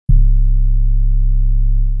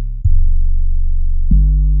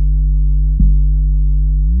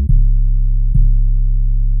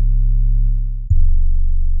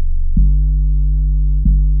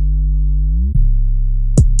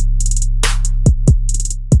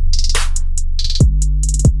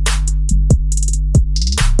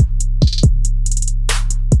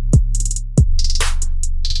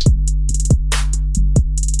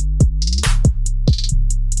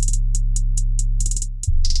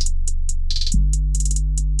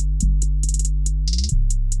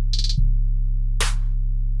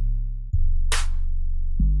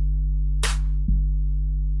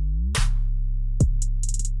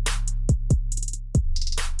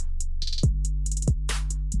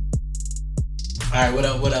Alright, what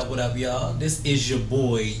up, y'all? This is your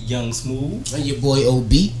boy, Young Smooth. And your boy,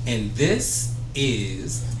 OB. And this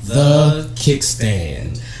is The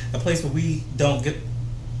Kickstand. A place where we don't get...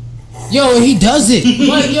 Yo, he does it.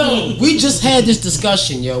 Like, yo, we just had this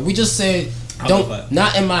discussion, yo. We just said,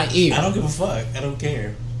 not in my ear. I don't give a fuck. I don't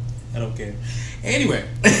care. Anyway,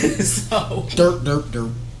 so...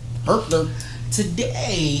 Derp.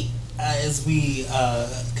 Today, as we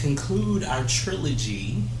conclude our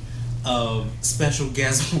trilogy of Special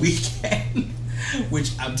Guest Weekend,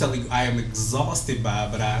 which I'm telling you I am exhausted by,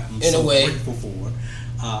 but I'm so grateful for.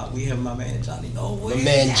 We have my man Johnny Nobles. My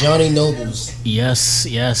man Johnny Nobles. Yes,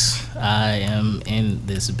 I am in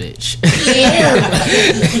this bitch.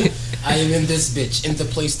 I am in this bitch, in the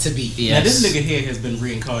place to be. Yes. Now this nigga here has been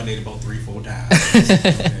reincarnated about 3-4 times.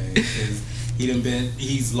 Okay?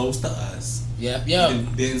 He's Los to us. Yep. He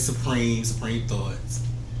been Supreme Thoughts.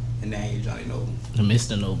 And now you're Johnny Nobles.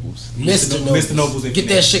 Mr. Nobles. Mr. Nobles. Get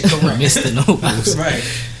that shit correct. Mr. Nobles. Right.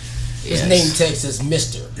 His name tag says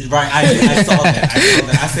Mr. Right, I saw that.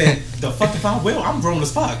 I said, the fuck if I will, I'm grown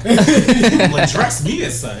as fuck. People address me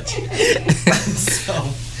as such.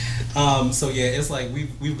 So yeah, it's like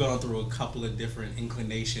we've gone through a couple of different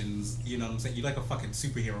inclinations. You know what I'm saying? You're like a fucking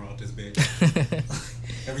superhero out this bitch.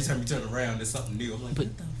 Every time you turn around, there's something new. I'm like, but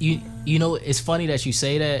you know, it's funny that you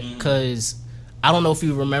say that because I don't know if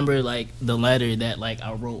you remember like the letter that like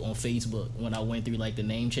I wrote on Facebook when I went through like the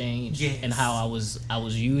name change and how I was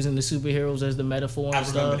using the superheroes as the metaphor and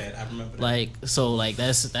stuff. I remember that. Like so, like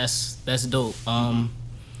that's dope. I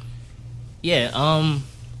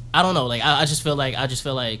don't know. Like I just feel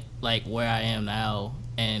like where I am now,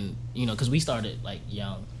 and you know, because we started like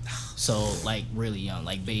young, so like really young,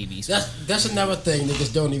 like babies. That's another thing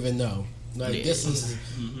niggas don't even know. Like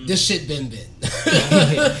this shit been.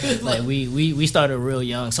 Like we started real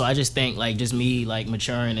young, so I just think like just me like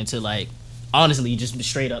maturing into like honestly just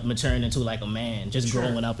straight up maturing into like a man, just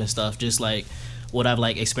growing up and stuff, just like what I've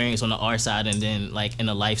like experienced on the art side and then like in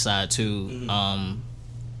the life side too.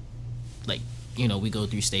 Like you know we go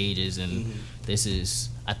through stages and this is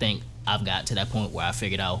I think I've got to that point where I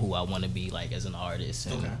figured out who I want to be like as an artist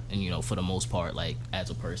and you know for the most part like as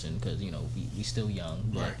a person because you know we still young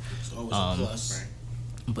but it's always a plus. Right.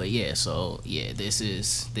 But yeah, so yeah, this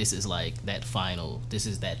is like that final. This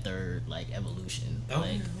is that third like evolution.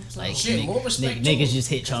 Like shit, more respect niggas just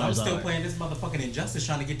hit Charizard. I'm still playing this motherfucking Injustice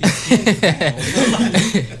trying to get these skins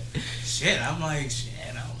down. Shit, I'm like shit.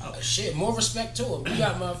 Shit, more respect to them. We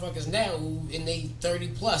got motherfuckers now who in they 30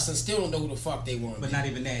 plus and still don't know who the fuck they want. But not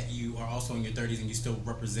even that. You are also in your 30s and you still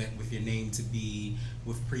represent with your name to be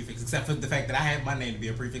with prefix, except for the fact that I have my name to be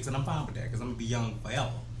a prefix and I'm fine with that because I'm gonna be young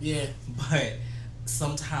forever. Yeah. But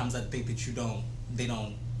sometimes I think that they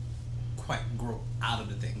don't quite grow out of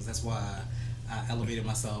the things. That's why I elevated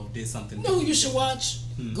myself, did something. No, you should watch.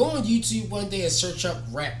 Go on YouTube one day and search up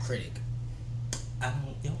Rap Critic.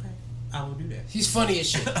 I will do that. He's funny as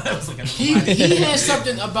shit. He has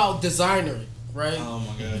something about designer, right? Oh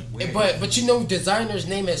my god. But you know, designer's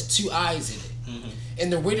name has 2 eyes in it.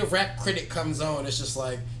 And the way the Rap Critic comes on, it's just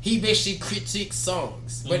like he basically critiques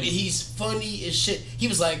songs, but he's funny as shit. He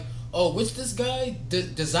was like, "Oh, what's this guy?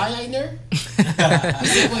 Designer?" He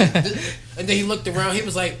said, "What?" And then he looked around. He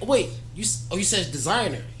was like, oh, "Wait, you said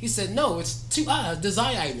designer?" He said, "No, it's 2 eyes.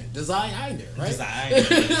 Designer, right?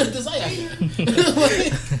 Designer."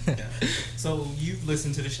 Yeah. So you've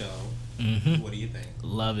listened to the show. What do you think?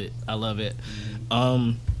 Love it. I love it.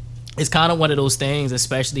 It's kind of one of those things,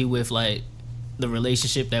 especially with like the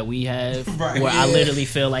relationship that we have, where I literally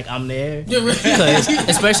feel like I'm there. Because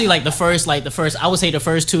especially like the first, I would say the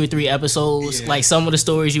first 2 or 3 episodes, like some of the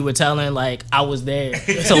stories you were telling, like I was there.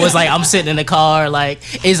 So it's like I'm sitting in the car, like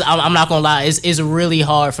I'm not gonna lie, it's really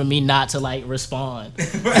hard for me not to like respond,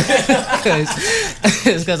 because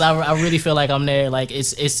I really feel like I'm there. Like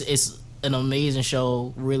it's an amazing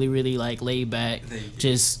show, really like laid back,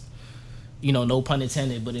 just. You know, no pun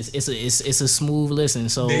intended, but it's a smooth listen.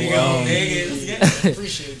 So appreciate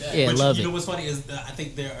that. Yeah, but love you it. know what's funny is I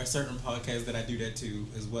think there are certain podcasts that I do that to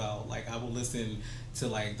as well. Like I will listen to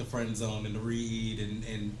like the Friend Zone and the Read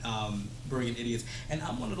and Brilliant Idiots, and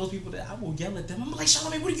I'm one of those people that I will yell at them. I'm like,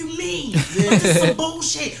 Charlamagne, what do you mean? Like, this is some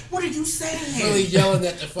bullshit. What are you saying? Really yelling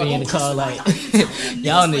at the fucking in the car like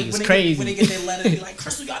y'all niggas crazy. When they get their letter, they be like,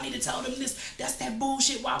 Crystal, y'all need to tell them this. That's that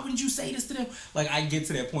bullshit. Why wouldn't you say this to them? Like I get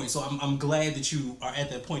to that point, so I'm glad that you are at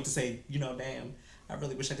that point to say, you know, damn, I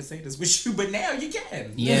really wish I could say this with you, but now you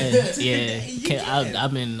can. Yeah. You can.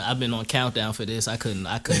 I've been on countdown for this. I could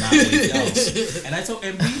not wait. And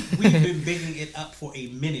we've been bigging it up for a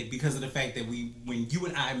minute because of the fact that when you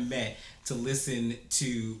and I met to listen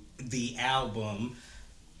to the album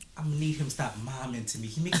I'm gonna need him to stop momming to me.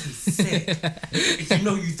 He makes me sick. You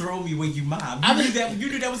know you throw me when you mom. You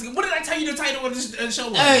knew that was. What did I tell you the title of the show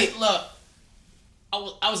was? Hey, look.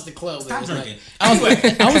 I was at the club Stop last drinking.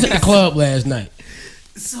 night. I was at the club last night.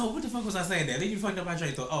 So what the fuck was I saying there? Then you fucked up my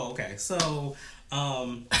train. Oh, okay. So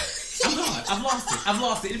I'm gone. I've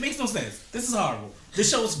lost it. It makes no sense. This is horrible. This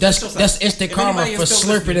show is that's instant karma for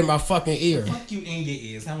slurping in my fucking ear. Fuck you in your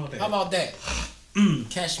ears. How about that? How about that?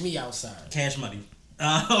 Cash me outside. Cash money.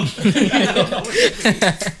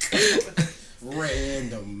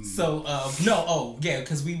 Random. So no, oh yeah,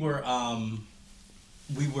 because we were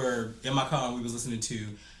in my car and we was listening to,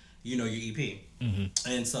 your EP,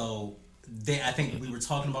 and so I think we were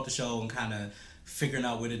talking about the show and kind of figuring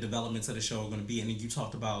out where the developments of the show are going to be, and then you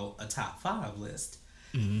talked about a top 5 list,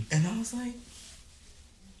 and I was like,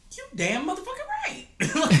 you damn motherfucking right.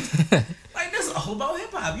 like this is all about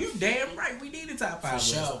hip hop. You damn right. We need a top 5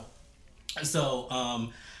 list. Sure. So,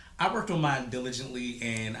 I worked on mine diligently,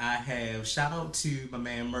 and I have shout out to my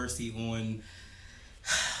man Mercy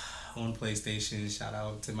on PlayStation. Shout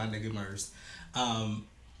out to my nigga Merce,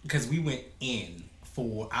 because we went in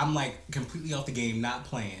for. I'm like completely off the game, not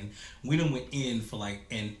playing. We done went in for like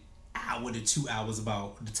an hour to 2 hours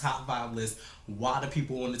about the top 5 list. Why the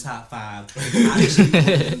people on the top 5? I actually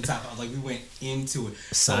in the top 5. Like we went into it.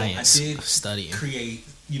 Science. So I did studying. Create.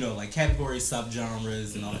 Like categories,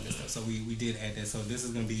 subgenres, and all that good stuff. So we did add that. So this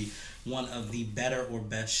is gonna be one of the better or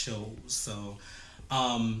best shows. So,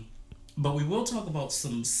 but we will talk about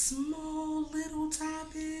some small little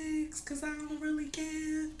topics because I don't really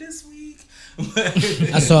care this week.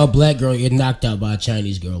 I saw a black girl get knocked out by a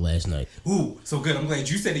Chinese girl last night. Ooh, so good. I'm glad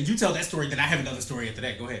you said it. You tell that story. Then I have another story after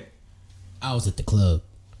that. Go ahead. I was at the club.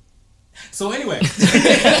 So anyway.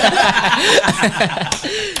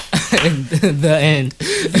 The end.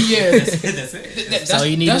 Yeah, that's it. That's all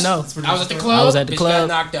you need to know. I was at the club. I was at the bitch club.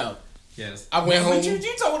 Got knocked out. Yes. I went home. But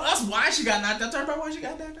you told us why she got knocked out. Talk about why she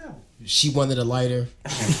got knocked out. She wanted a lighter.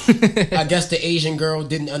 I guess the Asian girl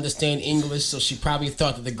didn't understand English, so she probably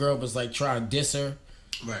thought that the girl was like trying to diss her.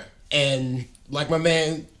 Right. And like my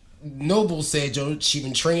man Noble said, yo, she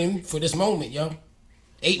been training for this moment, yo.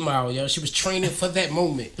 8 Mile, yo. She was training for that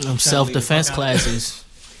moment. Self-defense classes.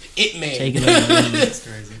 It man. Taking over. That's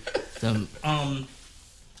crazy. Them.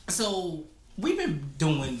 So we've been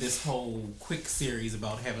doing this whole quick series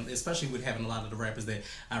about having, especially with having a lot of the rappers that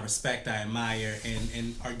I respect, I admire,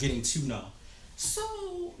 and are getting to know. So,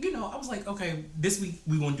 I was like, okay, this week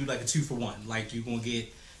we want to do like a 2-for-1. Like you're going to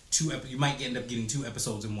get you might end up getting 2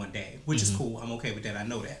 episodes in one day, which is cool. I'm okay with that. I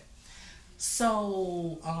know that.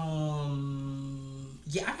 So,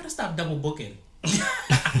 yeah, I gotta stop double booking.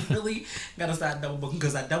 I really gotta stop double booking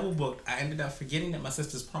because I double booked. I ended up forgetting that my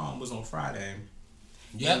sister's prom was on Friday.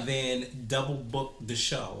 Yep. And then double booked the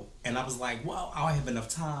show. And I was like, well, I'll have enough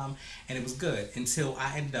time. And it was good until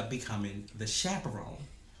I ended up becoming the chaperone.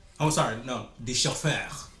 Oh, sorry, no, the chauffeur.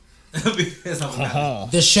 Because I was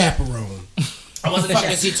not the chaperone. I wasn't what the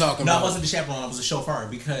fuck is he talking about? No, I wasn't the chaperone. I was a chauffeur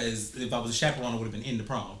because if I was a chaperone, I would have been in the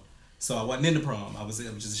prom. So I wasn't in the prom. I was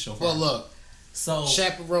just a chauffeur. Well, look. So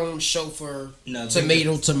chaperone, chauffeur,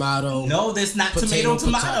 tomato. No, that's not tomato.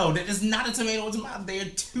 That is not a tomato. They are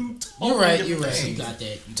two totally You're right. things. You got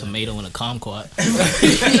that. Tomato and a kumquat.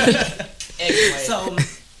 So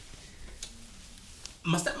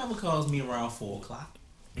my stepmother calls me around 4:00,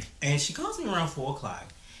 and she calls me around 4:00.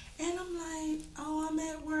 And I'm like, oh, I'm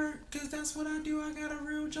at work because that's what I do. I got a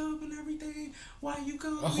real job and everything. Why you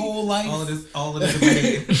calling me? A whole life. All of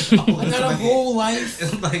this. I got a whole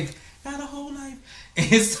life. Like, got a whole life.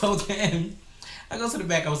 And so then I go to the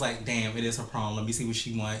back. I was like, damn, it is her prom. Let me see what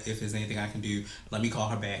she wants. If there's anything I can do, let me call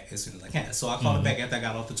her back as soon as I can. So I called her back after I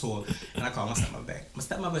got off the tour, and I called my stepmother back. My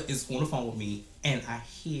stepmother is on the phone with me, and I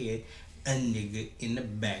hear a nigga in the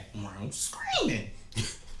background screaming.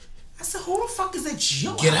 I said, who the fuck is at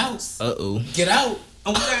your house? Get out. Uh-oh. Get out.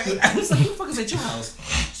 Okay. I was like, who the fuck is at your house?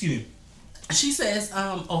 Excuse me. She says,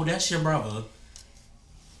 oh, that's your brother.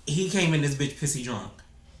 He came in this bitch pissy drunk.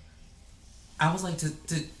 I was like,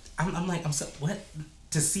 I'm so, what?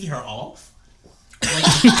 To see her off?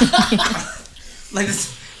 Like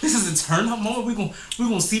this is a turn up moment. We're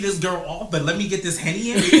gonna see this girl off, but let me get this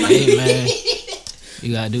Henny in. Like, Hey, man.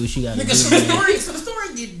 You gotta do what you gotta do. So the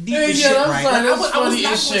story get deep as shit, right? Sorry, I was not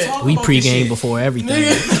gonna talk We about pregame this before everything.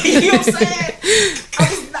 You know what I'm saying? I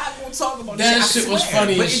was not gonna talk about that this shit. I Was swear.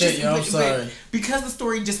 funny But as it shit, just- yo. I'm but sorry. Because the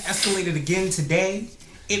story just escalated again today,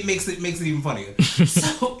 it makes it even funnier.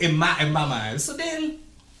 So in my mind. So then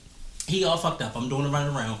He all fucked up. I'm doing a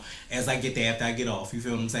running around as I get there after I get off. You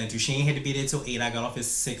feel what I'm saying? Too. She ain't had to be there till 8. I got off at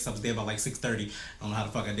 6. I was there by like 6:30. I don't know how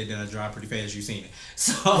the fuck I did that. I drive pretty fast. You seen it.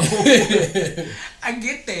 So I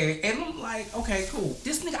get there and I'm like, okay, cool.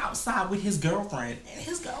 This nigga outside with his girlfriend. And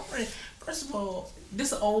his girlfriend, first of all,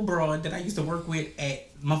 this old broad that I used to work with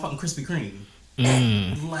at motherfucking Krispy Kreme.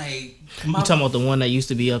 And, like, you talking about the one that used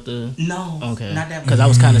to be up the? No, okay, not that one. Because I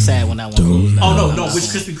was kind of sad when that one closed down. Oh no, which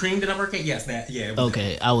Krispy Kreme did I work at? Yes, that it was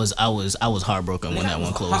okay, that. I was heartbroken when that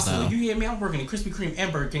one closed down. You hear me? I'm working at Krispy Kreme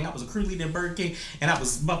and Burger King. I was a crew leader at Burger King, and I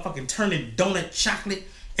was motherfucking turning donut chocolate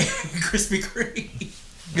at Krispy Kreme.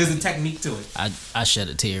 There's a technique to it. I shed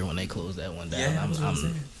a tear when they closed that one down. Yeah,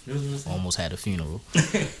 almost had a funeral.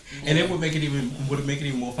 And it would make it even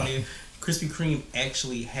more funny. Krispy Kreme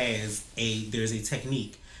actually there's a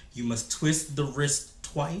technique. You must twist the wrist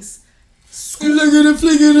twice. Look at the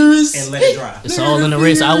flick of the wrist and let it dry. It's all in the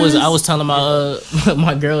wrist. I was telling my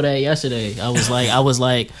my girl that yesterday. I was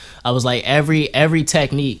like every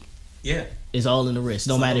technique. Yeah. Is all in the wrist.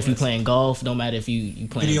 Don't matter if you playing golf. Don't matter if you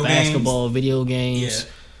playing video basketball, games. Video games.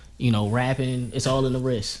 Yeah. Rapping. It's all in the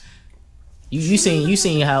wrist. You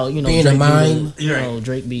seen how being Drake a mime.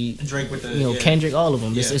 Drake with the Kendrick, all of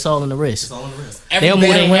them. Yeah. It's all in the wrist. It's all in the wrist. They'll move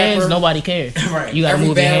their hands. Nobody cares. Right. You gotta every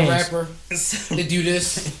move your hands. rapper they do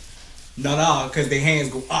this. No, because their hands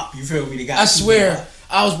go up. You feel me? They got. I swear,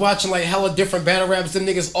 I was watching like hella different battle raps. Them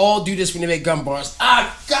niggas all do this when they make gun bars. And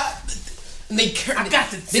they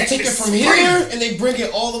take it from here and they bring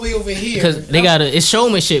it all the way over here. Because it's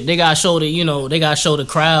showmanship. They gotta show the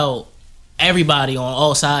crowd. Everybody on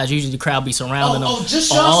all sides. Usually the crowd be surrounding them.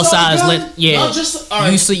 Just on all sides. right.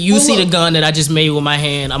 You see the gun that I just made with my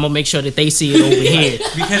hand. I'm gonna make sure that they see it over here.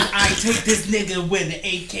 Because I take this nigga with the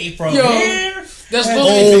AK from here. That's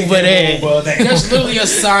literally over there. There's literally a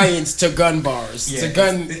science to gun bars. Yeah. To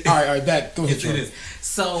gun. All right, back. Go ahead. It is.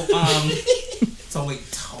 So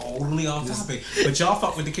totally off topic. But y'all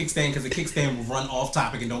fuck with the kickstand because the kickstand will run off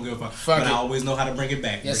topic and don't give a fuck. But I always know how to bring it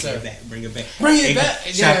back. Yes, sir. Bring it back.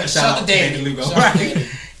 Shout out to Danny Lugo. Right.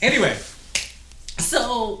 Anyway,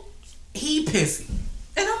 so he pissy.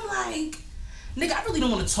 And I'm like, nigga, I really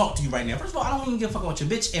don't want to talk to you right now. First of all, I don't even give a fuck about your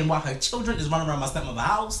bitch. And while her children is running around my stepmother's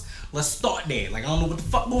house, let's start there. Like, I don't know what the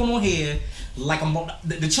fuck going on here. Like,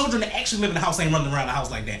 the children that actually live in the house ain't running around the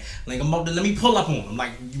house like that. Like, let me pull up on them.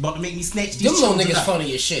 Like, you about to make me snatch these children. Them little niggas up.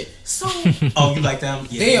 funny as shit. So, you like them?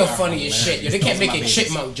 Yeah, they are funny as shit. They can't make a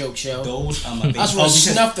chipmunk joke, yo. Those are my babies. I was gonna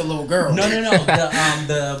snuff the little girl. No.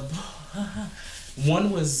 The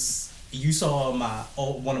one was. You saw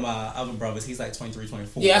one of my other brothers. He's like 23,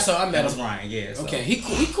 24. Yeah, I met him. That was Ryan. Yeah. So. Okay, he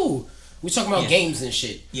cool. We talking about games and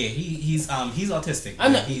shit. Yeah, he's autistic. I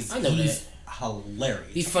know. He's that.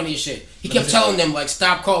 Hilarious. He's funny as shit. He kept telling them like,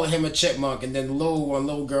 stop calling him a chipmunk, and then the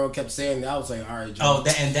little girl kept saying that. I was like, all right, Joe.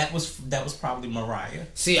 That was probably Mariah.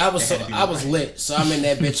 See, I was lit, so I'm in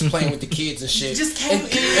that bitch playing with the kids and shit. Just came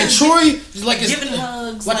and Troy like giving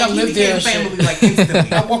hugs. Like I lived there. And family shit. like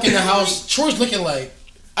instantly. I walk in the house. Troy's looking like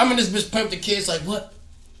I'm in this bitch playing with the kids. Like what?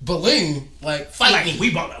 Balloon? Like fight me.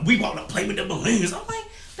 We bought to play with the balloons. I'm like.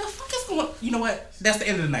 The fuck is going? You know what? That's the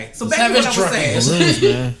end of the night. So back to what I was saying.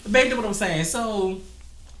 Balloons, back to what I'm saying. So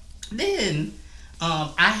then,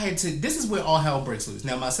 I had to. This is where all hell breaks loose.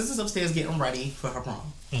 Now my sister's upstairs getting ready for her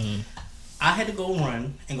prom. Mm-hmm. I had to go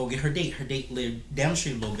run and go get her date. Her date lived down the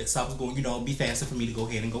street a little bit, so I was going. Be faster for me to go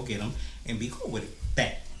ahead and go get him and be cool with it.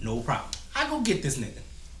 That no problem. I go get this nigga.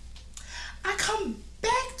 I come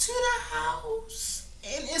back to the house.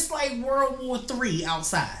 And it's like World War III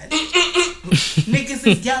outside. Niggas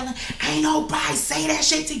is yelling, ain't nobody say that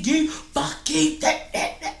shit to you. Fuck you. That.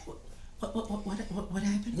 What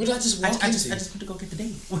happened? What did I just walk into? I just went to go get the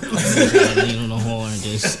date. Lean on the horn,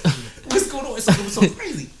 just. What's going on? It was so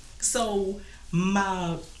crazy. So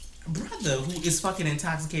my brother, who is fucking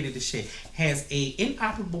intoxicated as shit, has a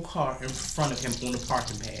inoperable car in front of him on the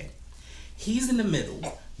parking pad. He's in the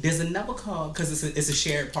middle. There's another car because it's a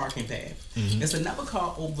shared parking pad. Mm-hmm. There's another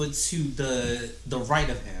car over to the right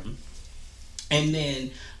of him, and then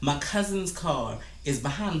my cousin's car is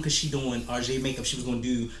behind him because she doing RJ makeup. She was gonna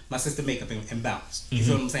do my sister makeup and bounce. You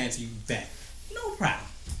feel what I'm saying? To you that no problem.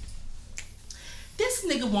 This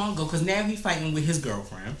nigga won't go because now he fighting with his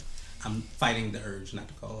girlfriend. I'm fighting the urge not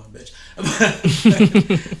to call her a bitch.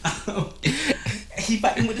 He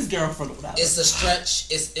fighting with his girlfriend. It's a stretch.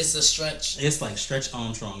 It's a stretch. It's like Stretch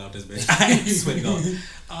Armstrong out this bitch. I swear to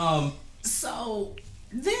God. So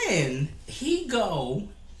then he go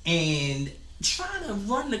and try to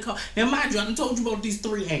run the car. Now mind you, I done told you about these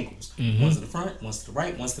 3 angles. Mm-hmm. One's to the front, one's to the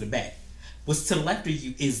right, one's to the back. What's to the left of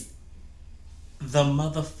you is the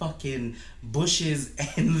motherfucking bushes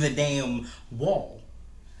and the damn wall.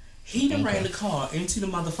 He done ran the car into the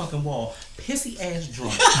motherfucking wall, pissy ass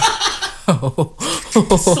drunk.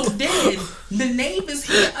 So then the neighbors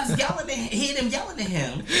hear him yelling at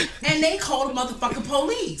him, and they call the motherfucking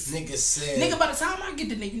police. Nigga said, "Nigga, by the time I get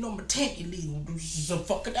the nigga, you know my tent illegal, so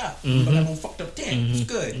fuck it up. You know that whole fucked up tent. It's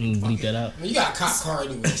good. Bleep that out. I mean, you got a cop car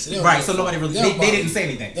anyway, so Right? So nobody really they didn't say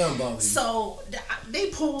anything. They don't bother you. So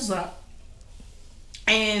they pulls up,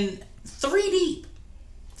 and three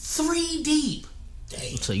deep.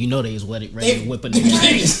 Dang. So you know they was ready to whip a Right.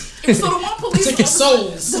 nigga. So the one police Taking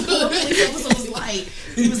officer, souls. the one police officer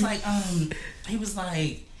was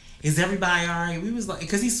like, is everybody all right? We was like,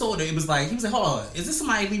 because he saw that it was like, he was like, hold on, is this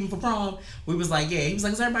somebody leaving for prom? We was like, yeah. He was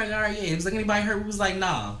like, is everybody all right? Yeah. He was like, anybody hurt? We was like,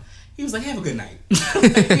 nah. He was like, have a good night. we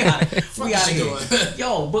out of here.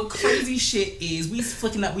 Yo, but crazy shit is we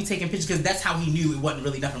flicking up, we taking pictures because that's how he knew it wasn't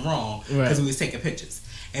really nothing wrong because we was taking pictures.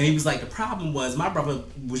 And he was like, the problem was my brother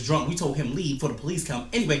was drunk. We told him leave before the police come.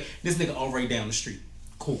 Anyway, this nigga already down the street.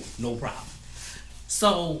 Cool, no problem.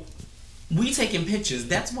 So we taking pictures.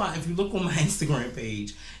 That's why if you look on my Instagram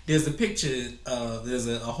page, there's a picture. There's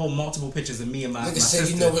a whole multiple pictures of me and my sister.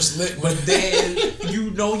 You know it's lit, but then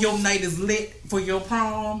you know your night is lit for your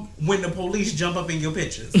prom when the police jump up in your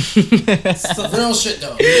pictures. So, real shit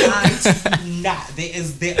though. Not there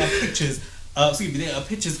are pictures. There are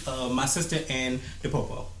pictures of my sister and the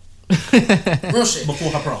popo. Real shit.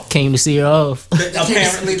 Before her prom. Came to see her off.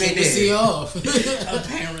 Apparently they did. See her off.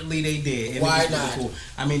 Apparently they did. And why it was really not? cool.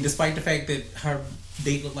 I mean, despite the fact that her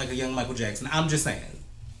date looked like a young Michael Jackson, I'm just saying.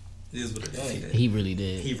 It is what it is. He really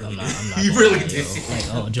did. He really I'm did. not He gonna really lie, did. yo. Like,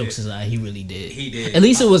 all jokes aside, he really did. He did. At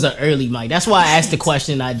least it was an early mic. That's why I asked the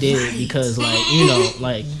question I did because, like, you know,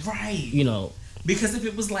 like, right. You know, because if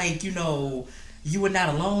it was like, you know, you were not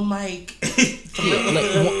alone, Mike.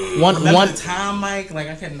 like one time, Mike. Like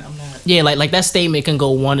I'm not. Yeah, like that statement can go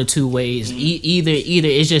one or two ways. Either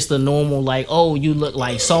it's just the normal like, oh, you look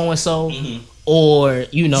like so and so, or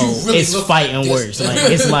you know, really it's fighting like worse. Like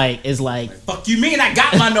it's like fuck you mean I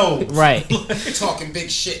got my nose. Right. Talking big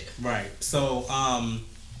shit. Right. So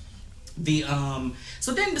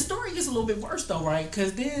so then the story gets a little bit worse though, right?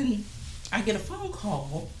 Because then I get a phone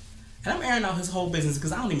call. And I'm airing out his whole business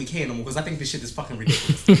because I don't even care no more because I think this shit is fucking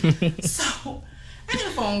ridiculous. So, I get a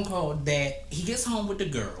phone call that he gets home with the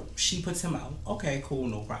girl. She puts him out. Okay, cool,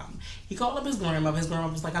 no problem. He called up his grandmother. His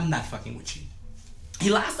grandmother was like, I'm not fucking with you. He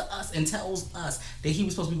lies to us and tells us that he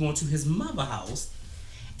was supposed to be going to his mother's house.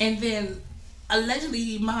 And then,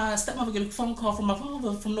 allegedly, my stepmother get a phone call from my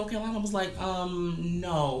father from North Carolina. Was like,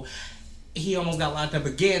 no. He almost got locked up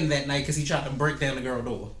again that night because he tried to break down the girl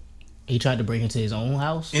door. he tried to break into his own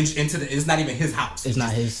house. It's not even his house. It's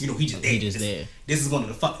not his. You know, he just there. This is one of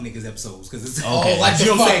the fuck niggas episodes because it's okay. Like you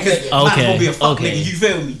know what I'm saying? Because not gonna be a fuck nigga. You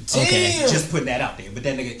feel me? Okay. Just putting that out there. But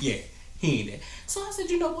that nigga, yeah, he ain't there. So I said,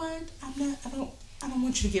 you know what? I don't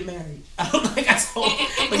want you to get married. I told her,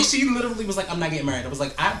 like she literally was like, I'm not getting married. I was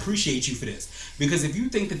like, I appreciate you for this because if you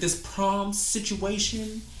think that this prom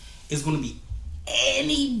situation is gonna be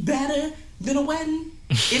any better than a wedding,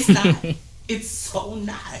 it's not. It's so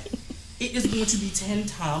not. It is going to be 10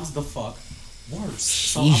 times the fuck worse.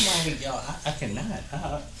 So I'm like, yo, I cannot.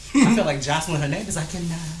 I feel like Jocelyn Hernandez. I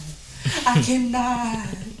cannot.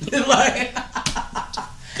 Like,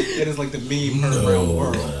 it is like the meme heard around the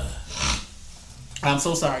world. I'm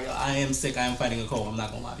so sorry. I am sick. I am fighting a cold. I'm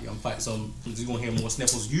not gonna lie to you. I'm fighting. So you're gonna hear more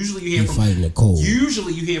sniffles. Usually you hear from fighting a cold.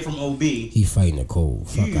 Usually you hear from OB. He fighting a cold.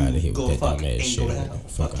 Fuck out of here with that dumb ass shit.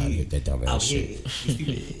 Fuck out of here with that dumb ass shit.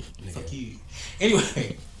 Fuck you.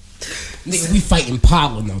 Anyway, nigga, we fighting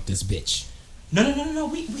pollen out this bitch. No.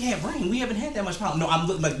 We had rain. We haven't had that much pollen. No, I'm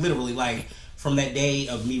like literally like. From that day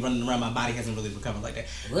of me running around, my body hasn't really recovered like that.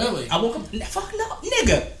 Really? I woke up. Fuck no,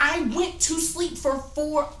 nigga. I went to sleep for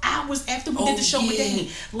 4 hours after we did the show with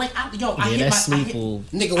Danny. Like, I hit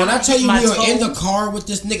nigga, when I tell you we were in the car with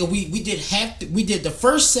this nigga, we did the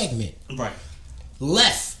first segment. Right.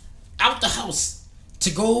 Left out the house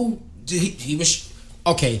to go. He was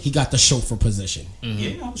okay. He got the chauffeur position. Mm-hmm.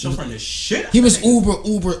 Yeah, I was chauffeuring the shit. He was Uber.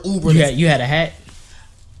 You had a hat.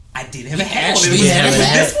 I did have a hat. Actually, he had a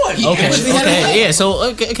hat. This one. Okay. Yeah. So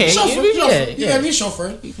okay. Chauffeur. You got me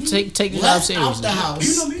chauffeur. Take the job seriously. Out the house.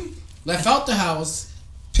 You know me. Left out the house.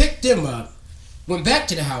 Picked him up. Went back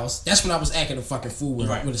to the house. That's when I was acting a fucking fool with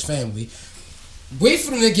his family. Wait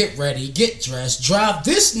for them to get ready, get dressed, drive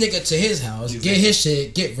this nigga to his house, get his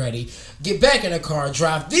shit, get ready, get back in the car,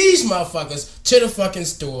 drive these motherfuckers to the fucking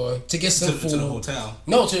store to get some food. To the hotel.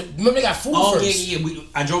 No, remember they got food first. Yeah.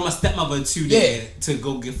 I drove my stepmother to there to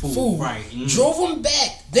go get food. Right. Mm-hmm. Drove them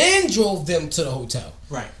back, then drove them to the hotel.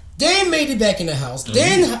 Right. Then made it back in the house.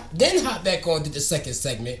 Then hop back on to the second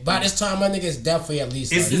segment. By this time, my nigga is definitely at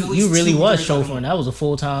least. You really was chauffeuring. That was a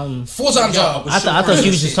full-time job. I thought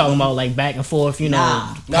you was just talking about like back and forth. You know,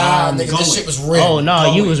 nah, nigga, this shit was real. Oh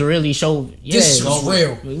no, you was really This shit was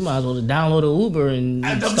real. You might as well have downloaded Uber and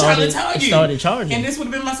started charging. And this would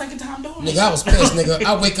have been my second time doing it. Nigga, I was pissed, nigga.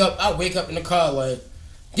 I wake up in the car like.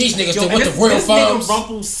 These niggas still went to Royal Farms. Farms. This nigga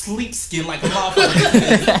rumpled sleep skin like a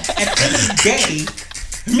motherfucker. At the end of the day,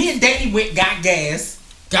 me and Danny got gas.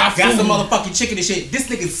 Got some motherfucking chicken and shit. This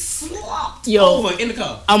nigga slopped over in the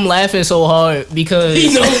car. I'm laughing so hard because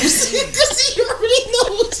he knows. Because he already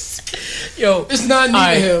knows. Yo, it's not new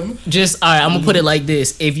to him. I'm gonna put it like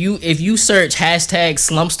this: if you search hashtag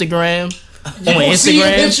Slumpstagram on Instagram, see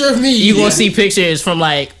a picture of me. You gonna see pictures from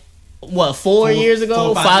like. What, 4 years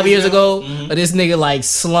ago? 5 years ago? Mm-hmm. This nigga like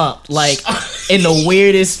slumped, like in the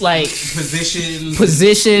weirdest like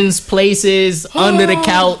positions, places, under the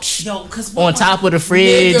couch, on top of the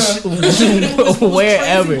fridge,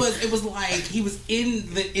 wherever. It was like he was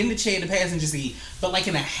in the chair in the passenger seat, but like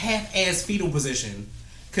in a half-ass fetal position,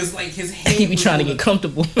 cause like his head. He be trying to get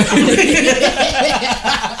comfortable.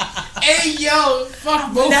 Hey yo,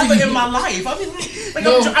 fuck both Never of you. in my life. I mean, like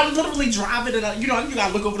no. I'm literally driving and you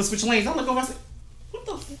gotta look over to switch lanes. I look over, I say, what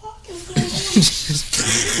the fuck is going on?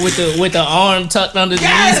 with the arm tucked under the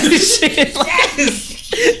knees and shit.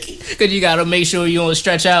 Yes. Cause you gotta make sure you don't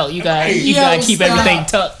stretch out. You gotta keep everything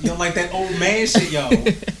tucked. Yo, like that old man shit, yo.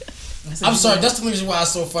 I'm sorry, that's the reason why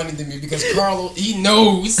it's so funny to me, because Carlo, he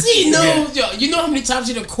knows, yo. You know how many times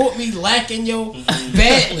he done caught me lacking, yo,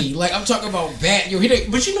 badly. Like I'm talking about bad, yo.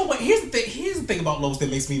 But you know what? Here's the thing about Los that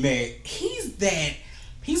makes me mad. He's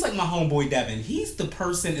like my homeboy Devin. He's the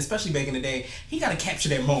person, especially back in the day. He gotta capture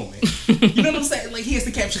that moment. You know what I'm saying? Like he has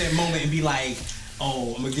to capture that moment and be like,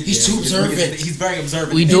 oh, I'm gonna get. He's too observant. He's very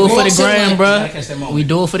observant. We do it for the gram, bro. We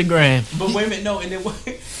do it for the gram. But wait a minute, no, and then what?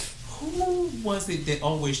 Who was it that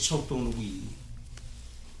always choked on the weed?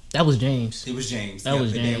 That was James. It was James. That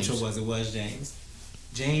was James. Damn sure was. It was James.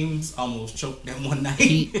 James almost choked that one night.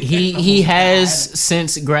 He has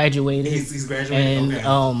since graduated. He's graduated,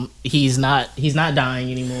 and he's not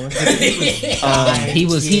dying anymore. He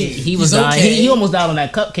was dying. Okay. He almost died on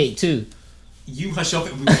that cupcake too. You hush up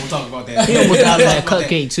and we won't talk about that. He almost died on that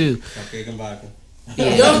cupcake too. Cupcake and vodka.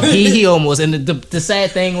 Yeah, he almost, and the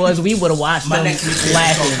sad thing was we would have watched them laughing.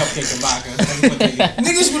 Cupcake and vodka.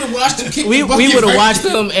 Niggas would have watched them kick We would have watched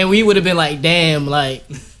them and we would have been like, damn, like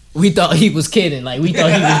we thought he was kidding, like we thought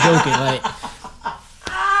he was joking, like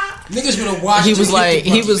niggas would have watched. He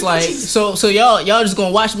was like, so y'all just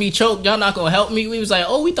gonna watch me choke? Y'all not gonna help me? We was like,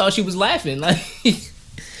 oh, we thought she was laughing, like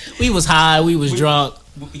we was high, we was drunk.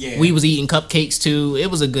 Yeah. We was eating cupcakes too.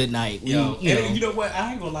 It was a good night. You know what?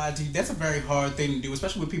 I ain't gonna lie to you. That's a very hard thing to do,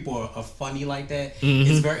 especially when people are funny like that.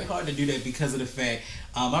 Mm-hmm. It's very hard to do that because of the fact.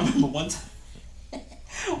 I remember one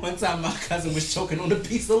time my cousin was choking on a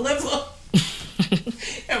piece of liver.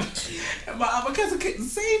 and my other cousin couldn't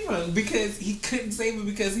save him because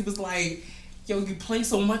he was like, yo, you play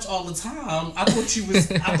so much all the time. I thought you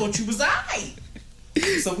was alright.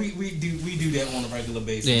 So we do that on a regular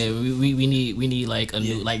basis. Yeah, we need like a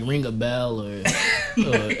new, like ring a bell or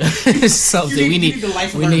something. You need the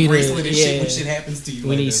life alert bracelet and shit when shit happens to you.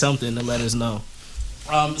 We need something to let us know.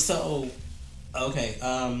 So okay.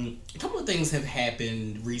 A couple of things have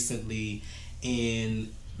happened recently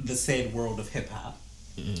in the said world of hip hop.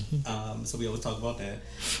 Mm-hmm. So we always talk about that.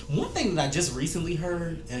 One thing that I just recently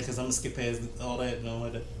heard, and because I'm gonna skip past all that and all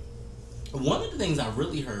that. One of the things I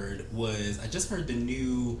really heard was I just heard the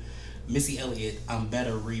new Missy Elliott "I'm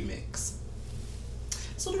Better" remix.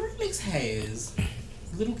 So the remix has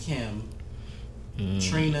Lil' Kim,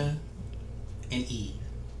 Trina, and Eve.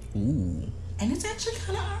 Ooh. And it's actually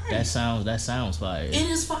kind of alright. That sounds fire. It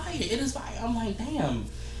is fire. I'm like, damn.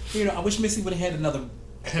 You know, I wish Missy would have had another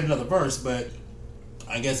verse, but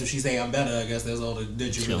I guess if she say I'm better, I guess that's all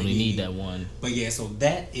that you really only need that one. But yeah, so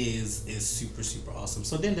that is super, super awesome.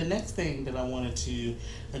 So then the next thing that I wanted to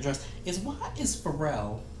address is, why is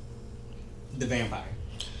Pharrell the vampire?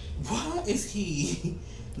 Why is he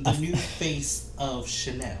the new face of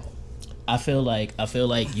Chanel? I feel like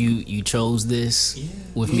you chose this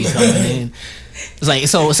with me coming in. It's like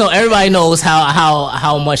so everybody knows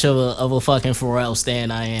how much of a fucking Pharrell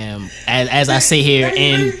stan I am. As I sit here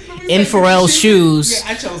in Pharrell's shoes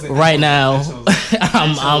right now,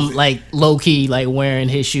 I'm like low key like wearing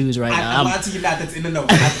his shoes right now. I'm lying to you not. That's in the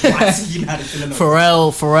notes. I'm lying to you not. It's in the notes.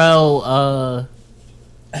 Pharrell.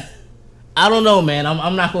 I don't know, man.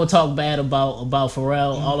 I'm not gonna talk bad about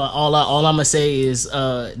Pharrell. All I'm gonna say is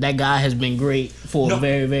that guy has been great for a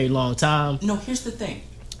very, very long time. No, here's the thing.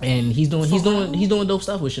 And he's doing dope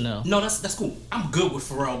stuff with Chanel. No, that's cool. I'm good with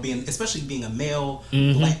Pharrell especially being a male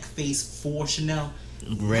black face for Chanel.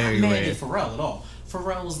 Very not mad rare. at Pharrell at all.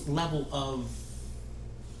 Pharrell's level of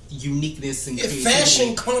uniqueness and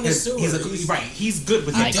fashion connoisseur. He's good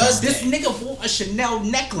with it. This nigga wore a Chanel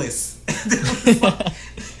necklace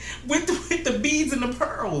with the beads and the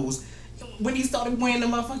pearls when he started wearing the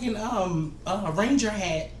motherfucking Ranger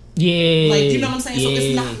hat. Yeah, like, you know what I'm saying. So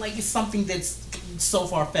it's not like it's something that's so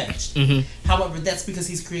far fetched. However, that's because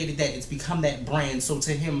he's created that. It's become that brand. So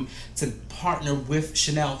to him to partner with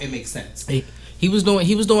Chanel, it makes sense. He was doing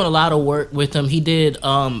a lot of work with them. He did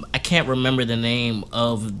I can't remember the name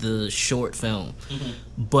of the short film,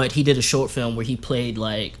 but he did a short film where he played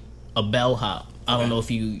like a bellhop. I don't know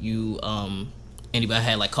if you anybody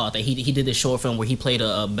had like caught that. He did this short film where he played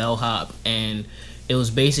a bellhop, and it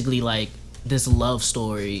was basically like this love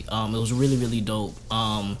story. It was really, really dope.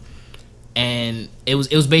 And it was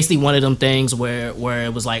basically one of them things where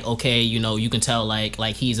it was like, okay, you know, you can tell like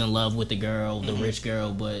he's in love with the girl, the rich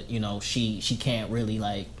girl, but you know she can't really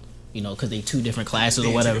like, you know, because they two different classes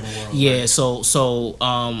or whatever. Yeah, so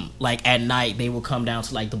like at night they would come down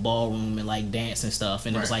to like the ballroom and like dance and stuff,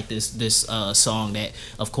 and it was like this song that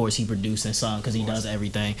of course he produced and sung because he does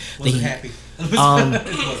everything. Wasn't happy. It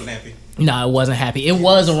wasn't happy. No, it wasn't happy. It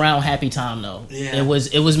was around Happy Time though. Yeah. It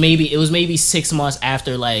was maybe 6 months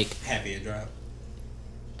after like Happy it dropped.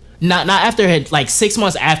 Not after it, like 6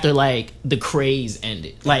 months after like the craze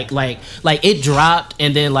ended. Like it dropped,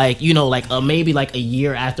 and then like, you know, like maybe like a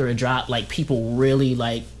year after it dropped, like people really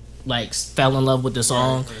like fell in love with the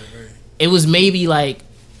song. Right. It was maybe like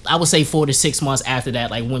I would say 4 to 6 months after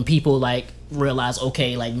that, like when people like realized,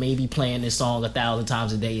 okay, like maybe playing this song 1,000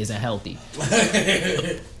 times a day isn't healthy.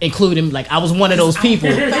 Including like I was one of those people.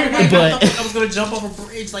 But I was gonna jump off a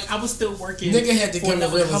bridge. Like I was still working. Nigga had to come to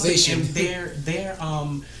realization.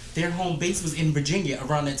 And their home base was in Virginia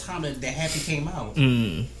around that time that Happy came out.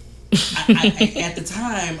 I at the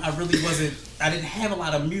time I didn't have a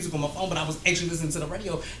lot of music on my phone, but I was actually listening to the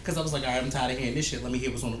radio because I was like, all right, I'm tired of hearing this shit. Let me hear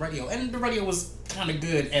what's on the radio. And the radio was kind of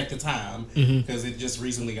good at the time because it just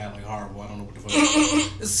recently got like horrible. I don't know what the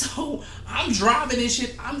fuck. So I'm driving this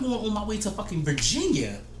shit. I'm going on my way to fucking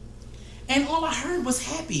Virginia. And all I heard was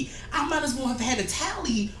Happy. I might as well have had a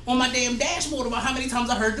tally on my damn dashboard about how many times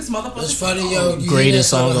I heard this motherfucker. It's funny, yo.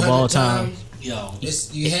 Greatest song of all time. Yo,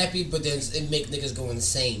 you happy, but then it make niggas go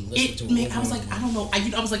insane. I was like, I don't know.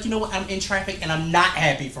 I was like, you know what? I'm in traffic and I'm not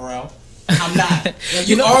happy, Pharrell. I'm not. Like,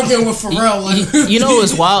 you arguing with Pharrell. Like, you know,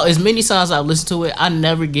 it's wild. As many times I've listened to it, I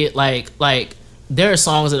never get like there are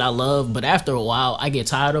songs that I love, but after a while, I get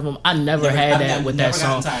tired of them. I never had that with that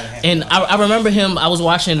song. And I remember him. I was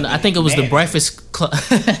watching. I think it was the Breakfast Club.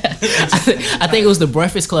 I think it was the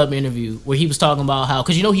Breakfast Club interview where he was talking about how,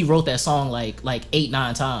 because you know he wrote that song like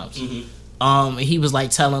 8-9 times. He was like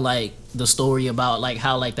telling like the story about like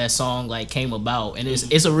how like that song like came about, and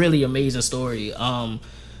it's a really amazing story.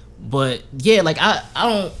 But yeah, like I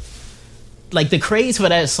don't like the craze for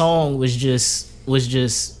that song was just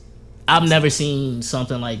I've never seen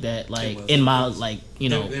something like that in my like, you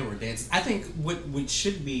know. There were dances. I think what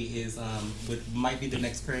should be is what might be the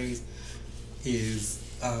next craze is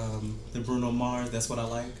the Bruno Mars. That's what I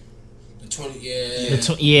like. The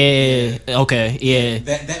 20, okay, yeah.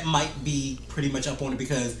 That might be pretty much up on it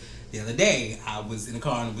because the other day I was in the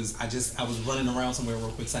car and I was running around somewhere real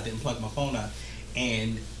quick, so I didn't plug my phone out,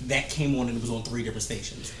 and that came on and it was on 3 different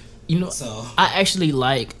stations. You know, so I actually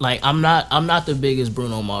like I'm not the biggest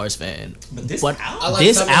Bruno Mars fan, but this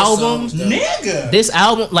album,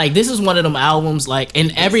 like this is one of them albums like,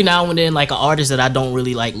 and every now and then like an artist that I don't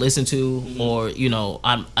really like listen to or you know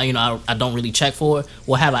I don't really check for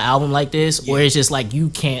will have an album like this where it's just like you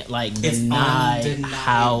can't like deny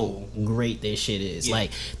how great this shit is.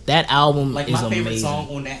 Like that album like is my favorite amazing. song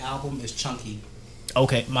on that album is Chunky.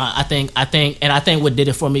 Okay, I think what did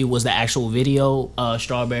it for me was the actual video.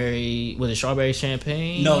 Strawberry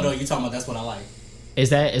Champagne? No, you're talking about That's What I Like.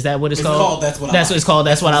 Is that what it's called? That's what I like. That's what it's called.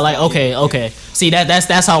 That's what I like. Okay. See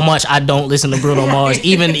that's how much I don't listen to Bruno Mars.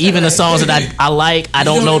 Even the songs that I like, I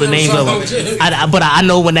don't know the names of them. But I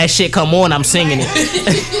know when that shit come on, I'm singing it.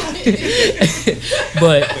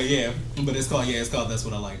 But it's called That's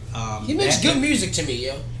What I Like. He makes good music to me,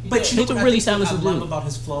 yo. But you know what really I love about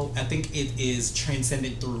his flow? I think it is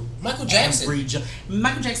transcended through Michael Jackson.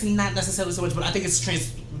 Michael Jackson, not necessarily so much, but I think it's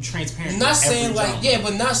transparent. Not saying like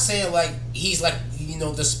but not saying like he's like, you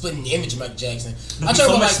know, the splitting image of Michael Jackson. I'm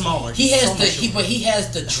talking about like smaller. He has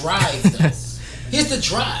the drive though. He has the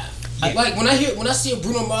drive. Like when I see a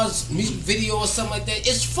Bruno Mars music video or something like that,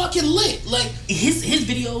 it's fucking lit. Like his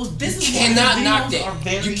videos, you cannot knock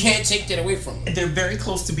that. You can't take that away from him. They're very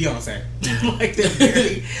close to Beyonce. Like they're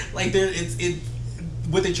very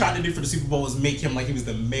what they tried to do for the Super Bowl was make him like he was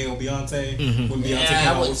the male Beyonce when Beyonce came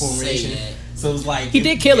out with Formation. So it was like he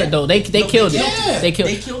did kill it though. They killed it. They killed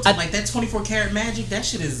it. Like that 24 karat magic. That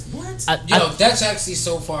shit is what? That's actually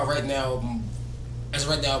so far right now.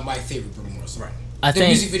 My favorite Bruno Mars. Right. The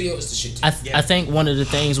music video is the shit too. I think one of the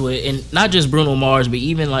things with, and not just Bruno Mars, but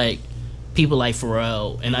even like people like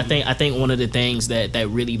Pharrell, and I think one of the things that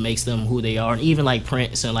really makes them who they are, and even like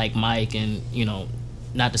Prince and like Mike, and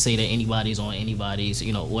not to say that anybody's on anybody's,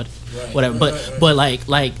 whatever, but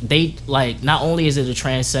like they like not only is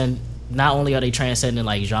it not only are they transcending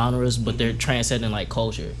like genres, but they're transcending like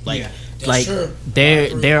culture. Like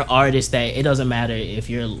they're artists that it doesn't matter if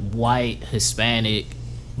you're white, Hispanic,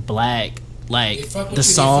 black. Like the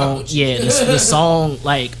song, the song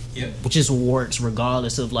like just works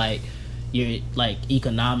regardless of like your like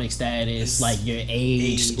economic status, like your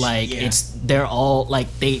age. They're all like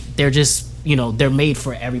they're just they're made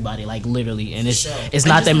for everybody, like literally, and it's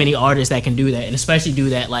not that many artists that can do that, and especially do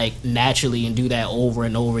that like naturally and do that over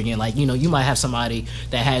and over again. Like you might have somebody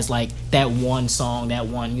that has like that one song, it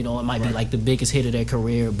might be like the biggest hit of their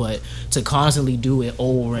career, but to constantly do it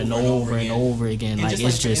over and over and over again, like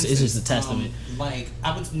it's just a testament. Like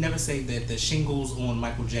I would never say that the shingles on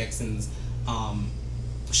Michael Jackson's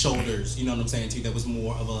shoulders, you know what I'm saying to you, that was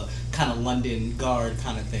more of a kind of London guard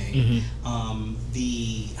kind of thing.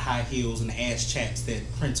 The high heels and the ass chaps that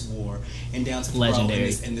Prince wore, and down to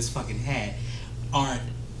legendary, and this fucking hat,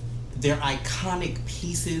 they're iconic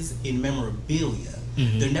pieces in memorabilia.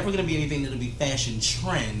 They're never going to be anything that'll be fashion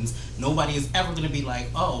trends. Nobody is ever going to be like,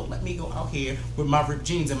 oh, let me go out here with my ripped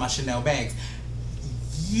jeans and my Chanel bags.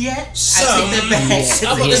 Yet, I take that back.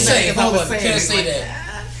 I'm going to say, hold on, can't say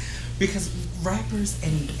that. Because rappers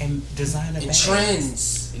and designer and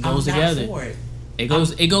trends, it goes together. It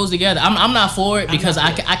goes together. I'm not for it because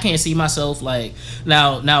I can't see myself like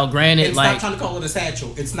now. Granted, and like stop trying to call it a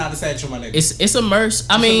satchel. It's not a satchel, my nigga. It's a merce.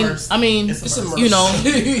 I mean, it's a merce.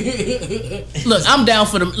 Look, I'm down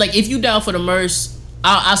for the like. If you down for the merce,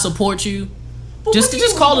 I support you. But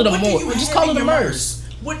just call it a merce. Just call it a merce.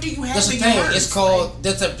 What do you have? That's the thing. It's called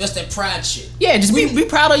that's that pride shit. Yeah, just be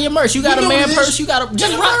proud of your merch. You got a man purse. You got to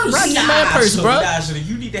just rock your man purse, bro.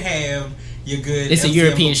 You need to have your good. It's a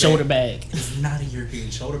European shoulder bag. It's not a European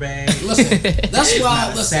shoulder bag. Listen, that's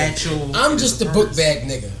why. Satchel. I'm just the book bag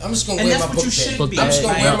nigga. I'm just gonna wear my book bag. I'm just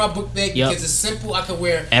gonna wear my book bag because it's simple. I can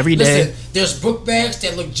wear every day. Listen, there's book bags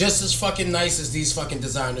that look just as fucking nice as these fucking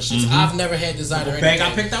designer shits. I've never had designer bag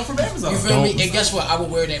I picked out from Amazon. You feel me? And guess what? I would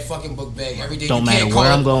wear that fucking book bag every day. Don't matter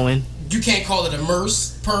where I'm going. You can't call it a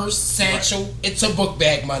purse, satchel. Right. It's a book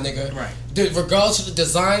bag, my nigga. Right. Regardless of the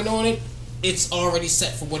design on it, it's already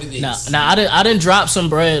set for what it is. Now I didn't drop some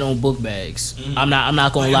bread on book bags. I'm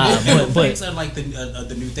not gonna lie, but bags are like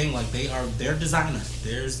the new thing. Like they're designer.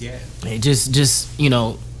 There's just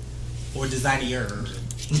or designer.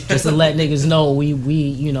 Just to let niggas know we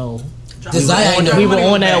we were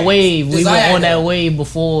on that wave. We were on that wave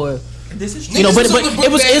before. This is but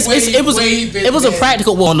it was a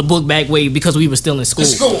practical on the book bag wave because we were still in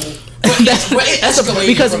school.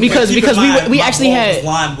 Because we actually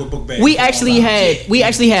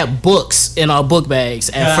had books in our book bags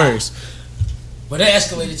at first. But it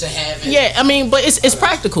escalated to having. Yeah, I mean, but it's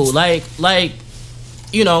practical. Like I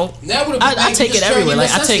take it everywhere.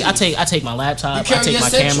 Like I take my laptop. I take my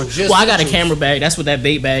camera. Well, I got a camera bag. That's what that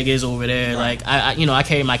bait bag is over there. Right. Like I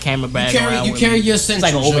carry my camera bag around. You carry your essentials.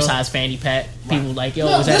 It's like an oversized fanny pack. People like, yo,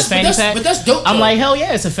 is that a fanny pack? But that's dope. I'm like, hell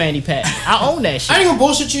yeah, it's a fanny pack. I own that shit. I ain't gonna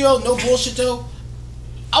bullshit you, yo. No bullshit though.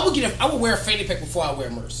 I would wear a fanny pack before I wear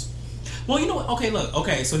a merce. Well, you know what? Okay, look.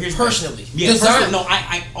 Okay, so here's personally. No,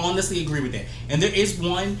 I honestly agree with that. And there is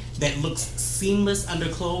one that looks seamless under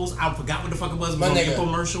clothes. I forgot what the fuck it was. But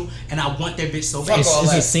infomercial, and I want that bitch so bad.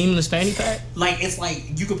 Is it seamless fanny pack? Like it's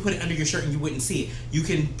like you could put it under your shirt and you wouldn't see it. You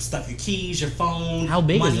can stuff your keys, your phone. How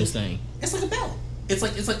big is this thing? It's like a belt. It's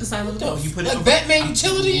like the size of a belt. You put it like Batman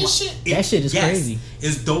utility and shit. That shit is crazy.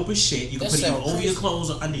 It's dope as shit. You can put it over your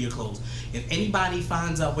clothes or under your clothes. If anybody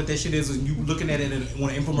finds out what that shit is and you looking at it on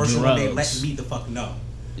an infomercial one day, let me the fuck know.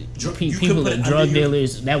 People are drug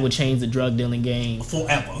dealers. That would change the drug dealing game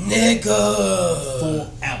forever, nigga.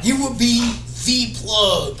 Forever. You would be the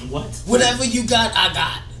plug. What? Whatever you got, I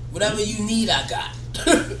got. Whatever you need, I got.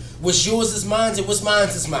 What's yours is mine, and what's mine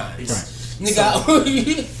is mine. Right.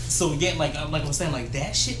 Nigga. So yeah, like I'm saying, like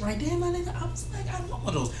that shit right there, my nigga. I was like, I want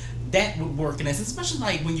one of those. That would work, and especially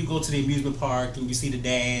like when you go to the amusement park and you see the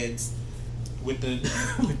dads. with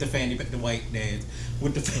the fanny, the white dads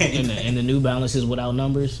with the fanny and the New Balances without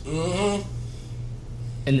numbers. Mm-hmm.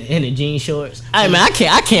 And the jean shorts.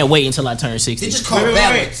 I can't wait until I turn 60. They just call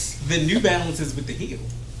balance. The New Balances with the heel.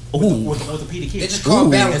 Ooh. With the orthopedic heel. They just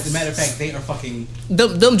call balance. As a matter of fact, they are fucking.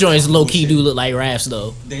 Them joints low key do look like rafts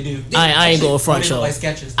though. They do. I ain't going front show. Like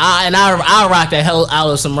Skechers. I rock the hell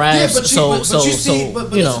out of some rafts. But you know. That's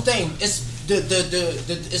the thing. It's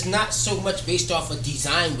it's not so much based off of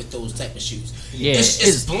design with those type of shoes. Yeah,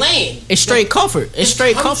 it's bland. It's straight comfort. It's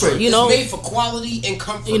straight comfort. You know, it's made for quality and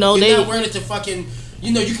comfort. You know, you're not wearing it to fucking.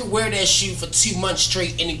 You know, you could wear that shoe for 2 months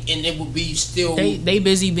straight, and it would be still. They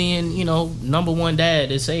busy being, you know, number one dad.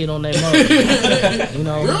 They say it on their mug. You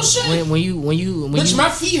know, real shit. When you Bitch, my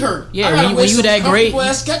feet hurt. Yeah, when you that great,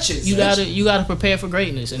 Skechers, you gotta prepare for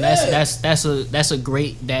greatness, and that's a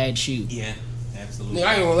great dad shoe. Yeah. Absolutely.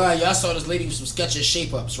 I ain't gonna lie, y'all saw this lady with some Skechers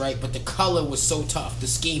shape ups, right? But the color was so tough. The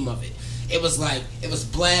scheme of it, it was black.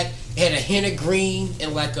 It had a hint of green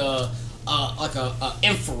and like a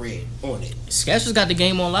infrared on it. Skechers got the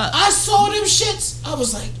game on lock. I saw them shits. I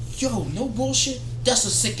was like, yo, no bullshit. That's a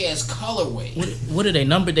sick ass colorway. What are they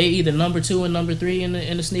number? They either number 2 and number 3 in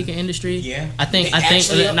the sneaker industry. Yeah, I think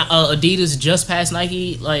Adidas just passed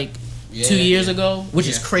Nike like 2 years ago, which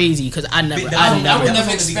is crazy because I would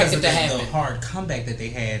never expect it to happen. The hard comeback that they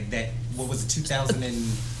had. That what was it,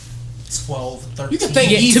 2012, 13. You can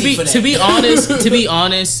thank Yeezy for that. To be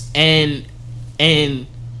honest, and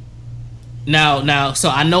now, so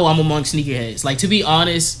I know I'm among sneakerheads. Like, to be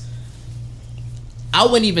honest, I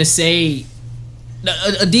wouldn't even say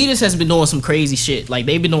Adidas has been doing some crazy shit. Like,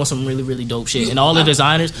 they've been doing some really, really dope shit, and all the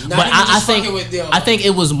designers. But I think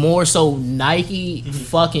it was more so Nike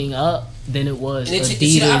fucking up than it was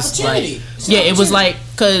Adidas. It was like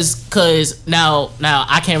cause now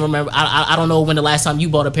I can't remember. I don't know when the last time you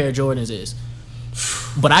bought a pair of Jordans is.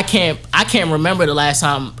 But I can't remember the last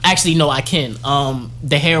time. Actually, no, I can.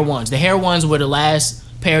 The hair ones. The hair ones were the last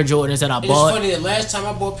pair of Jordans that I bought. It's funny. The last time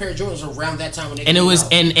I bought a pair of Jordans was around that time when they and came it was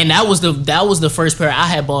out. and that was the first pair I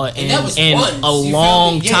had bought in a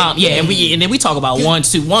long time. Yeah, and then we talk about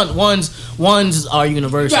ones too. Ones are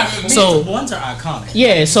universal. Yeah, so ones are iconic.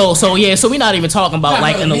 Yeah, so we're not even talking about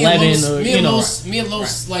like an 11 or me and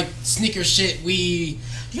Los like sneaker shit.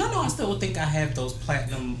 Y'all know I still think I have those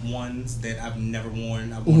platinum ones that I've never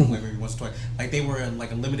worn. I've worn them maybe once or twice. Like they were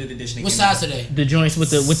like a limited edition. What size are they? The joints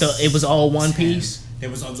with the it was all one piece. It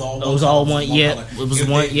was all one. It was all one. Yeah, it was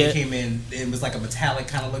one. Yeah, it came in. It was like a metallic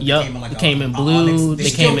kind of look. Yep. It came in blue. They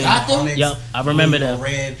came in. Yep, I remember that.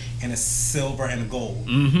 Red and a silver and a gold.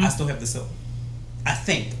 Mm-hmm. I still have the silver. I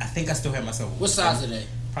think I still have my silver. What size are they?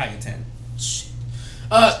 Probably a 10.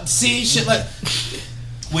 See shit like.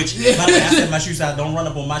 Which, by the way, I said my shoe size. Don't run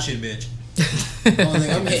up on my shit, bitch.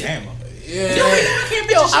 I'm hit. Hammer. Yeah. You already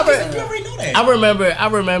know that. I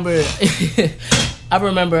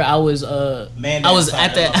remember I was I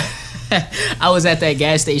was at that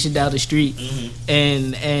gas station down the street,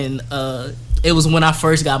 and it was when I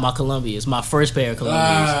first got my Columbias, my first pair of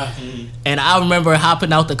Columbias, and I remember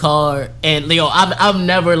hopping out the car, and I've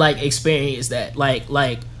never like experienced that like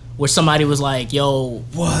where somebody was like, "Yo,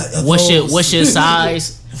 what's your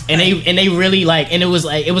size?" And they really like, and it was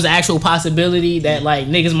an actual possibility that like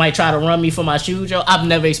niggas might try to run me for my shoes, yo. I've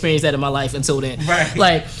never experienced that in my life until then.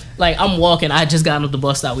 Right. Like I'm walking. I just got off the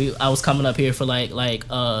bus stop. I was coming up here for it's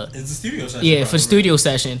a studio session. Yeah, for studio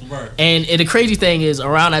session. Right. And the crazy thing is,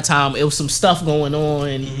 around that time, it was some stuff going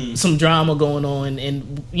on, some drama going on,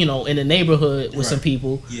 and in the neighborhood with some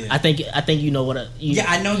people. Yeah. I think you know what.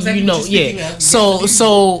 I know exactly. What you're speaking of. So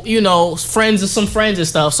some friends and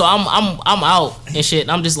stuff. So I'm out and shit.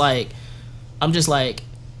 And I'm just like,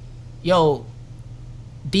 yo,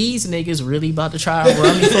 these niggas really about to try to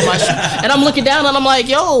run me for my shoe. And I'm looking down and I'm like,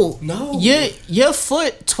 yo, no, your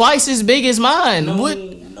foot twice as big as mine.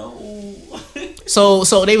 No. So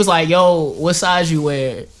they was like, yo, what size you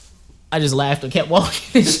wear? I just laughed and kept walking.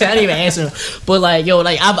 I didn't even answer them. But like, yo,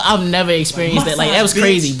 like I've never experienced that. Like that was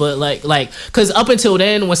crazy. But like, cause up until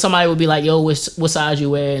then, when somebody would be like, yo, what size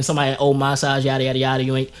you wear? And somebody, oh, my size, yada yada yada.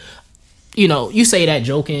 You ain't. You say that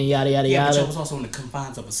joking, yada yada yada. But you was also in the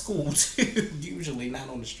confines of a school too. Usually not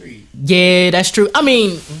on the street. Yeah, that's true. I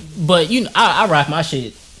mean, but I rock my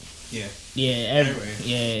shit. Yeah. Yeah.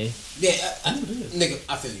 Yeah. Nigga,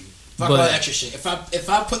 I feel you. Fuck all that extra shit. If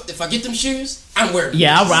I get them shoes, I'm wearing them.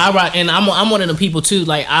 Yeah, I rock, and I'm one of them people too.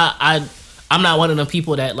 Like I'm not one of them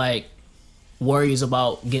people that like worries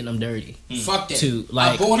about getting them dirty. Fuck that. Too.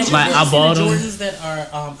 Like I bought them. Jordans that are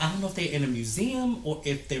I don't know if they're in a museum or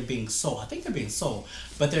if they're being sold. I think they're being sold,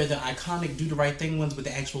 but they're the iconic Do the Right Thing ones with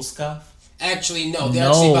the actual scuff. Actually, no. They're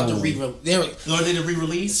actually about to re-release. Or did it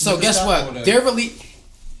re-release? So guess what? They're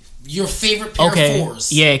your favorite pair of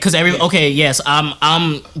fours. Yeah, because yes, I'm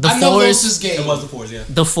the I know fours. Losa's game. It was the fours, yeah.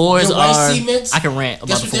 The fours Your white are. cements, I can rant about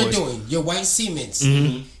guess the what fours. they're doing? Your white cements.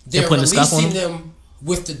 Mm-hmm. They're putting the scuff on releasing them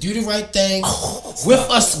with the do the right thing with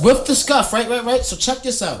the scuff. Right. So check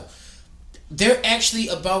this out. They're actually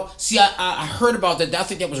about. See, I heard about that. I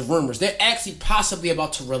think that was rumors. They're actually possibly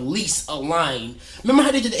about to release a line. Remember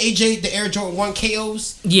how they did the Air Jordan 1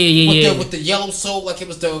 KOs? Yeah. With the yellow sole, like it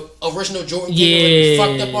was the original Jordan. Yeah.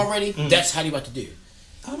 Fucked up already. That's how they about to do.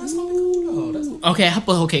 Oh, that's gonna be cool though.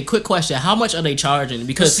 Okay. Quick question: how much are they charging?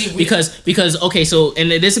 Because okay, so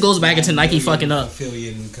and this goes back into Nike fucking up.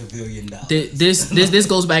 $1 This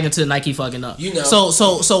goes back into Nike fucking up. You know.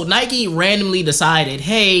 So Nike randomly decided,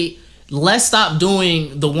 hey, let's stop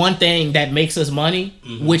doing the one thing that makes us money,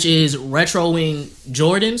 which is retroing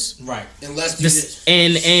Jordans. Right. And let's do this.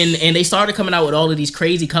 And they started coming out with all of these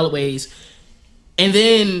crazy colorways. And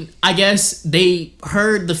then I guess they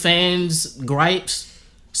heard the fans' gripes.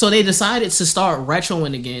 So they decided to start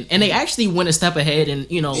retroing again. And they actually went a step ahead and,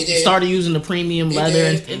 started using the premium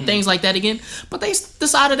leather and things like that again. But they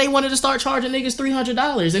decided they wanted to start charging niggas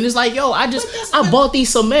 $300. And it's like, yo, I bought these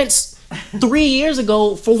cements 3 years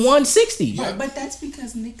ago for $160. Right, but that's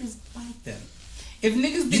because niggas bite them. If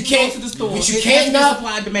niggas didn't can't go to the store, but you it can't has to be not-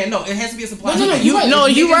 supply and demand. No, it has to be a supply. No, and you're demand.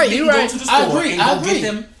 right. You're right. Go to the store I agree. and go get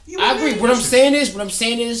them. I agree. What I'm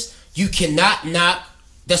saying is you cannot not.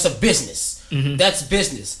 That's a business. Mm-hmm. That's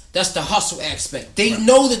business. That's the hustle aspect. They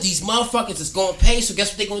know that these motherfuckers is gonna pay. So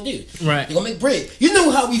guess what they're gonna do? Right. They're gonna make bread. You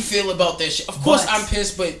know how we feel about that shit. Of course, But- I'm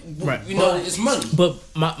pissed, but Right. it's money. But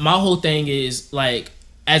my whole thing is like,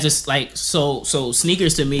 as it's like, so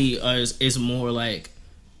sneakers to me is more like,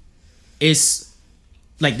 it's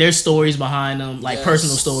like there's stories behind them, like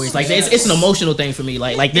personal stories. Like it's an emotional thing for me.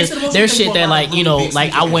 Like there's shit that like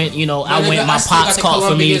like I went my pops caught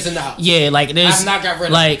for me. Yeah, like there's I've not got rid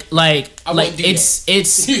of like it's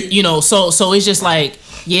so it's just like,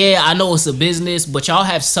 yeah, I know it's a business, but y'all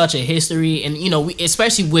have such a history, and we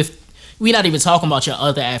especially with. We're not even talking about your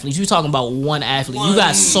other athletes. You're talking about one athlete. You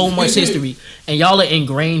got so much history, and y'all are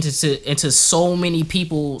ingrained into so many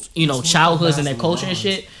people's childhoods and their culture and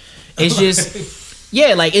shit. It's just.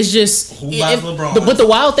 Yeah, like it's just. But the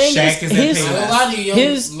wild thing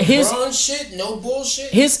is LeBron shit, no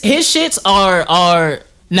bullshit. His shits are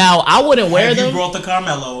now. I wouldn't wear them. You brought the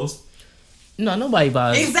Carmelos. No, nobody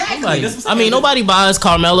buys. Exactly. Nobody buys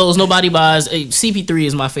Carmelos. Nobody buys. CP3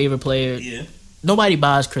 is my favorite player. Yeah. Nobody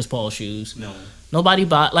buys Chris Paul shoes. No. Nobody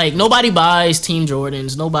buys Team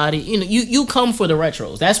Jordans. Nobody, you come for the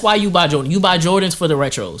retros. That's why you buy Jordan. You buy Jordans for the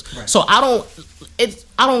retros. Right. So I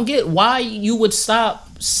don't get why you would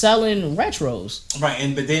stop selling retros.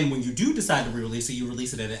 Right, but then when you do decide to re-release it, you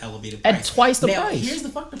release it at an elevated price. At twice the price. Here's the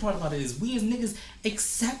fucked up part about it is we as niggas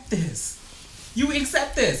accept this. You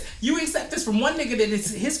accept this. You accept this from one nigga that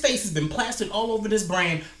his face has been plastered all over this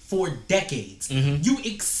brand for decades. Mm-hmm. You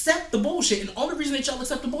accept the bullshit, and the only reason that y'all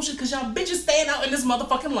accept the bullshit because y'all bitches stand out in this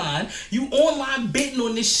motherfucking line. You online bidding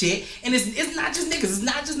on this shit, and it's not just niggas. It's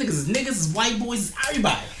not just niggas. It's niggas. It's white boys. It's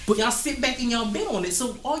everybody. But y'all sit back and y'all bid on it.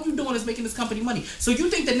 So all you doing is making this company money. So you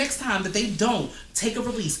think the next time that they don't take a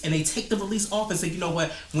release and they take the release off and say, you know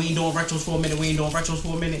what, we ain't doing retros for a minute. We ain't doing retros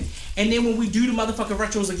for a minute. And then when we do the motherfucking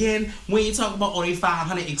retros again, we ain't talking about they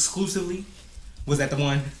 500 exclusively. Was that the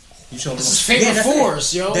one? You showed this is favorite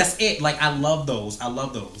fours, yo. That's it. Like I love those.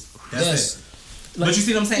 That's it. But you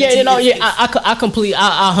see what I'm saying? Yeah, I completely,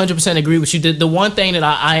 I 100% agree with you. The one thing that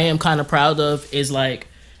I am kind of proud of is like,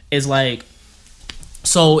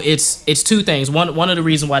 so it's two things. One of the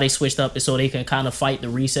reasons why they switched up is so they can kind of fight the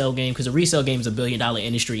resale game, because the resale game is $1 billion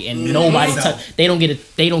industry and nobody they don't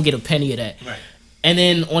get a penny of that. Right. And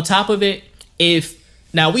then on top of it,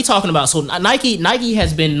 now we talking about, so Nike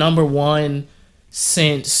has been number one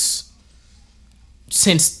since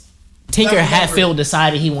Tinker Hatfield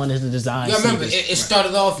decided he wanted to design. Yeah, remember it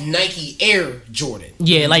started off Nike Air Jordan.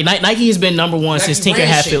 Yeah, like Nike has been number one since Tinker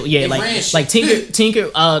Hatfield. Yeah, like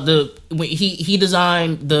Tinker he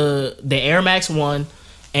designed the Air Max 1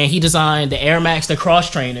 and he designed the Air Max the cross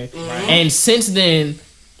trainer. Mm-hmm. And since then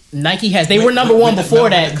Nike they were number one before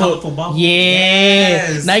that.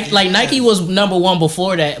 Yes. Nike was number one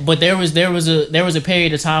before that, but there was a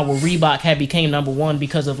period of time where Reebok had became number one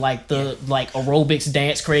because of like the aerobics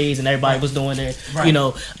dance craze and everybody was doing it,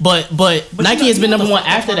 But Nike has been number one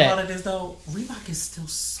after that. About it is though, Reebok is still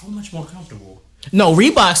so much more comfortable. No,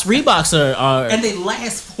 Reeboks are and they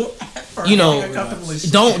last forever.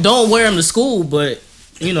 Don't wear them to school, but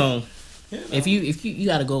if you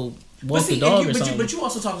gotta go walk the dog or something. But you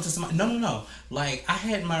also talking to somebody. No. Like I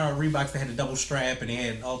had my Reeboks that had a double strap and they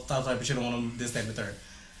had all type of shit on them. This, that, and the third.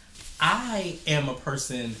 I am a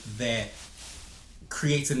person that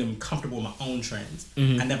creates and am comfortable with my own trends.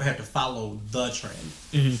 I never have to follow the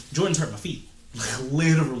trend. Jordan's hurt my feet. Like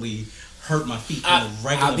literally hurt my feet on a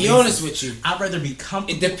regular I'll be basis. honest with you. I'd rather be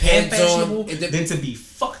comfortable It depends and fashionable on than to be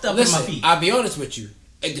fucked up Listen, in my feet. I'll be honest with you.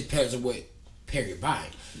 It depends on what pair you're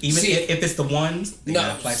buying. Even if it's the ones, they No,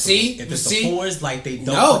 got plastic. see? If it's See? the fours, like they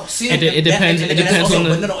don't. No, see? It depends. It depends on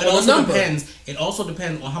the. It also depends. It also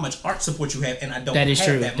depends on how much art support you have, and I don't. That is have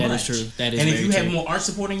true. That That much. is true. That is and if very you have true. more art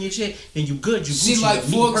support in your shit, then you good. You See, Gucci. like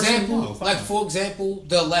Me for personally, example, no, fuck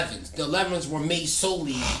the 11s. The 11s were made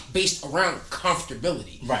solely based around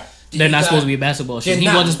comfortability. right. They're not supposed to be a basketball shoe. He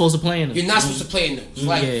wasn't supposed to play in them. You're not supposed to play in those.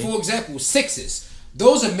 Like Yeah. for example, 6s.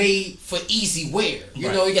 Those are made for easy wear. You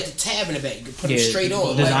know, you got the tab in the back. You can put them straight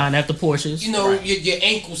on. Designed Like, after Porsches. you know, your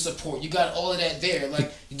ankle support. You got all of that there. Like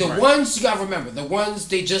the ones you gotta remember. The ones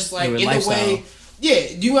they just like They were in lifestyle. the way. Yeah,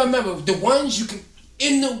 you gotta remember the ones you can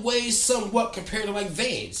in the way somewhat compared to like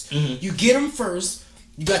Vans. You get them first.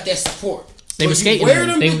 You got that support. They were But you skating wear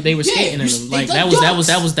in them. They were skating in them. Like that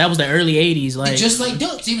was the early '80s. Like just like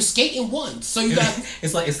Dunks. He was skating once. So you got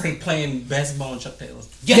It's like playing basketball in Chuck Taylors.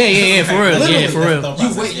 yeah, for real. Literally, Yeah, for real.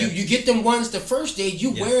 You wait. You get them ones the first day.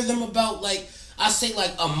 You wear them about like I say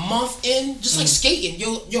like a month in, just like skating.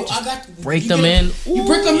 Yo, I got Break you them get in. You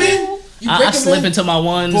break them in. You break I them slip in. into my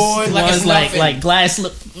ones, Boy, like it's ones like nothing. glass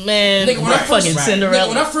slip. Man, Nigga, when I first, fucking nigga, Cinderella.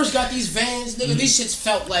 when I first got these Vans, nigga, these shits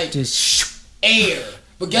felt like Just air.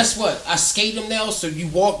 But guess what? I skate them now, so you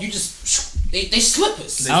walk, you just they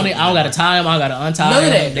slippers. I don't gotta tie them. I don't gotta untie None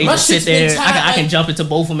of them. that. They My just sit shit's been there. tied I can like- jump into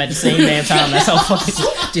both of them at the same damn time. That's how fucking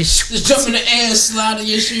Just jump in the air, and slide in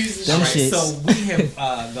your shoes. And Them shit. shits. So we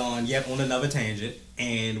have gone yet on another tangent,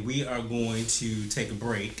 and we are going to take a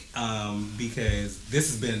break because this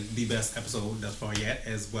has been the best episode thus far yet,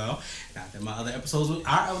 as well. Not that our other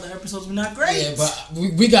episodes were not great. Yeah, but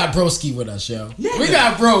we got broski with us, yo. Nigga. We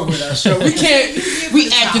got bro with us, yo. We can't.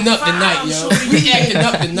 We acting up tonight, yo. We acting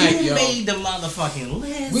up tonight, You yo. made the motherfucking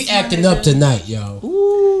list. We my acting nigga. up tonight, yo.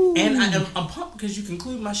 And I'm pumped because you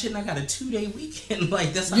conclude my shit, and I got a 2-day weekend.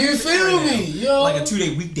 Like that's You how I feel right me, now. yo? Like a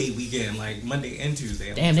 2-day weekday weekend, like Monday and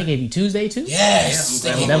Tuesday. damn. They gave you Tuesday too. Yes.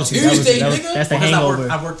 Yeah, They that gave was- me that was- Tuesday, that was- nigga. that's the Because hangover.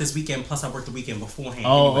 I worked this weekend, plus I worked the weekend beforehand.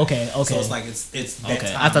 Oh, anyway. okay. So it's like it's that Okay,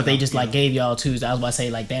 time, I thought they just you like know. gave y'all Tuesday. I was about to say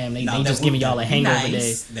like, damn, they Nah, just that giving would- y'all a that would be hangover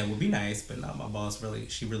nice. day. That would be nice, but not my boss.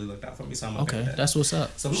 She really looked out for me, so I'm okay. Okay, with that. that's what's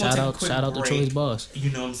up. So we're gonna take a quick Shout out to break. Troy's boss. You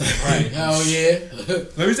know what I'm saying, right? Hell yeah.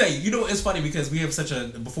 Let me tell you. You know, it's funny because we have such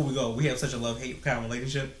a love-hate kind of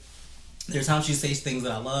relationship. There's times she says things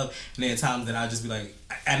that I love, and there are times that I just be like,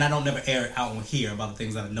 and I don't never air it out on here about the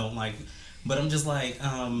things that I don't like, but I'm just like,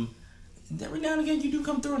 every now and again you do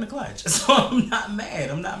come through in the clutch, so I'm not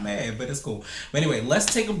mad, but it's cool. But anyway, let's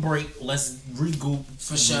take a break. Let's regroup.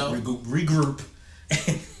 For sure. Regroup.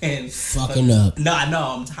 and Fucking up. No, I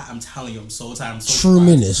know. I'm telling you, I'm so tired. I'm so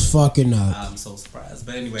Truman surprised. is fucking up. I'm so surprised.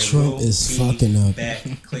 But anyway, Trump we'll is be fucking up. back.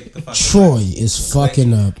 Click the fucking Troy button. is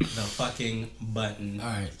fucking up. The fucking button. All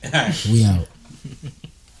right. All right. We out.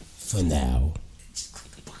 For now. Just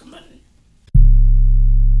click the fucking button.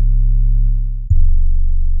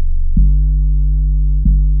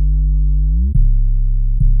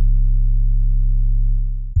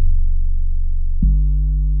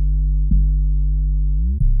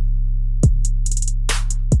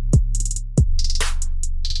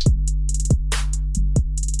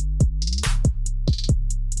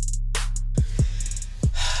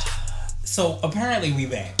 So apparently we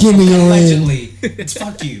back. Give me a ring. Allegedly,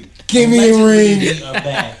 fuck you. Give me a Allegedly, ring. We are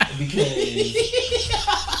back because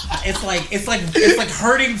it's like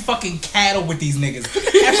herding fucking cattle with these niggas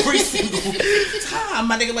every single time,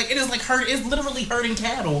 my nigga. Like it is like it's literally herding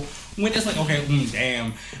cattle when it's like okay,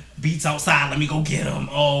 damn, beats outside. Let me go get them.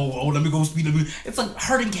 Oh, let me go speed. It's like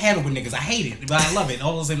herding cattle with niggas. I hate it, but I love it.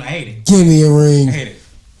 All of a sudden, I hate it. Give me a ring. I hate it.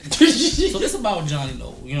 So this about Johnny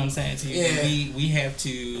Lowe, you know what I'm saying to you? Yeah. We have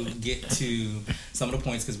to get to some of the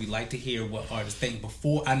points because we like to hear what artists think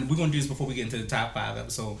before, and we're gonna do this before we get into the top 5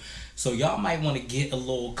 episode. So y'all might want to get a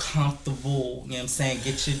little comfortable, you know what I'm saying?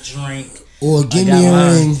 Get your drink, Or give got me a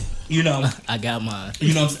mine. ring. you know. I got mine.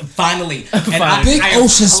 You know what I'm saying? Finally. And Finally. Big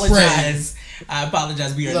ocean spray. I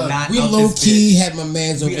apologize. We are Look, not we up low this key bitch. had my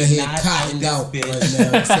man's We over are here not cottoned out out this right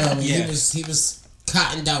bitch. now. You feel me? Yeah. He was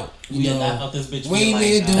cottoned out. We You are not know. up this bitch. We ain't are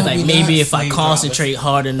need to do It's it. like we maybe not if I slave concentrate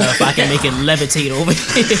hard enough, I can make it levitate over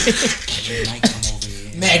here. They might come over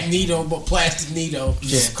here. Magneto, but Plastinito.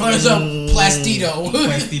 Yeah. Cause up Plastito.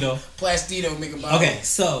 Plastito. Plastito, make a bottle. Okay,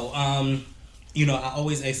 so I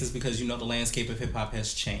always ask this because the landscape of hip hop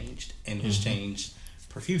has changed and has changed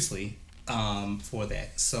profusely for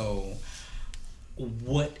that. So,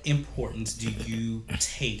 what importance do you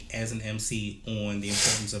take as an MC on the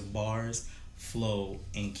importance of bars, flow,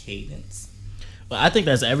 and cadence? Well, I think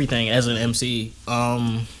that's everything as an MC.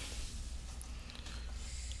 I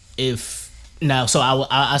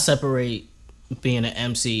separate being an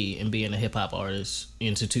MC and being a hip hop artist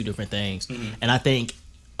into two different things, and I think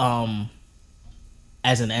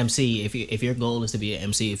as an MC, if your goal is to be an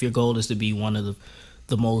MC, if your goal is to be one of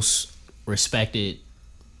the most respected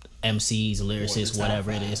MCs, lyricists,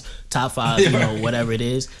 whatever it is, top 5, whatever it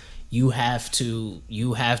is, you have to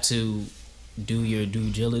do your due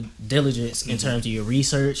diligence in terms of your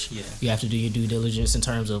research. Yeah. You have to do your due diligence in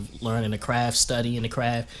terms of learning the craft, studying the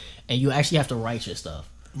craft, and you actually have to write your stuff.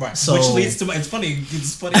 Right. So, which leads to it's funny.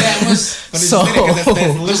 That's literally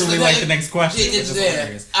like the next question. It's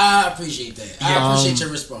there. I appreciate that. I appreciate your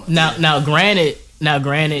response. Now, granted,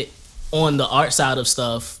 on the art side of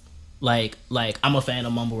stuff, like I'm a fan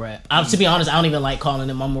of mumble rap. To be honest, I don't even like calling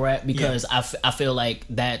it mumble rap because I feel like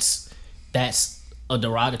that's a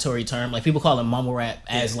derogatory term. Like, people call it mumble rap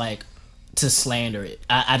as like to slander it.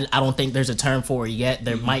 I don't think there's a term for it yet.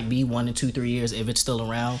 There might be 1 in 2-3 years if it's still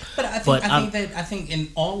around. But I think in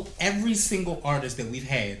every single artist that we've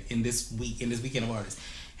had in this weekend of artists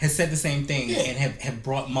has said the same thing and have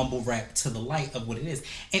brought mumble rap to the light of what it is.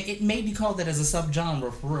 And it may be called that as a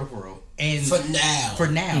subgenre for real. And for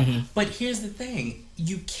now. But here's the thing.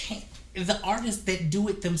 You can't. The artists that do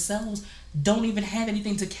it themselves don't even have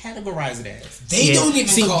anything to categorize it as. They don't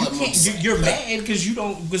even call it mumble rap. You're mad because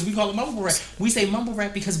we call it mumble rap. We say mumble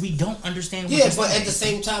rap because we don't understand what you're saying. At the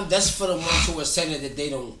same time, that's for the ones who are saying it that they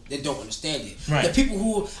don't understand it. Right. The people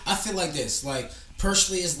who, I feel like this, like,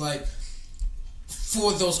 personally, is like,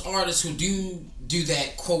 for those artists who do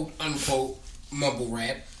that quote unquote mumble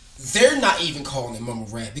rap, they're not even calling it mumble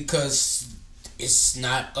rap because it's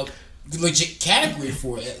not a legit category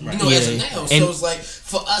for it, as of now. So it's like,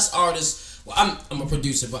 for us artists, well, I'm a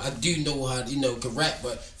producer, but I do know how to, can rap.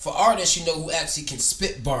 But for artists, who actually can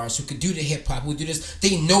spit bars, who can do the hip hop, who do this,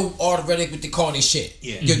 they know already what they call this shit.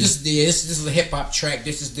 Yeah. This is a hip hop track.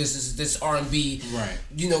 This is R&B. Right.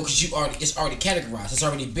 Because it's already categorized. It's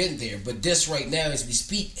already been there. But this right now, as we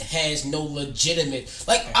speak, has no legitimate.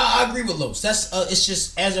 Like, I agree with Los. That's it's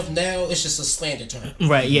just, as of now, it's just a slander term.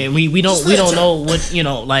 Right. Yeah. We don't know what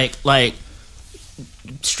like.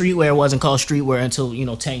 Streetwear wasn't called streetwear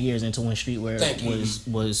until 10 years into when streetwear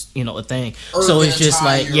was a thing. Urban so it's just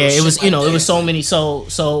like it was it was so many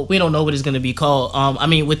so we don't know what it's gonna be called. I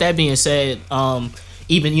mean, with that being said,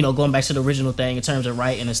 even going back to the original thing in terms of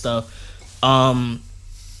writing and stuff,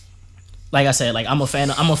 like I said, like I'm a fan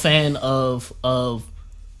of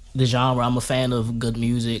the genre. I'm a fan of good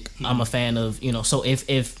music. I'm a fan of so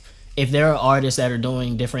if there are artists that are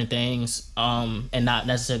doing different things and not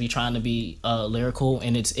necessarily trying to be lyrical,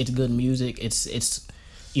 and it's good music, it's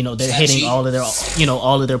they're hitting all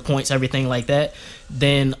of their points, everything like that,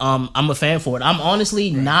 then I'm a fan for it. I'm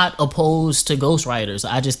honestly not opposed to ghostwriters.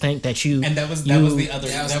 I just think that that was the other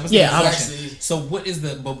question. So what is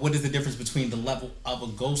the difference between the level of a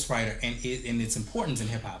ghostwriter and its importance in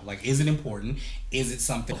hip hop? Like, is it important? Is it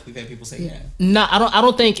something we've had people say? No, I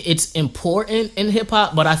don't think it's important in hip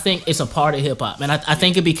hop, but I think it's a part of hip hop, and I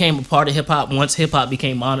think it became a part of hip hop once hip hop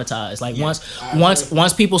became monetized. Like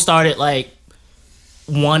once people started like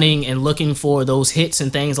wanting and looking for those hits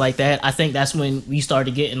and things like that, I think that's when we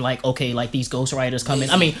started getting like, okay, like these ghostwriters come in.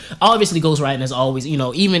 I mean, obviously ghostwriting is always,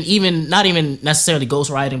 even not even necessarily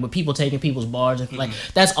ghostwriting, but people taking people's bars and like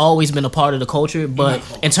that's always been a part of the culture. But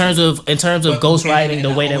in terms of ghostwriting,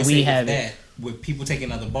 the way that we have it, with people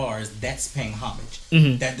taking other bars, that's paying homage.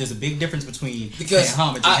 That there's a big difference between paying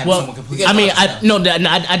homage and having someone completely. I mean,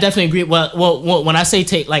 I definitely agree. Well, when I say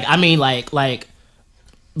take, like, I mean like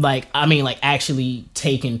actually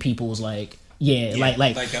taking people's like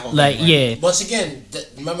Once again,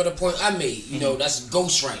 remember the point I made. That's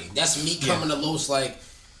ghostwriting. That's me coming to Los like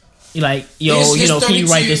can you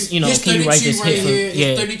write this? Can you write this hit?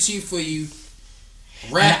 Here's 32 for you.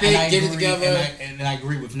 Rap it, get it together. And I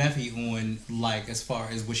agree with Neffy on like as far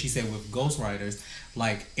as what she said with ghostwriters.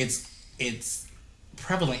 Like it's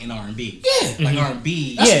prevalent in R&B. Yeah, like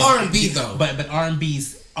R&B. That's R&B though. But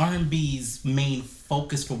R&B's main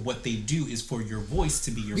focus for what they do is for your voice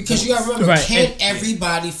to be your because voice. You gotta remember, can't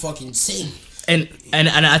everybody fucking sing? And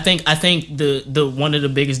I think the one of the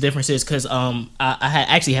biggest differences, because I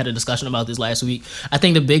had a discussion about this last week. I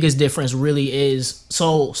think the biggest difference really is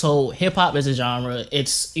so hip hop as a genre,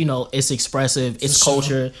 it's it's expressive, it's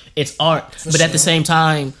culture, it's art, but at the same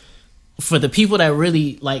time, for the people that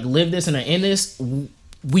really like live this and are in this,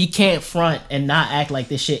 we can't front and not act like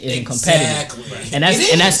this shit isn't competitive. And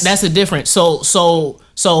that's the difference.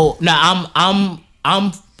 So now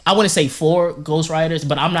I'm I wouldn't say for ghostwriters,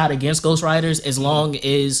 but I'm not against ghostwriters as long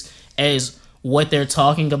as what they're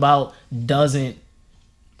talking about doesn't,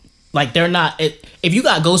 like, they're not. If you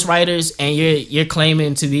got ghostwriters and you're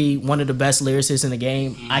claiming to be one of the best lyricists in the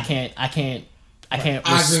game, I can't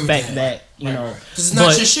respect that. You know, because it's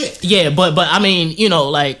not your shit. Yeah, but I mean, you know,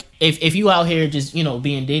 like if you out here just, you know,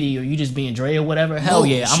 being Diddy or you just being Dre or whatever, hell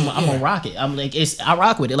yeah, I'm gonna rock it. I'm like, I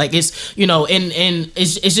rock with it. Like, it's, you know, and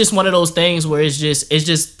it's just one of those things where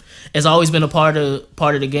it's always been a part of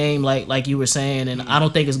the game, like you were saying, and I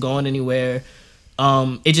don't think it's going anywhere.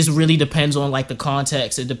 It just really depends on like the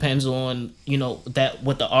context. It depends on, you know, that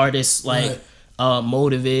what the artist's like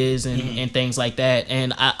motive is and things like that.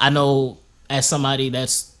 And I know as somebody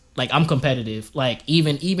that's like, I'm competitive, like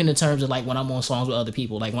even in terms of like when I'm on songs with other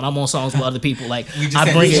people, like when I'm on songs with other people, like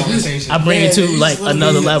I bring it to like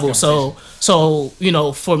another level. So you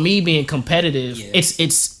know, for me being competitive, it's a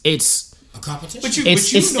competition. But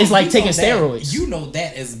it's like taking steroids. You know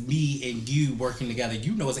that as me and you working together.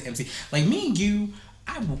 You know, as an MC, like me and you,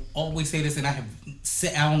 I will always say this, and I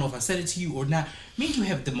don't know if I said it to you or not. Me and you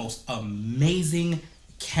have the most amazing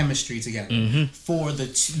chemistry together. For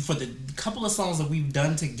the couple of songs that we've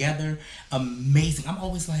done together, amazing. I'm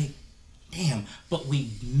always like, damn, but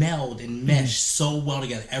we meld and mesh so well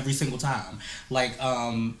together every single time. Like,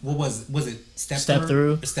 what was it? Step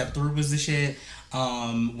Through was the shit.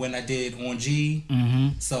 When I did On G.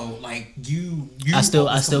 So like you I still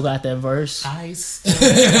got that verse. I still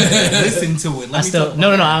listen to it.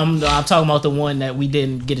 No. I'm talking about the one that we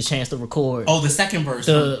didn't get a chance to record. Oh, the second verse.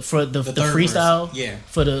 The freestyle. Verse. Yeah.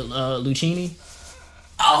 For the Lucchini.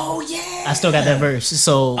 Oh yeah. I still got that verse.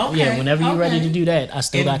 So yeah, whenever you're ready to do that, I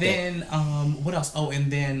still got that. And then what else? Oh,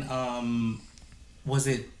 and then was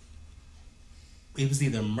it? It was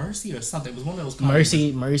either Mercy or something. It was one of those.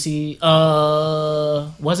 Mercy. Was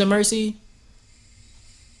it Mercy?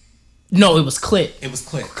 No, it was Click. It was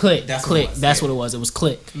Click. Click. That's Click. That's what it was. It was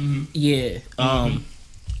Click. Yeah.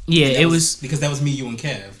 Yeah. It was because that was me, you, and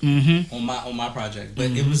Kev on my project.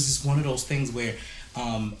 But it was just one of those things where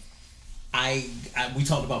we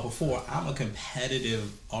talked about before, I'm a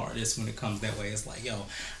competitive artist when it comes that way. It's like, yo,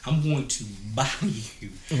 I'm going to body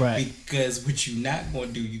you. Right. Because what you're not going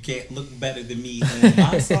to do, you can't look better than me on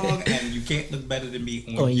my song, and you can't look better than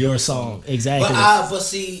me on your song. Exactly. But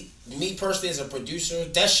see, me personally as a producer,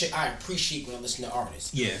 that shit I appreciate when I listen to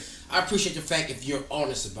artists. Yeah. I appreciate the fact if you're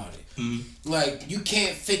honest about it. Like, you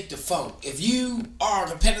can't fake the funk. If you are a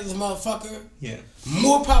competitive motherfucker,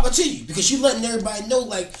 more power to you, because you letting everybody know,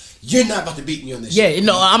 like, you're not about to beat me on this shit. Yeah,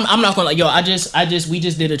 no, I'm not gonna, like, yo, we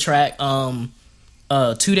just did a track 2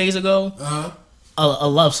 days ago. A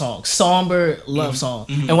love song, somber love song.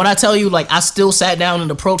 And when I tell you, like, I still sat down and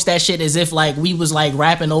approached that shit as if like we was like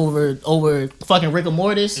rapping over fucking Rick and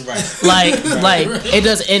Mortis. Right. Like it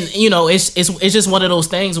does, and you know, it's just one of those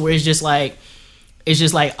things where it's just like all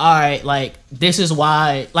right, like, this is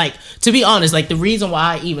why, like, to be honest, like, the reason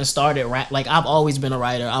why I even started rap, like, I've always been a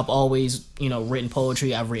writer. I've always, you know, written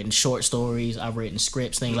poetry. I've written short stories. I've written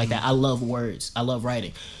scripts, things like that. I love words. I love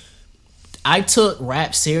writing. I took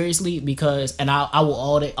rap seriously because, and I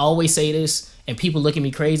will always say this, and people look at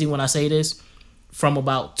me crazy when I say this, from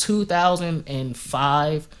about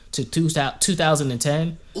 2005 to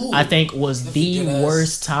 2010, I think was the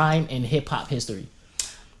worst time in hip-hop history.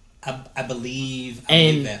 I believe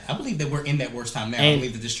that. I believe that we're in that worst time now. I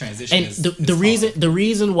believe that this transition is the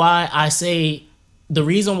reason why I say that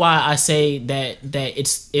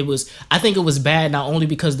it was, I think it was bad, not only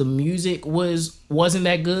because the music wasn't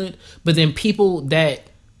that good, but then people that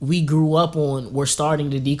we grew up on were starting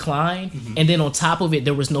to decline, and then on top of it,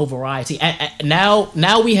 there was no variety. Now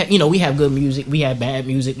we have good music, we have bad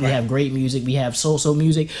music, we have great music, we have so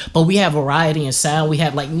music, but we have variety in sound. We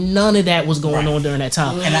have, like, none of that was going on during that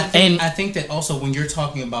time. And I think that also when you're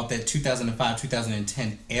talking about that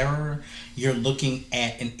 2005-2010 era, you're looking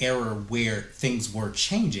at an era where things were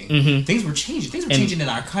changing. Things were changing. Things were changing in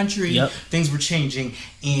our country. Things were changing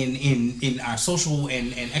in our social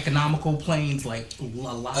and economical planes. Like, a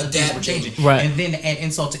lot of things were changing. Right. And then to add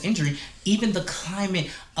insult to injury, even the climate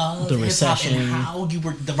of the hip-hop recession, and how you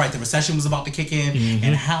were the recession was about to kick in,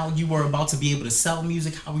 and how you were about to be able to sell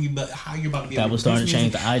music, how you're about to be able to starting to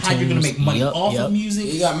change, the iTunes, how you're going to make money off of music.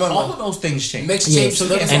 You got money. All of those things changed.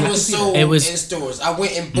 Mixtapes, it was in stores. I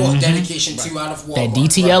went and bought Dedication 2 out of Walmart. That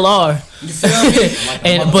DTLR. You feel me?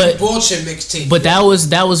 But bullshit mixtape. But that was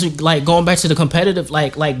like going back to the competitive,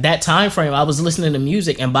 like that time frame. I was listening to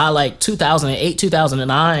music, and by like 2008,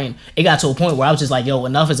 2009, mind, it got to a point where I was just like, yo,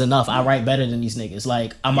 enough is enough. I write better than these niggas.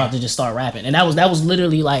 Like, I'm about to just start rapping. And that was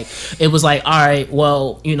literally like, it was like, all right,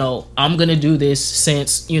 well, you know, I'm gonna do this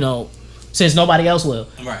since nobody else will.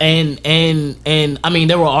 Right. And I mean,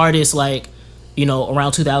 there were artists like, you know,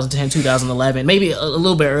 around 2010, 2011, maybe a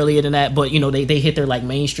little bit earlier than that, but, you know, they hit their, like,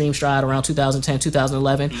 mainstream stride around 2010,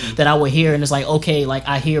 2011, that I would hear, and it's like, okay, like,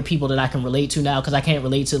 I hear people that I can relate to now, because I can't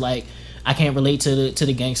relate to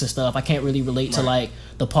the gangster stuff. I can't really relate to, like,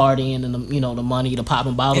 the partying and the, you know, the money, the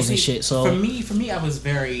popping bottles and shit. So for me, I was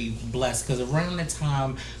very blessed, because around the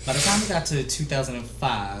time, by the time we got to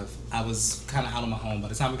 2005, I was kind of out of my home. By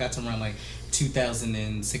the time we got to around, like,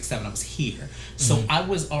 2006, 7, I was here. So I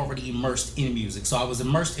was already immersed in music. So I was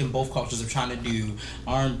immersed in both cultures of trying to do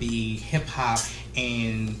R&B, hip hop,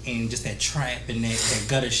 and just that trap and that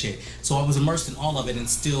gutter shit. So I was immersed in all of it and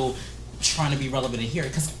still trying to be relevant in here.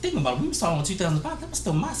 Because think about it, we were talking in 2005, that was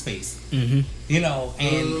still MySpace. You know,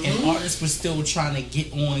 and artists were still trying to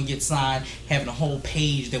get on, get signed, having a whole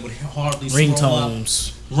page that would hardly scroll up.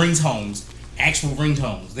 Ringtones. Actual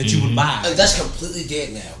ringtones that you would buy. And that's completely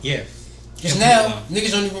dead now. Yeah. Because now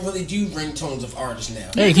niggas don't even really do ringtones of artists now.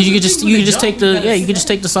 yeah, because you could just take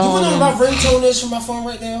the song. You know what my ringtone is for my phone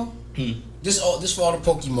right now? This for all the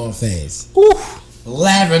Pokemon fans.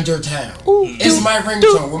 Lavender Town is my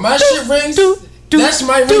ringtone. When my shit rings, that's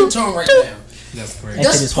my ringtone right now. That's great.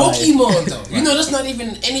 That's Pokemon though. You know, that's not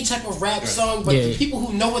even any type of rap song, but the people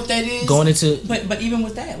who know what that is. Going into But even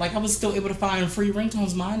with that, like, I was still able to find free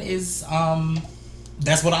ringtones. Mine is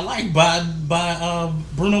That's What I Like by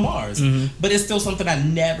Bruno Mars. But it's still something I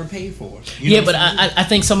never paid for. You know but I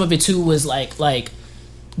think some of it too was like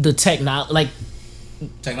the technology,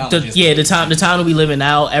 the time that we live in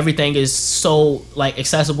now, everything is so, like,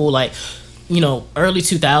 accessible. Like, you know, early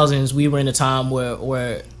 2000s, we were in a time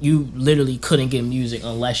where you literally couldn't get music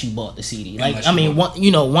unless you bought the CD. Like, I mean,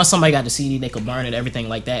 once somebody got the CD, they could burn it, everything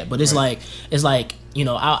like that. But it's like, you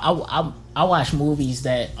know, I watch movies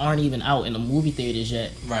that aren't even out in the movie theaters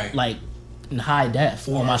yet. Right. Like, in high def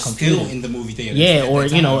on my computer. Still in the movie theaters. Yeah, or,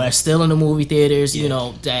 you know, are still in the movie theaters. You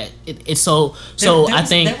know, that it's so. I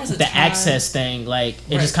think the access thing, like,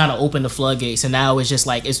 it just kind of opened the floodgates, and now it's just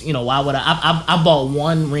like, it's, you know, why would I bought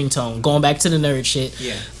one ringtone. Going back to the nerd shit.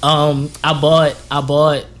 Yeah. I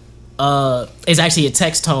bought. It's actually a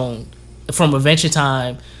text tone from Adventure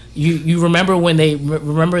Time. You remember when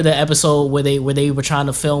remember the episode where they were trying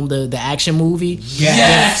to film the action movie?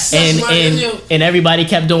 Yes. And everybody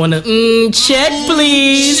kept doing the check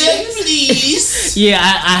please. Check please. Yeah,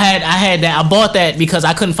 I had that. I bought that because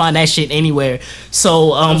I couldn't find that shit anywhere. So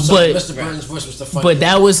but Mr. Burns' voice was the funny. But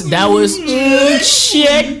that was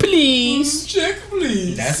check please. Check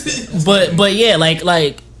please. That's but yeah,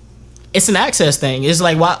 like it's an access thing. It's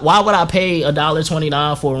like, why would I pay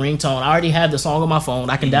 $1.29 for a ringtone? I already have the song on my phone.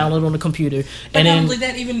 I can download it on the computer. But not only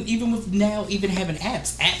that, even with now having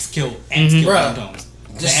apps kill ringtones.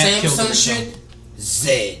 The Samsung shit,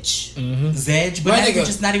 Zedge. Zedge, but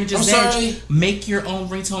not even just Zedge. Sorry. Make your own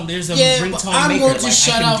ringtone. There's a ringtone maker. I'm going to like,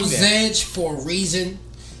 shout out Zedge for a reason.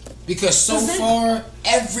 Because so far,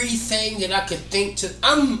 everything that I could think to,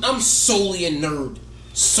 I'm solely a nerd.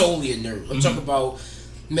 I'm talking about,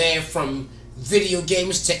 man, from video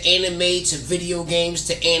games to anime to video games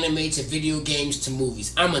to anime to video games to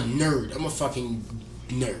movies. I'm a nerd. I'm a fucking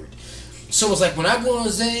nerd. So it's like when I go on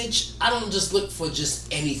Zedge, I don't just look for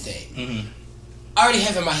just anything. I already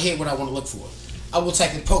have in my head what I want to look for. I will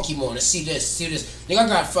type in Pokemon and see this. Nigga, I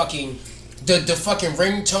got fucking the fucking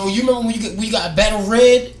ringtone. You remember when you got Battle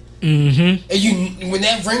Red? And when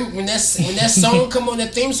that song come on,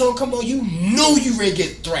 that theme song come on, you know you ready to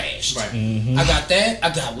get thrashed. Right. I got that.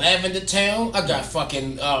 I got Lavender Town. I got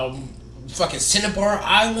fucking Cinnabar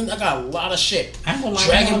Island. I got a lot of shit. I don't know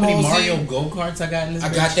how many Mario go-karts I got in this.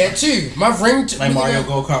 I got that too. My ringtone, like Mario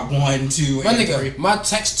go-kart 1, 2, my and nigga, 3. my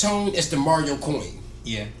text tone is the Mario coin.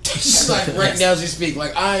 Yeah. Like right now as we speak.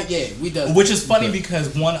 Like we done. Which is funny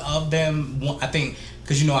because one of them, I think,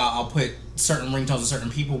 because you know I'll put certain ringtones to certain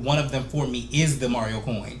people. One of them for me is the Mario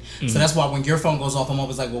coin. So that's why when your phone goes off, I'm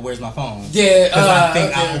always like, well, where's my phone? Yeah. Because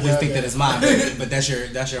I always think that it's mine, but that's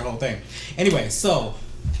your whole thing. Anyway, so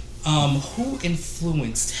who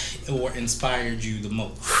influenced or inspired you the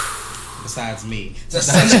most? Besides me.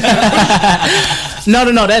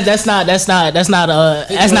 No. That's not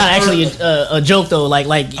actually a joke though. Like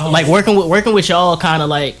working with y'all kind of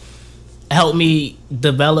like helped me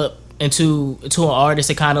develop into an artist.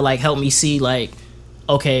 It kind of like helped me see like,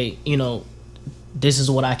 okay, you know, this is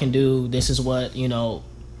what I can do. This is what, you know,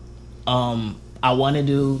 I want to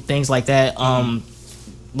do, things like that.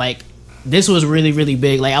 Like this was really, really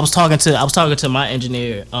big. Like I was talking to my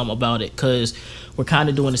engineer about it, because we're kind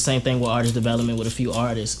of doing the same thing with artist development with a few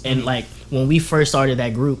artists. And like when we first started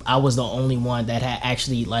that group, I was the only one that had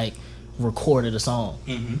actually like recorded a song.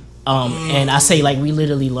 And I say like we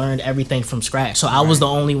literally learned everything from scratch. So I was the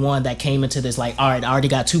only one that came into this like, all right, I already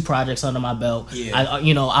got 2 projects under my belt.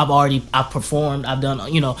 I've performed, I've done,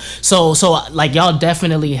 so like y'all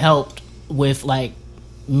definitely helped with like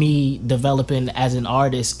me developing as an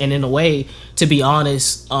artist. And in a way, to be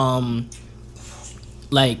honest,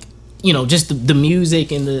 like just the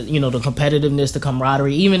music and the the competitiveness, the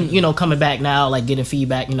camaraderie, even coming back now, like getting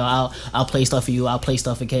feedback, I'll play stuff for you, I'll play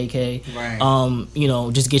stuff for KK, right.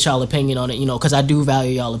 Just get y'all opinion on it, because I do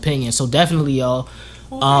value y'all opinion. So definitely y'all.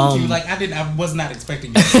 Well, thank you. Like I was not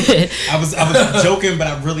expecting you. I was joking, but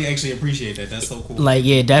I really actually appreciate that. That's so cool. Like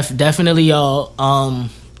yeah, definitely y'all.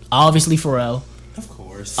 Obviously Pharrell. Of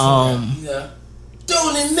course. Yeah.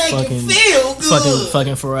 Don't it make it feel good?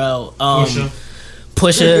 Fucking Pharrell. Hey,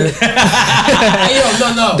 Pusha.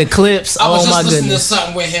 yo, no. The clips. I was oh my just listening goodness. to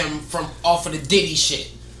something with him from off of the Diddy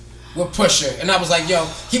shit with Pusha, and I was like, yo,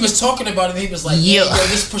 he was talking about it. He was like, yo,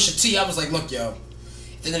 this Pusha T. I was like, look, yo, at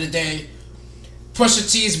the end of the day,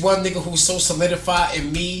 Pusha T is one nigga who's so solidified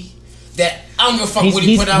in me that I don't give a fuck what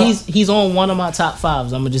he put out. He's on one of my top 5s.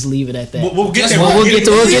 I'm gonna just leave it at that. We'll get there. We'll get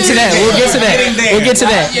to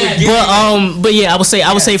that. But yeah, I would say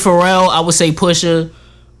Pharrell. I would say Pusha.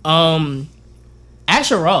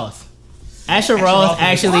 Asher Roth. Asher Roth.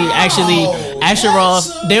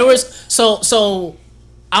 There was so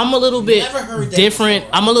I'm a little bit different.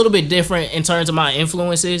 I'm a little bit different in terms of my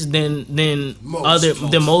influences than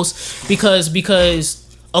most because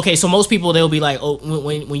okay, so most people they'll be like, oh,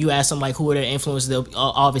 when you ask them like who are their influences, they'll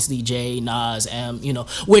obviously Jay, Nas,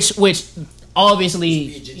 which obviously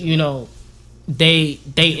they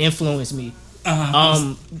influence me.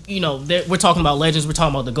 We're talking about legends. We're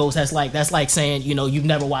talking about the GOATs. That's like saying you've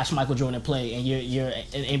never watched Michael Jordan play and you're an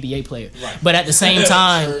NBA player. Right. But at the same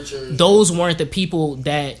time, those weren't the people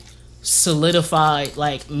that solidified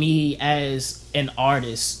like me as an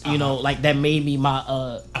artist. Like that made me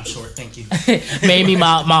my. I'm short. Thank you. Made me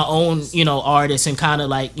my own artist and kind of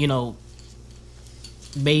like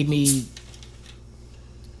made me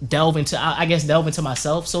delve into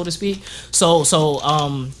myself, so to speak. So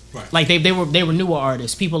right. Like they were newer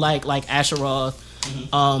artists, people like Asher Roth.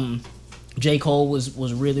 J. Cole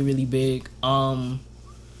was really really big, even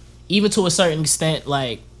to a certain extent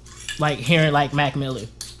like hearing like Mac Miller.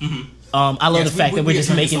 I love the fact that we're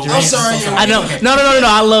just making drinks. I'm sorry. I know. No.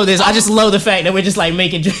 I love this. I just love the fact that we're just like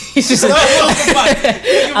making drinks. It's just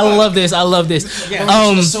I love this. I'm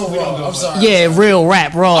sorry. Yeah, real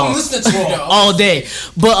rap raw. I'm listening to you though. all day.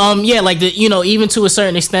 But yeah, like even to a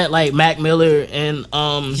certain extent, like Mac Miller and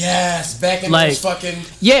yes, back in like, those fucking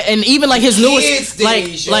and even like his newest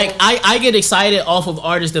days, like I get excited off of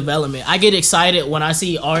artist development. I get excited when I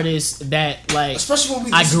see artists that like especially when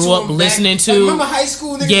we I grew up listening to. Like, remember high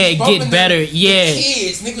school niggas get better. The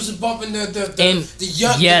kids, niggas was bumping the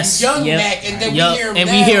young Mac, and then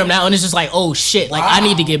we hear him now, and it's just like, oh shit, like I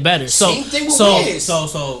need to get better. Same thing with Wiz.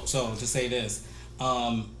 So to say this,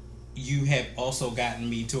 you have also gotten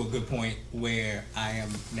me to a good point where I am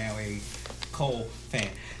now a Cole fan.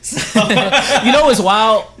 So, it's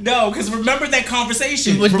wild. No, because remember that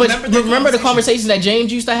conversation. Remember the conversation that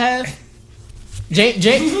James used to have. James.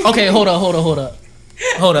 Okay, hold up.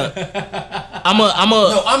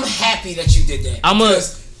 I'm happy that you did that. I'm gonna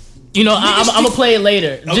play it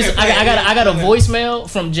later. Okay, I got a voicemail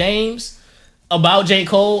from James about J.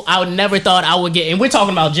 Cole. I would never thought I would get, and we're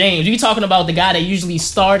talking about James. You're talking about the guy that usually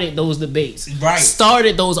started those debates, right?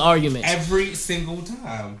 Started those arguments every single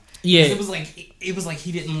time. Yeah, it was like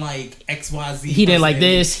he didn't like XYZ. He didn't like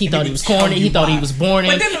this. He thought he was corny. He thought he was boring.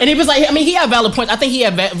 And he was like, I mean, he had valid points. I think he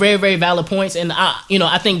had very, very valid points. And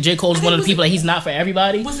I think J. Cole is one of the people that he's not for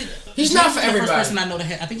everybody. He's not for everybody. The first person I know that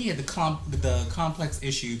had, I think he had the complex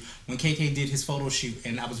issue when KK did his photo shoot,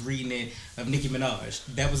 and I was reading it of Nicki Minaj.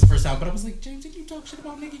 That was the first time, but I was like, James, did you talk shit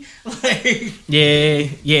about Nicki? Like,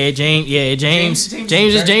 James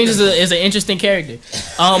is an interesting character.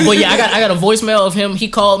 But yeah, I got a voicemail of him. He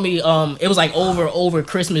called me. It was like over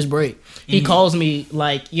Christmas break. He calls me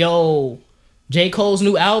like, yo, J. Cole's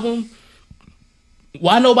new album.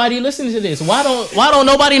 Why nobody listening to this? Why don't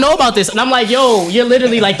nobody know about this? And I'm like, yo, you're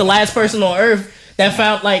literally like the last person on earth that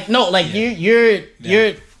found you're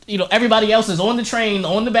everybody else is on the train,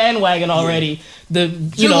 on the bandwagon already.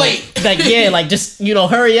 Just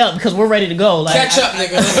hurry up because we're ready to go. Like, catch up,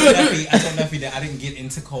 nigga. I told Neffy that I didn't get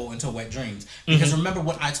into Cole until Wet Dreams because remember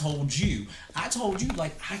what I told you. I told you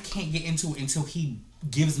like I can't get into it until he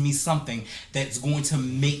gives me something that's going to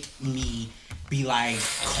make me be like,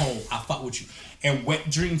 Cole, I fuck with you. And Wet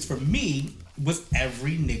Dreams for me was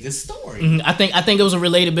every nigga's story. Mm-hmm. I think it was a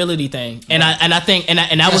relatability thing, and I think that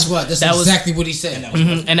That's was what. That's that exactly what he said.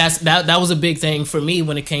 and that was a big thing for me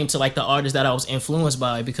when it came to like the artists that I was influenced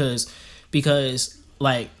by because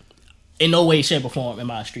like in no way, shape, or form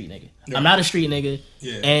am I a street nigga. Yeah. I'm not a street nigga,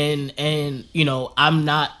 and you know I'm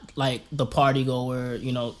not like the party goer,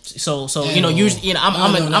 you know. So you know, usually, you know,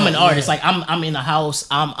 I'm an artist. Like I'm in a house.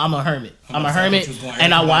 I'm a hermit. I'm a hermit,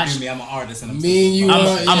 and I watch. I'm an artist, and I'm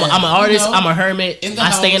an artist. I'm a hermit.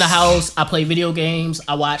 I stay in the house. I play video games.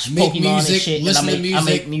 I watch Pokemon and shit, and I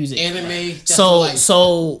make music. Anime.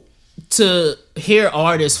 So to hear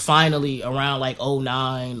artists finally around like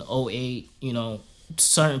 09, 08, you know,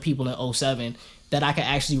 certain people in 07 that I could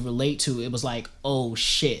actually relate to, it was like, oh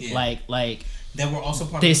shit, like. That were also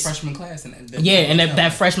part of the freshman class. And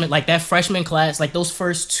that freshman class, like those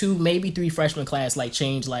first 2, maybe 3 freshman class, like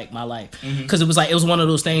changed like my life. Because it was one of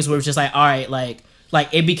those things where it's just like, all right, like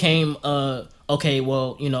it became, okay,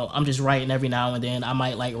 well, you know, I'm just writing every now and then. I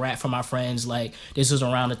might like rap for my friends. Like this was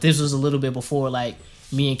a little bit before like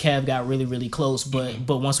me and Kev got really, really close. But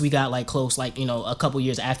once we got like close, like, you know, a couple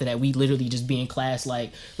years after that, we literally just be in class,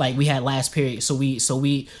 like we had last period. So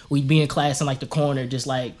we be in class in like the corner, just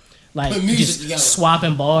like just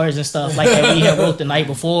swapping bars and stuff like that we had wrote the night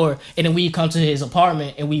before, and then we come to his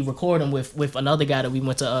apartment and we record him with another guy that we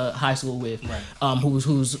went to high school with,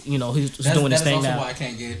 who's you know who's doing this thing now. That's also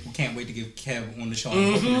why I can't wait to get Kev on the show.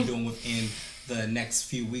 I'm hoping to do him within the next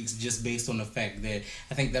few weeks, just based on the fact that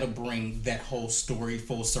I think that'll bring that whole story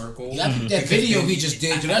full circle. Yeah, I think that video he just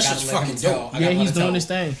did, that shit's fucking dope. Yeah, he's doing his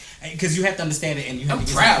thing. Because you have to understand it, and you have to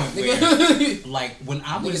get proud. to the point where, like, when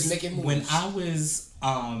I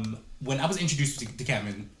was introduced to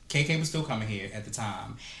Kevin, KK was still coming here at the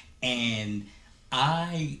time, and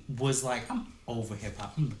I was like, I'm over hip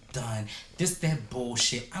hop. I'm done. That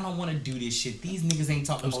bullshit. I don't want to do this shit. These niggas ain't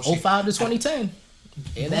talking about shit. 05 to 2010.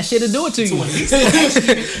 And that shit'll do it to you.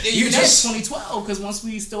 Even that's 2012, because once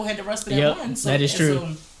we still had the rest of that run. So, that is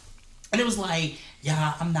true. And it was like,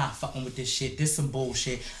 yeah, I'm not fucking with this shit. This some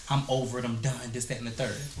bullshit. I'm over it. I'm done. This, that, and the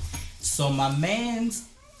third. So my man's,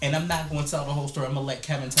 and I'm not going to tell the whole story. I'm going to let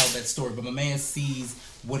Kevin tell that story. But my man sees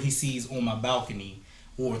what he sees on my balcony,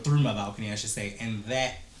 or through my balcony, I should say. And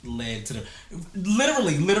that led to the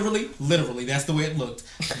literally that's the way it looked,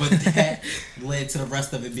 but that led to the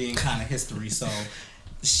rest of it being kind of history. So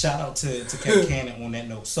shout out to Kevin Cannon on that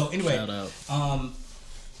note. So anyway,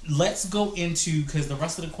 let's go into, because the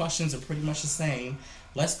rest of the questions are pretty much the same,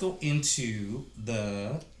 let's go into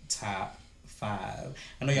the top 5.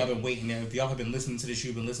 I know y'all been waiting there. If y'all have been listening to this,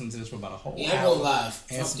 you've been listening to this for about a whole hour. I'm going live.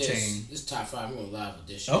 And some change. This top 5, I'm going live with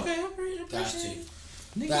this shit. Okay, I appreciate it.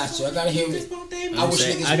 Gotcha. I gotta hear it. I wish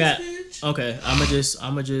niggas. Okay,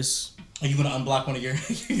 I'ma just. Are you gonna unblock one of your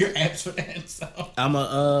apps for that? So.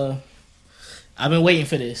 I've been waiting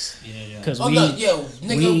for this. Yeah. Because when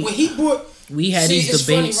he brought, we had these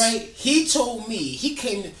debates. Funny, right? He told me he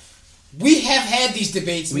came. We have had these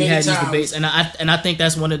debates. These debates, and I think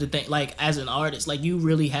that's one of the things. Like, as an artist, like, you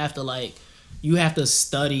really have to you have to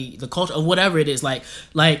study the culture or whatever it is, like,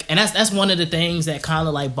 and that's one of the things that kind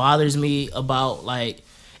of like bothers me about like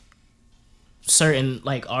certain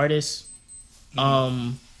like artists,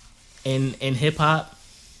 in hip hop,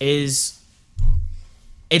 is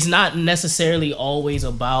it's not necessarily always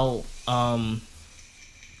about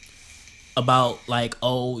like,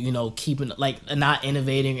 oh, you know, keeping like not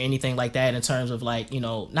innovating or anything like that in terms of like, you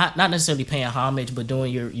know, not necessarily paying homage, but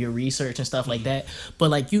doing your research and stuff like that. But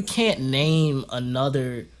like, you can't name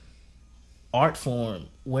another art form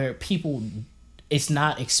where people, it's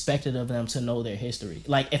not expected of them to know their history.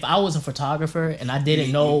 Like, if I was a photographer and I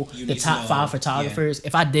didn't know the top 5 photographers,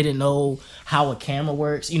 if I didn't know how a camera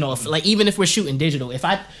works, you know, if, like, even if we're shooting digital, if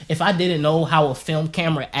I didn't know how a film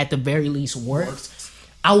camera at the very least works,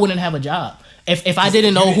 I wouldn't have a job. If I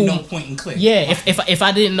didn't know who, no point and click. Yeah, if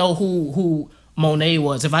I didn't know who Monet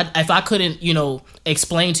was, if I couldn't, you know,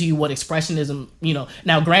 explain to you what expressionism, you know.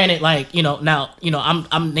 Now, granted, like, you know,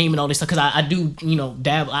 I'm naming all this stuff because I do, you know,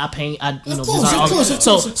 I paint,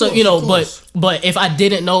 so you know, but if I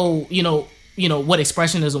didn't know, you know what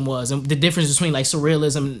expressionism was and the difference between like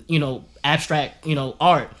surrealism, you know, abstract, you know,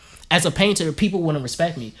 art. As a painter, people wouldn't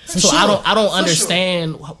respect me. I don't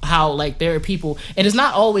understand how like there are people, and it's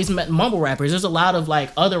not always mumble rappers. There's a lot of like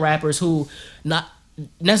other rappers who not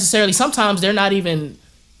necessarily. Sometimes they're not even.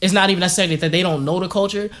 It's not even necessarily that they don't know the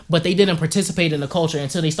culture, but they didn't participate in the culture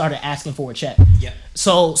until they started asking for a check. Yeah.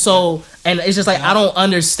 So, and it's just like I don't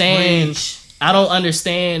understand. I don't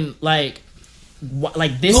understand like.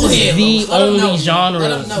 This is the only genre,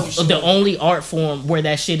 the only art form where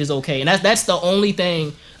that shit is okay, and that's the only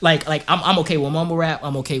thing like I'm okay with mumble rap.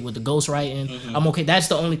 I'm okay with the ghostwriting. I'm okay. That's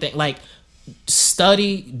the only thing. Like,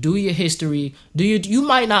 study, do your history. You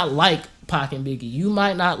might not like Pac and Biggie. You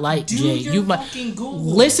might not like Jay. You might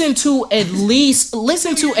listen to at least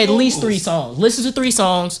 3 songs. Listen to 3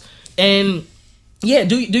 songs, and yeah,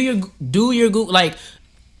 do your Google, like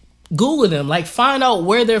Google them, like find out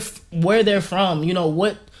where they're from. You know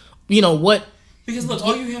what. Because look,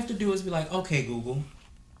 all you have to do is be like, okay, Google.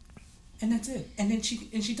 And that's it. And then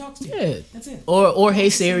she talks to you. Yeah. That's it. Or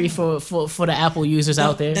Hey Siri for the Apple users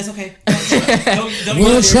out there. That's okay. We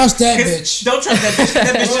don't trust that bitch. Don't trust that bitch.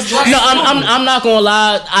 That bitch just No, I'm not gonna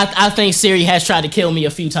lie. I think Siri has tried to kill me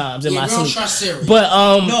a few times in my sleep. We don't trust Siri. But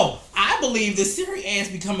no, I believe the Siri ass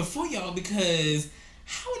be coming for y'all because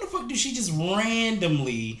how in the fuck do she just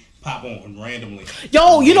randomly pop on randomly?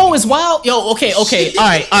 Yo, you know it's wild. Yo, okay. All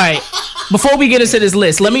right. Before we get into this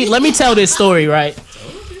list, let me tell this story, right?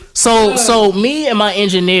 So me and my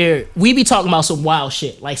engineer, we be talking about some wild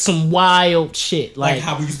shit, like some wild shit, like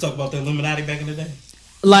how we used to talk about the Illuminati back in the day.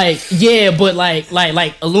 Like yeah, but like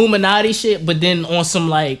Illuminati shit, but then on some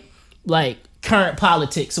like current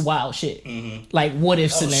politics wild shit, like what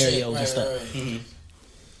if scenarios and stuff. Right.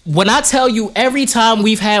 Mm-hmm. When I tell you, every time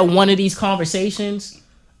we've had one of these conversations,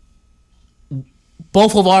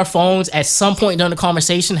 both of our phones at some point during the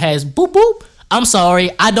conversation has boop boop. I'm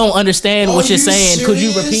sorry, I don't understand what you're saying. Serious? Could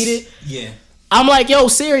you repeat it? Yeah. I'm like, yo,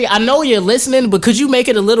 Siri, I know you're listening, but could you make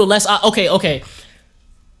it a little less? Okay.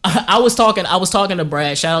 I was talking to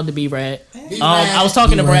Brad. Shout out to B-Brad. I was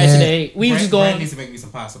talking to Brad today. We were just going. Brad needs to make me some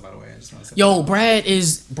pasta, by the way. I just want to say. Yo, Brad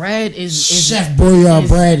is Chef Boyard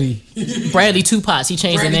Bradley. Bradley Two Pots. He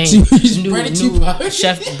changed Bradley the name. Bradley Two Pots.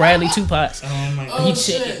 Chef Bradley Two Pots. Oh my god.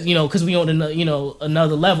 Because we on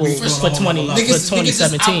another level for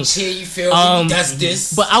 2017. You feel me? That's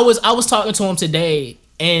this. But I was talking to him today,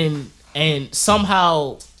 and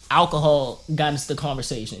somehow alcohol got into the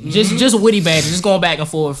conversation. Just witty banter, just going back and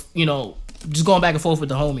forth, with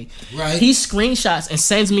the homie. Right. He screenshots and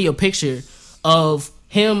sends me a picture of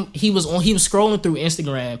him. He was scrolling through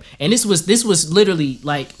Instagram, and this was literally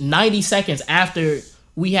like 90 seconds after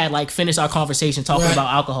we had like finished our conversation talking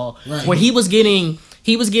about alcohol, where he was getting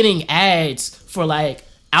ads for like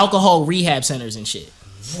alcohol rehab centers and shit.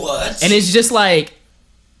 What? And it's just like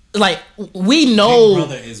we know, Big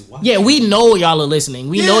Brother is watching. Yeah, we know y'all are listening.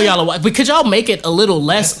 We know y'all are watching. But could y'all make it a little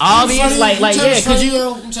less obvious? Could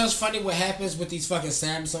you? I'm just funny what happens with these fucking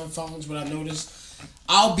Samsung phones. What I noticed,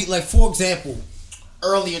 I'll be like, for example,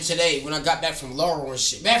 earlier today when I got back from Laurel and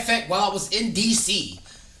shit. Matter of fact, while I was in DC,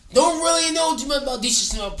 don't really know too much about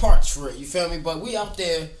DC parts for it. You feel me? But we out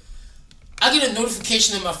there. I get a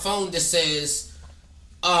notification in my phone that says,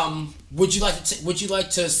 would you like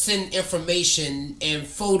to send information and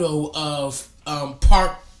photo of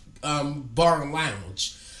Park Bar and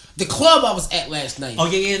Lounge, the club I was at last night? Oh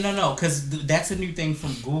no, because that's a new thing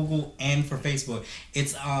from Google and for Facebook.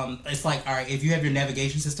 It's like, all right, if you have your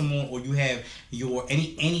navigation system on, or you have your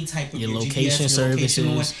any type of your location GPS, services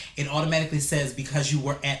on, it automatically says, because you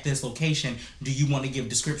were at this location, do you want to give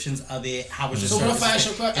descriptions of it? How was your service? So what if I ask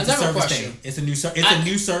you another question? It's a new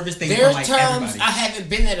service thing. There are like times everybody. I haven't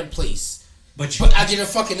been at a place. But I get a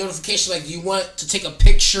fucking notification like, do you want to take a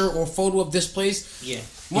picture or photo of this place? Yeah.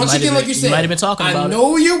 Once again, like you said, you might have been talking about it. I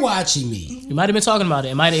know you're watching me. You might have been talking about it.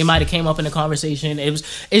 It might have came up in the conversation.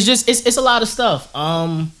 It's a lot of stuff.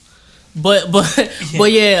 But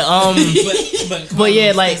yeah.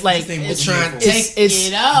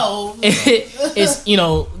 It's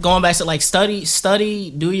going back to like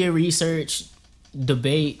study, do your research,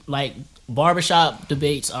 debate. Like barbershop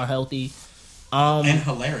debates are healthy. And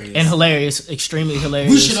hilarious. Extremely hilarious.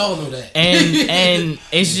 We should all know that. And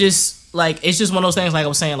it's just one of those things. Like I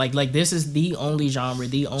was saying, like this is the only genre,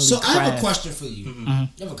 the only. So craft. I have a question for you. Mm-hmm. I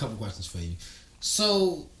have a couple questions for you.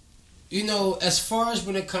 So, as far as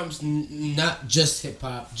when it comes not just hip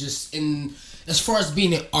hop, as far as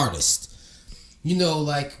being an artist,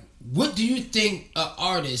 what do you think an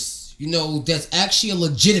artist, that's actually a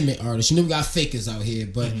legitimate artist? We got fakers out here,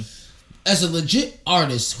 but. Mm-hmm. As a legit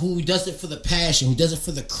artist who does it for the passion, who does it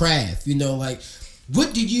for the craft,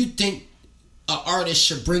 what do you think an artist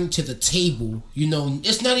should bring to the table?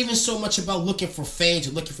 It's not even so much about looking for fans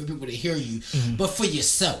or looking for people to hear you, but for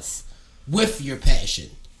yourself, with your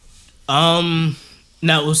passion.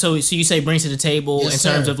 Now, so you say bring to the table yes,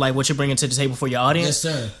 in terms of like what you're bringing to the table for your audience?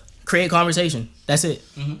 Yes, sir. Create conversation. That's it.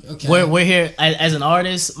 Mm-hmm. Okay. We're here as an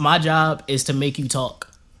artist. My job is to make you talk.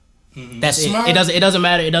 Mm-hmm. That's Smart. it. It doesn't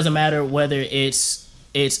matter. It doesn't matter whether it's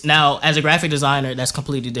it's now as a graphic designer, that's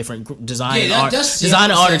completely different. Design and art,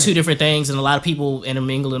 design and art are two different things, and a lot of people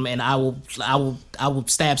intermingle them. And I will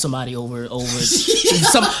stab somebody over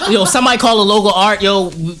somebody call a logo art,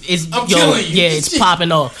 it's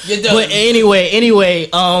popping off. But anyway,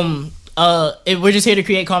 we're just here to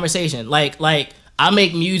create conversation. Like I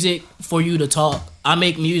make music for you to talk. I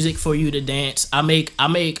make music for you to dance. I make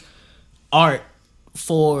art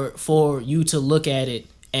for you to look at it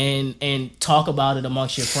and talk about it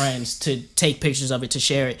amongst your friends, to take pictures of it, to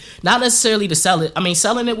share it. Not necessarily to sell it. I mean,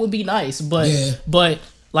 selling it would be nice, but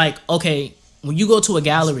like, okay, when you go to a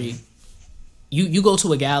gallery, you go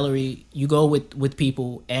to a gallery, you go with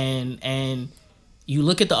people and you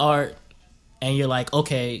look at the art and you're like,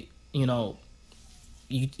 okay, you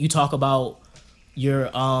talk about your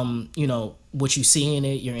what you see in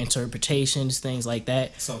it, your interpretations, things like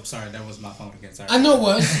that. So sorry, that was my phone again. Sorry. I know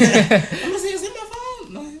what. Is it my phone?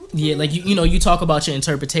 No, yeah, like you talk about your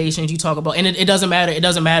interpretations. You talk about, and it doesn't matter. It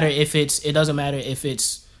doesn't matter if it's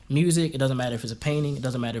music. It doesn't matter if it's a painting. It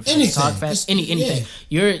doesn't matter if it's a photography. Anything.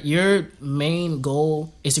 Yeah. Your main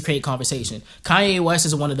goal is to create conversation. Kanye West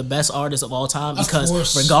is one of the best artists of all time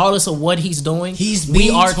because regardless of what he's doing, we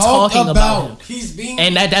are talking about him.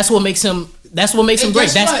 And that's what makes him. That's what makes him great.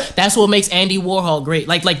 That's what makes Andy Warhol great.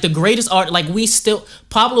 Like the greatest art. Like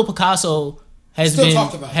Pablo Picasso has been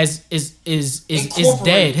is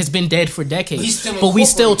dead. Has been dead for decades. But we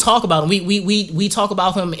still talk about him. We talk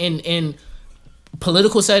about him in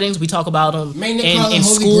political settings. We talk about him in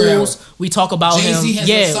schools. Grail. We talk about Jay-Z him.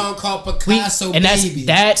 Has a song called Picasso, and Baby.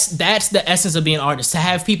 That's the essence of being an artist. To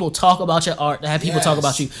have people talk about your art. To have people talk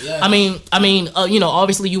about you. Yes. I mean,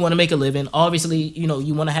 obviously you want to make a living. Obviously,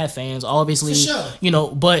 you want to have fans. Obviously, for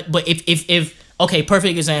sure. But if okay,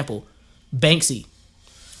 perfect example, Banksy.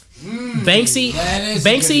 Banksy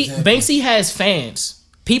has fans.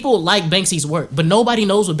 People like Banksy's work, but nobody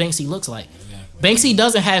knows what Banksy looks like. Banksy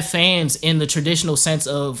doesn't have fans in the traditional sense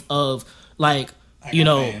of like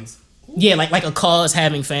fans. Yeah, like a Cause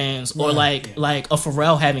having fans, or like a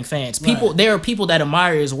Pharrell having fans. There are people that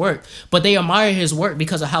admire his work, but they admire his work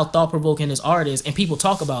because of how thought provoking his art is, and people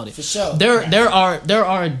talk about it. For sure. There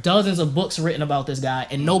are dozens of books written about this guy,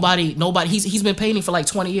 and nobody he's been painting for like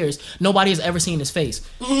 20 years. Nobody has ever seen his face.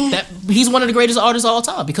 That he's one of the greatest artists of all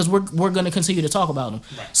time because we're gonna continue to talk about him.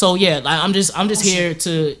 Right. So yeah, I'm just here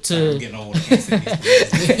to. I'm getting old.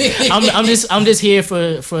 I'm just here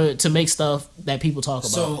to make stuff that people talk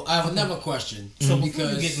about. So I have another question. So before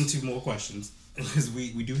we get into more questions, because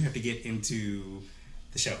we do have to get into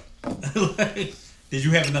the show. Did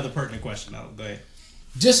you have another pertinent question? No, go ahead.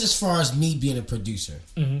 Just as far as me being a producer,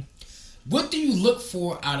 what do you look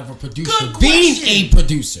for out of a producer? Good question. Being a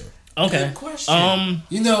producer. Okay. Good question.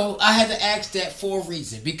 I had to ask that for a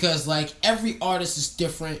reason because like every artist is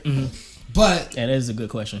different. But that is a good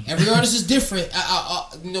question. Every artist is different. I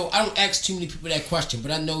don't ask too many people that question,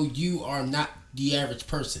 but I know you are not the average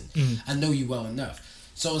person. I know you well enough.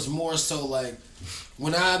 So it's more so like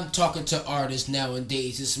when I'm talking to artists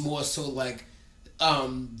nowadays, it's more so like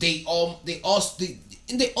they almost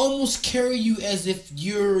carry you as if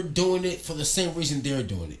you're doing it for the same reason they're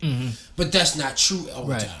doing it. But that's not true all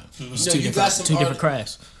the time. It's two different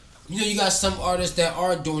crafts. You got some artists that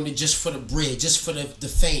are doing it just for the bread, just for the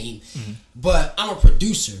fame. But I'm a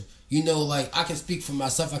producer. I can speak for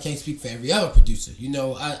myself. I can't speak for every other producer.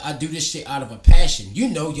 I do this shit out of a passion.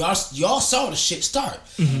 Y'all saw the shit start.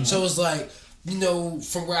 So it's like,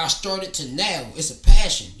 from where I started to now, it's a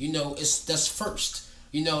passion. That's first.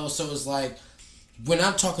 So it's like, when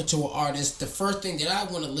I'm talking to an artist, the first thing that I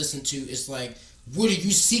want to listen to is like, what are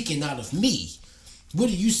you seeking out of me? What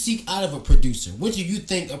do you seek out of a producer? What do you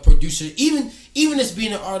think a producer, even as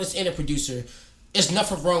being an artist and a producer, it's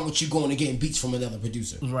nothing wrong with you going and getting beats from another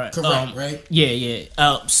producer. Right. Correct, right? Yeah.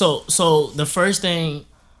 So the first thing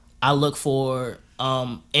I look for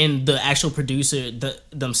in the actual producer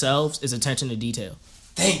themselves is attention to detail.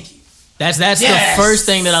 Thank you. That's the first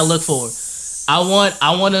thing that I look for. I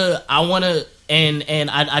wanna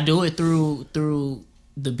and I do it through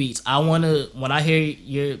the beats. When I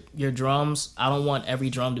hear your drums, I don't want every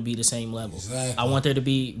drum to be the same level. Exactly. I want there to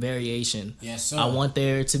be variation. Yes, sir. I want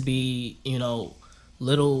there to be,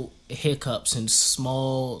 little hiccups and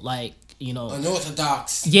small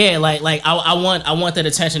unorthodox. Yeah, like I want that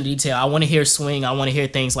attention to detail. I want to hear swing. I want to hear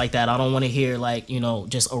things like that. I don't want to hear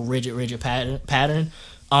just a rigid pattern.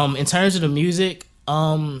 In terms of the music,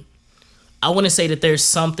 I want to say that there's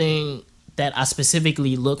something that I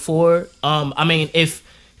specifically look for.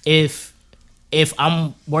 If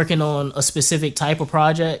I'm working on a specific type of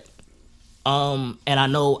project, And I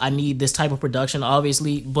know I need this type of production,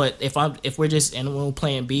 obviously. But if we're just and we're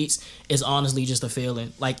playing beats, it's honestly just a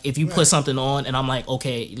feeling. Like if you put something on, and I'm like,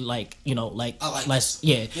 okay, like let's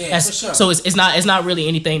for sure. So it's not really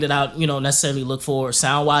anything that I necessarily look for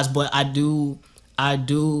sound wise, but I do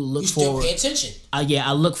look you for. still pay attention.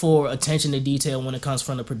 I look for attention to detail when it comes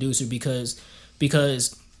from the producer because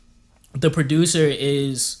the producer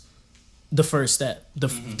is the first step.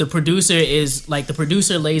 The producer is like the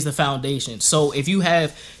producer lays the foundation. So if you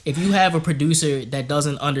have a producer that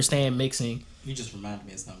doesn't understand mixing, you just reminded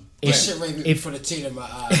me of something. That shit right me for the tear in my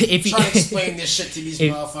eye. Trying to explain this shit to these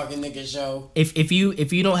motherfucking niggas, yo.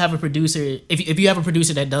 If you don't have a producer, if you have a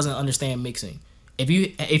producer that doesn't understand mixing,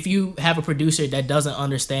 if you have a producer that doesn't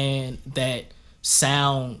understand that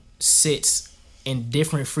sound sits in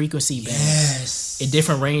different frequency bands, in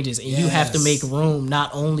different ranges, and you have to make room not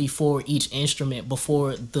only for each instrument but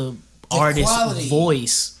for the artist's quality.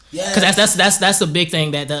 Voice. Because that's the big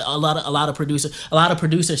thing that a lot of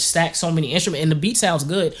producers stack so many instruments, and the beat sounds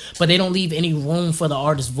good, but they don't leave any room for the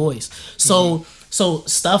artist's voice. So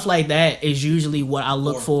stuff like that is usually what I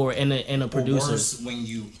look for in a producer. Or worse, when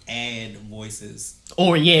you add voices.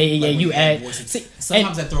 Or you add voices. See,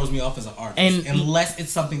 sometimes that throws me off as an artist, unless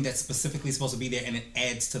it's something that's specifically supposed to be there and it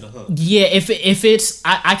adds to the hook. Yeah, if it's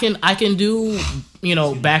I can do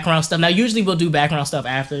background stuff. Now usually we'll do background stuff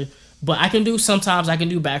after, but sometimes I can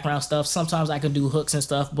do background stuff. Sometimes I can do hooks and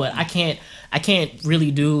stuff, but I can't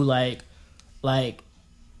really do like the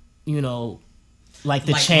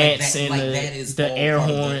chants and the air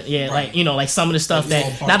horn, like some of the stuff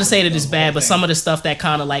that, not to say that it's bad, but some of the stuff that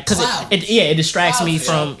kind of like, because it distracts me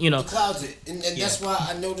from It clouds it, and that's why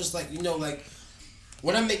I noticed like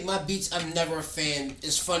when I make my beats, I'm never a fan.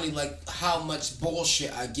 It's funny like how much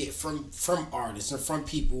bullshit I get from artists and from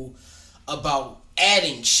people about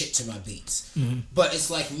adding shit to my beats, but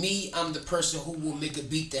it's like me, I'm the person who will make a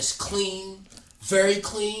beat that's clean. Very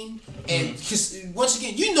clean, and because once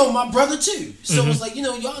again, my brother too. So it's like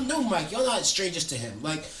y'all know Mike. Y'all not strangers to him.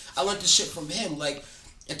 Like I learned this shit from him. Like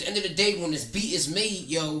at the end of the day, when this beat is made,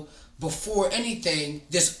 before anything,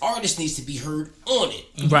 this artist needs to be heard on it.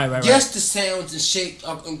 Right. Yes, the sounds and shape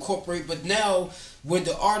are incorporate, but now when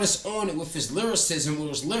the artist on it with his lyricism, with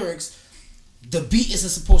his lyrics, the beat isn't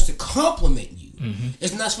supposed to compliment you.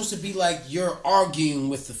 It's not supposed to be like you're arguing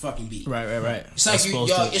with the fucking beat. Right. It's like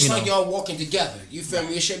y'all y'all walking together. You feel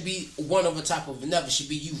me? It should be one over top of another. It should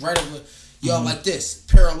be you right over y'all like this,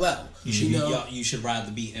 parallel. You should ride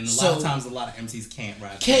the beat, and a lot of times, a lot of MCs can't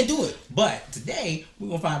ride. Can't do it. But today we're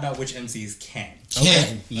gonna find out which MCs can.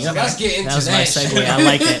 Okay. So let's get into that. Was my segue. I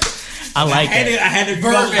like that. I like that. I had to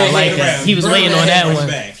I like that. He was waiting on that one.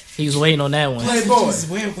 He was waiting on that one. Playboy.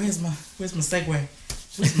 Where's my segue?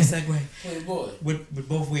 Where's my segue? Playboy. With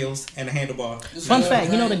both wheels and a handlebar. Fun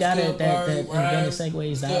fact, the guy that invented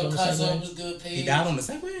Segways died on the Segway? He died on the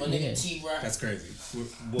Segway? Yeah. That's crazy.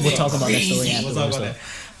 We'll talk about that story after. We'll talk about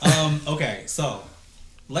that. Okay, so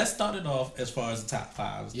let's start it off as far as the top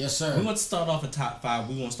fives. Yes, sir. We want to start off a top five.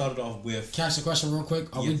 We want to start it off with... Can I ask a question real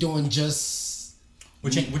quick? Are we doing just... We're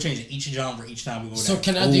changing each genre each time we go down. So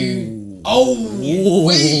can I do...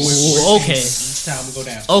 Okay. Each time we go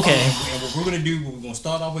down. Okay. And what we're going to do, we're going to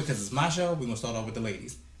start off with, because it's my show, we're going to start off with the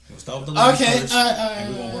ladies. We're going to start with the ladies first,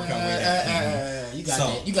 and we're going to work our way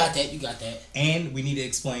down. You got that. And we need to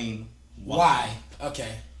explain why. Okay.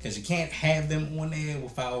 Because you can't have them on there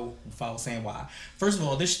without saying why. First of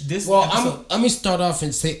all, this well, episode... let me start off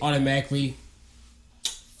and say automatically,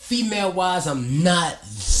 female-wise, I'm not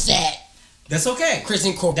that... That's okay. Chris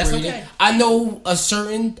Incorporated. That's okay. I know a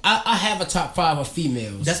certain... I have a top 5 of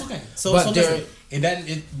females. That's okay. So listen,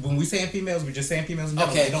 when we saying females, we're just saying females.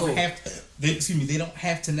 Okay, they don't have to, they don't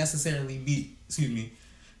have to necessarily be...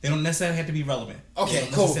 They don't necessarily have to be relevant. Okay,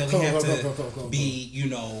 they don't necessarily have to be,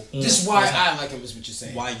 This is why I like them, is what you're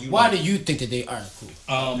saying. Why do you think that they are cool?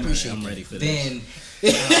 Appreciate I'm ready for this. Then...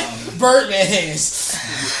 Birdman hands.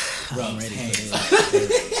 I'm ready for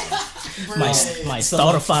this. My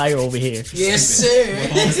starter fire over here. Yes, sir.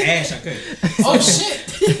 With all this ash, I could. Oh, shit.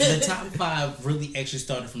 The top 5 really actually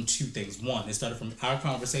started from 2 things. 1, it started from our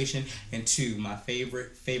conversation, and 2, my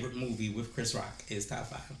favorite movie with Chris Rock is top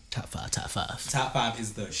 5. Top 5. Top 5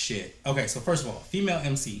 is the shit. Okay, so first of all, female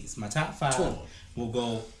MCs. My top 5 will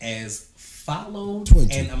go as followed,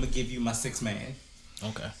 and I'm gonna give you my 6 man.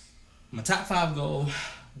 Okay. My top 5 go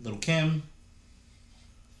Lil' Kim,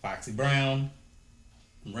 Foxy Brown,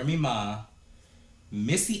 Remy Ma,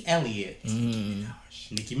 Missy Elliott,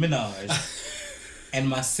 Nicki Minaj, and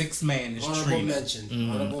my 6th man is Trina. Honorable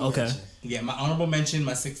mention. Okay. Yeah, my honorable mention,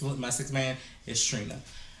 my sixth man is Trina.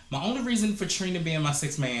 My only reason for Trina being my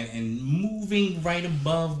sixth man and moving right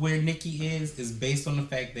above where Nicki is based on the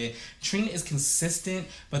fact that Trina is consistent,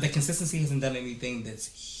 but that consistency hasn't done anything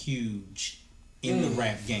that's huge in the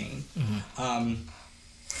rap game.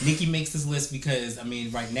 Nicki makes this list because, I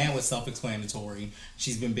mean, right now it's self-explanatory.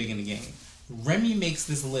 She's been big in the game. Remy makes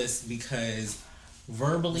this list because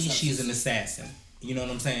verbally she's an assassin. You know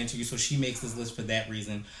what I'm saying to you? So she makes this list for that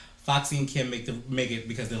reason. Foxy and Kim make it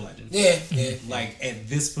because they're legends. Yeah. Like at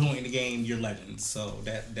this point in the game, you're legends. So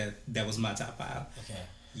that was my top 5. Okay.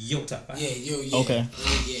 Your top 5. Yeah. Okay.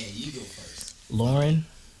 Yeah, you go first. Lauren.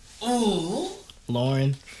 Ooh.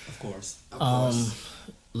 Lauren. Of course.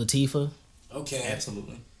 Latifah. Okay.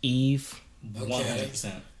 Absolutely. Eve.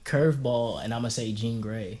 100%. Curveball, and I'm gonna say Jean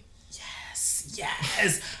Grey.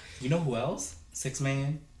 Yes. You know who else? 6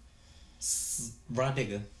 man. Rod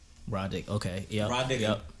Digger. Okay. Yep. Rod Digger.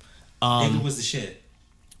 Yep. Digger was the shit.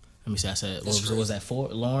 Let me see. I said what was that for?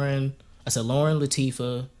 Lauren. I said Lauren,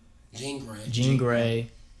 Latifah, Jean Grey. Jean Grey.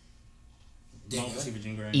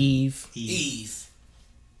 Eve.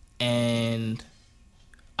 And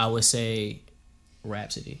I would say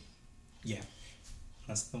Rhapsody. Yeah.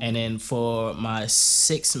 That's the one. And then for my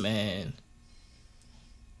 6 man,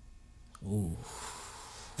 ooh.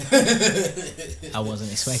 I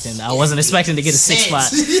wasn't expecting to get a 6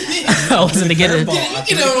 spot. I wasn't to get a.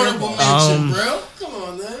 Get an honorable mention, bro. Come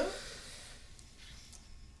on now.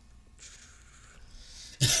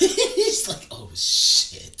 He's like, oh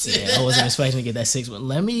shit. Yeah, I wasn't expecting to get that 6 one.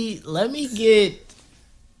 Let me get.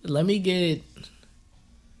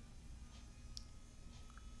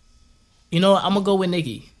 You know what? I'm gonna go with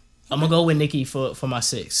Nicki. I'm gonna go with Nicki for my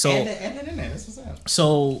 6. So add that in there. That's what's up.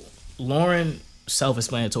 So Lauren,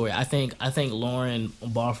 self-explanatory. I think Lauren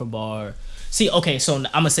bar for bar. See, okay, so I'm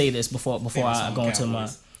gonna say this before I go into my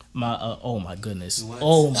oh my goodness. What?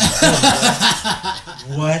 Oh my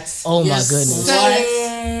goodness. What? Oh my goodness.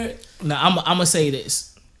 What? Now I'm gonna say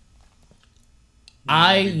this.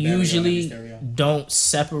 I usually don't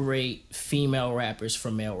separate female rappers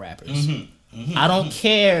from male rappers. I don't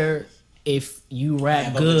care if you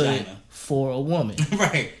rap good for a woman.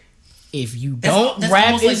 Right. If you don't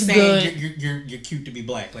rap as good, you're cute to be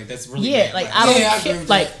black. Like that's really yeah. bad. Like I don't care.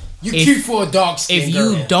 Like you're cute for a dark skin if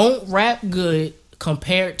girl. you don't rap good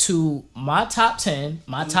compared to my top 10,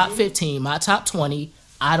 my top 15, my top 20,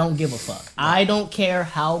 I don't give a fuck. I don't care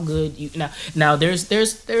how good you now there's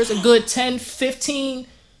a good 10, 15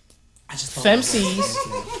 femcs.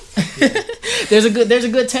 There's a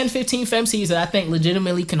good 10, 15 femcs that I think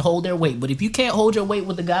legitimately can hold their weight. But if you can't hold your weight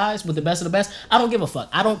with the guys, with the best of the best, I don't give a fuck.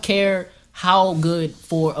 I don't care how good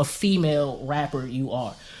for a female rapper you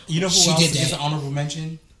are. You know who else is an honorable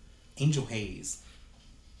mention? Angel Hayes.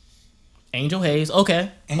 Angel Hayes, okay.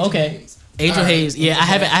 Angel Hayes. Angel Hayes, yeah. I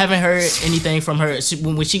haven't heard anything from her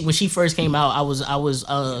when she first came out. I was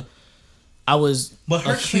But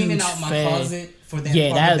her a cleaning huge out my fan. closet for that,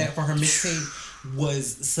 that for her mixtape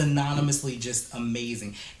was synonymously just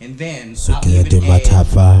amazing. And then So can I do my top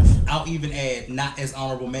 5? I'll even add not as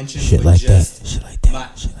honorable mention, Shit but like just that. Shit like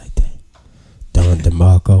that. Don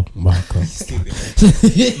DeMarco. stupid.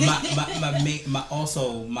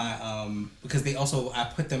 Because they also, I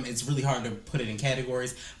put them, it's really hard to put it in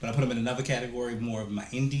categories, but I put them in another category, more of my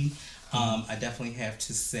indie. I definitely have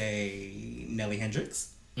to say Nelly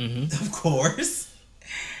Hendrix, of course,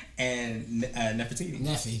 and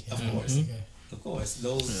Nefertiti, of course. Okay. Of course,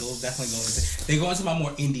 those definitely go into. They go into my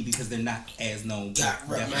more indie because they're not as known.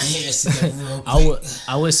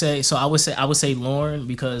 I would say Lauren,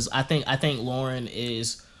 because I think Lauren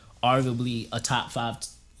is arguably a top 5,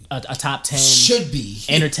 a top 10 should be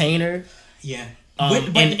entertainer. Yeah.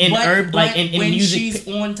 In music, she's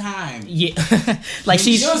on time. Yeah, like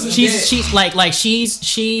she's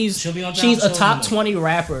a top 20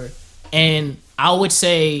 rapper, and I would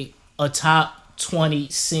say a top 20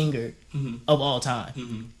 singer of all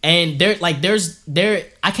time. And there's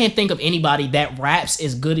I can't think of anybody that raps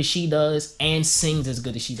as good as she does and sings as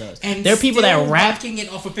good as she does. And there are people that rap rocking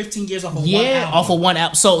it off of 15 years off of one album. off of one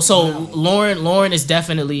album. So Lauren is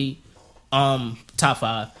definitely top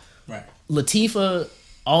 5. Right. Latifah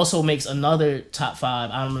also makes another top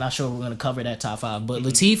 5. I'm not sure we're gonna cover that top 5, but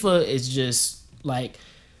Latifah is just like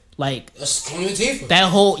that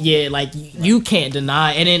whole you can't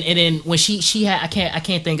deny. And then when she had I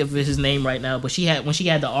can't think of his name right now, but when she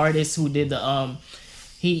had the artist who did the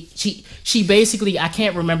she basically, I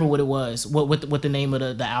can't remember what it was, what the name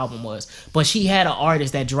of the album was, but she had an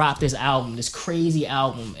artist that dropped this album, this crazy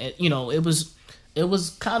album. It was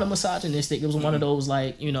kind of misogynistic. It was one of those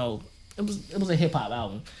it was a hip hop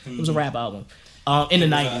album. It was a rap album. in the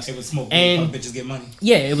 90s. It was Smoke and Bitches Get Money.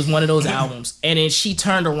 Yeah, it was one of those albums. And then she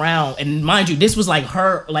turned around, and mind you, this was like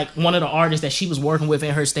her, like one of the artists that she was working with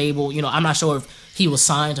in her stable. You know, I'm not sure if he was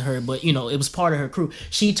signed to her, but you know, it was part of her crew.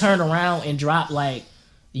 She turned around and dropped like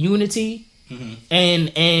Unity,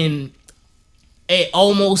 and it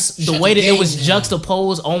almost the way that it was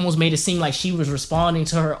juxtaposed almost made it seem like she was responding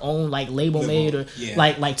to her own like label mate or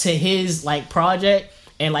like to his like project.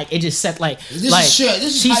 And like it just set like this is how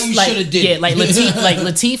you should have did. Yeah, like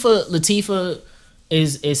Latifah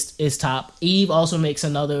is top. Eve also makes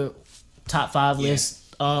another top 5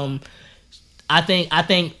 list. I think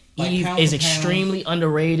like Eve is extremely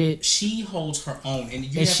underrated. She holds her own, and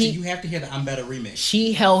you have to hear the I'm Better remix.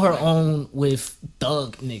 She held her own with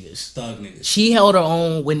thug niggas. She held her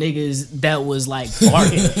own with niggas that was like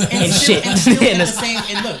barking and shit. And still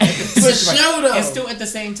at the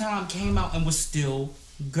same time came out and was still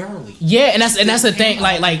girly. Yeah, and that's the thing.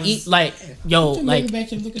 Like yo, like back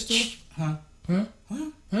to the liquor store. Huh?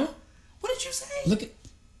 What did you say?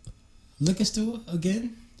 Liquor store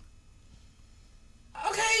again.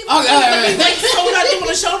 Okay. So we're not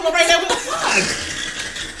doing a show right now. What the fuck?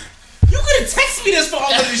 You could have texted me this for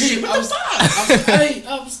all of this shit. What the fuck?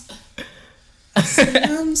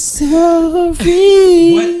 I'm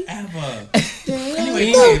sorry. Whatever.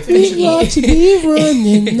 Anyway, finish it. To be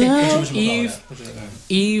running now.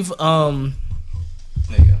 Eve,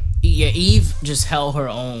 there you go. Yeah, Eve just held her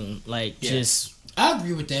own. Like, just. I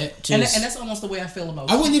agree with that. And that's almost the way I feel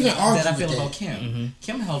about I wouldn't even argue that I feel with about that. Kim. Mm-hmm.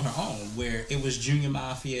 Kim held her own, where it was Junior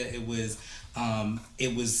Mafia, it was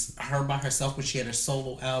her by herself when she had her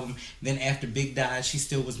solo album. Then after Big died, she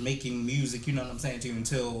still was making music, you know what I'm saying, to you,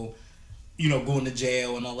 until, you know, going to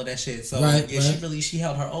jail and all of that shit. So she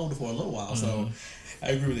held her own for a little while. So I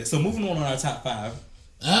agree with it. So moving on our top 5.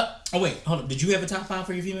 Oh wait, hold on. Did you have a top 5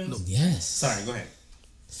 for your females? Yes. Sorry, go ahead.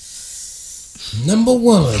 Number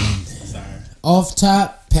 1. Sorry. Off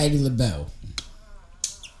top, Patti LaBelle.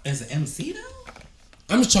 As an MC though?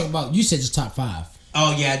 I'm just talking about, you said just top 5.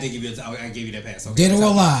 Oh yeah, I did give you I gave you that pass. Okay, Dead or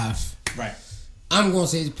alive. Right. I'm gonna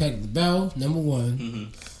say it's Patti LaBelle, number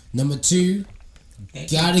 1. Number 2,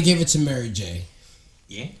 gotta give it to Mary J.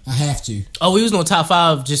 Yeah. I have to. Oh, we was doing top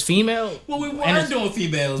 5 just female? Well, we weren't doing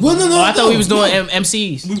females. Well, no, I thought we was doing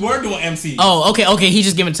MCs. We were doing MCs. Oh, okay. He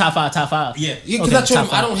just giving top 5. Yeah. Because I told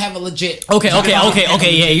him I don't have a legit. Okay.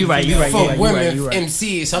 Yeah, you're right. For women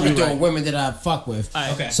MCs, so I'm just doing women that I fuck with.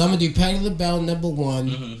 Right. Okay. So I'm gonna do Patti LaBelle, number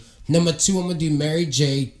 1. Number 2, I'm gonna do Mary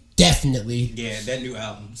J. Definitely. Yeah, that new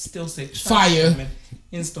album still sick. Fire.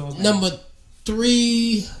 In stores. Number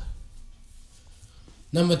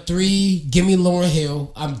 3, give me Lauryn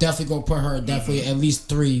Hill. I'm definitely gonna put her at least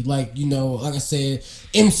 3. Like, you know, like I said,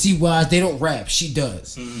 MC wise, they don't rap. She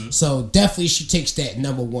does. So definitely she takes that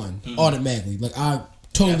number 1 automatically. Like, I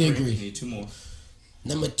totally agree. Need 2 more.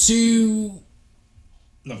 Number 2.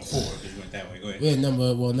 Number 4, if you went that way. Go ahead. Yeah,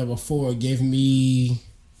 number 4 gave me.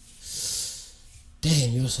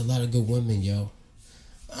 Damn, yo, it's a lot of good women, yo.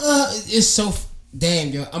 It's so damn,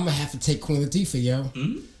 yo. I'm gonna have to take Queen Latifah, yo.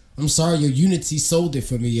 I'm sorry, yo. Unity sold it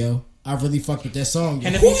for me, yo. I really fucked with that song.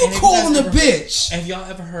 And who you calling a bitch? Have y'all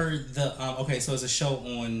ever heard the? Okay, so it's a show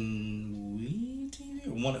on WeTV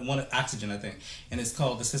or one Oxygen, I think, and it's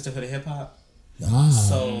called The Sisterhood of Hip Hop.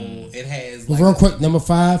 So it has. Well, real quick, number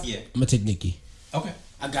 5. Yeah, I'm gonna take Nikki. Okay.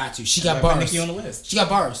 I got you. She got bars. Nikki on the list. She got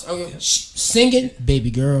bars. Okay. Yeah. Singing,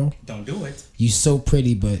 baby girl. Don't do it. You so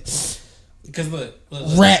pretty, but because look,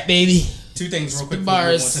 rap, baby. 2 things real quick before we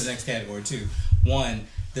move on to the next category too. 1,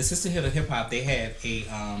 the Sisterhood of Hip Hop, they had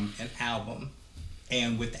an album,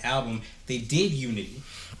 and with the album they did Unity,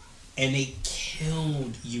 and they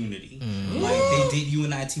killed Unity. Like they did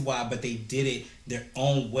UNITY, but they did it their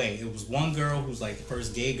own way. It was one girl who's like the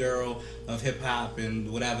first gay girl of hip hop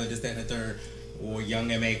and whatever, this, that, and the third. Or Young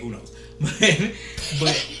M.A., who knows? But it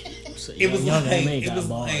was Young like, M.A. got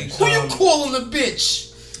bars. Who you calling a bitch?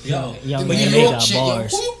 Yo, Young but M.A. got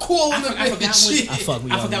bars. Who you calling a bitch? I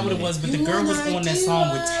forgot what it was, but the girl was on that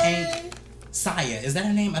song with Tank. Sia, is that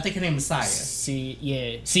her name? I think her name is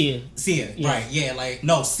Sia. Sia. Yeah. Right? Yeah, like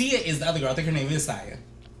no, Sia is the other girl. I think her name is Sia.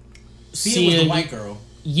 Sia was the white girl.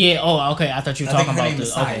 Yeah. Oh, okay. I thought you were talking about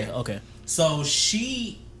the. Okay. So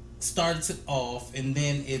she starts it off, and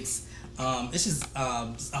then it's just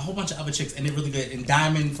a whole bunch of other chicks, and they're really good. And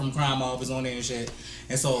Diamond from Crime Mob is on there and shit.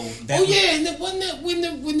 And so that and wasn't that when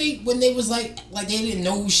they was like they didn't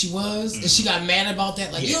know who she was, and she got mad about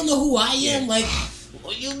that. Like, you don't know who I am. Like,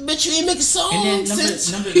 you bet you ain't make a song. And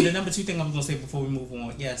then the number 2 thing I'm gonna say before we move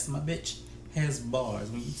on. Yes, my bitch has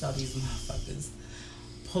bars. When you tell these motherfuckers,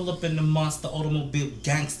 Pull up in the monster automobile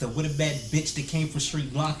gangster with a bad bitch that came from Sri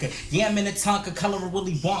Lanka. Yeah, I'm in a Tonka, color of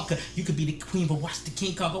Willy Wonka. You could be the queen, but watch the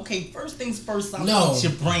King Kong. Okay, first things first, I'll eat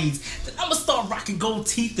your brains. Then I'ma start rocking gold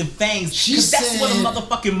teeth and fangs. Cause that's what a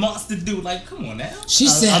motherfucking monster do. Like, come on now. She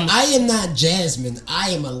said, I am not Jasmine,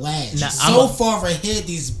 I am Aladdin. So far ahead,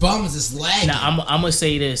 these bums is lagging. Now, I'm gonna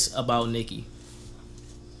say this about Nicki.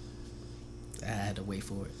 I had to wait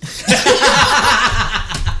for it.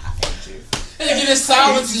 Let me get his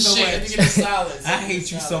silence and shit. Let me get his silence. I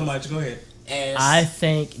hate you so much. Go ahead. I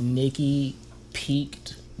think Nicki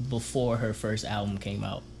peaked before her first album came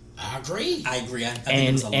out. I agree. I think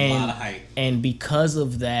it was a lot of hype. And because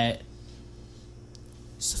of that,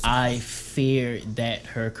 I fear that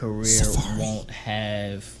her career won't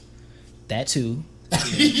have that too.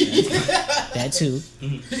 That too.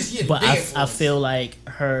 But I feel like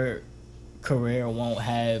her career won't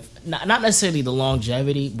have not necessarily the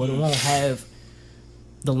longevity, but it won't have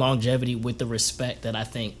the longevity with the respect that I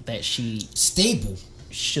think that she stable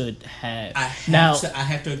should have. I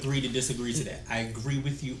have to agree to disagree to that. I agree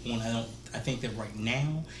with you on I think that right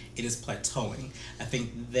now it is plateauing. I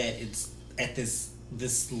think that it's at this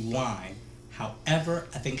line. However,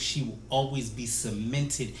 I think she will always be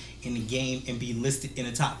cemented in the game and be listed in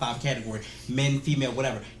the top 5 category, men, female,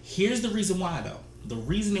 whatever. Here's the reason why though. The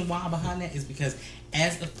reasoning why behind that is because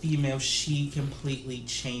as a female, she completely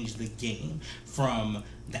changed the game from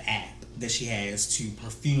the app that she has to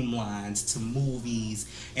perfume lines to movies,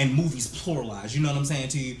 and movies pluralized. You know what I'm saying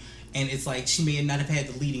to you? And it's like she may not have had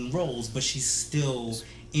the leading roles, but she's still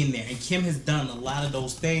in there. And Kim has done a lot of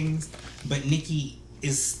those things, but Nicki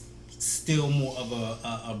is still more of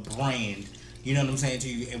a brand. You know what I'm saying to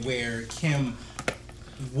you? Where Kim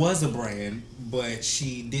was a brand, but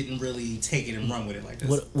she didn't really take it and run with it like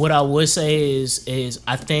this. What I would say is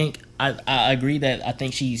I think I agree that I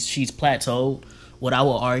think she's plateaued. What I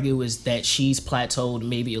will argue is that she's plateaued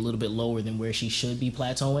maybe a little bit lower than where she should be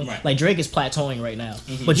plateauing. Right. Like Drake is plateauing right now,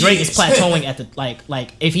 but Drake is plateauing at the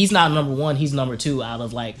like if he's not number 1, he's number 2 out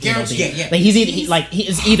of like you know, like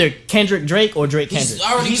he's either Kendrick Drake or Drake Kendrick.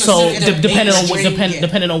 So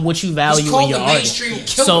depending on what you value in your artist.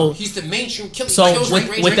 So he's the mainstream killer. So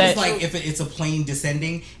with that, like if it's a plane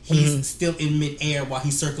descending, he's still in midair while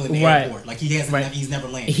he's circling the airport. Like he hasn't, he's never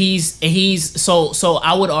landed. He's so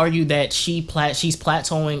I would argue that she's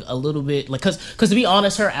plateauing a little bit, like because to be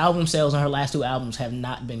honest, her album sales on her last 2 albums have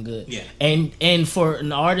not been good. Yeah. And for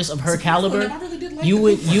an artist of her caliber, you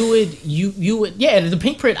would the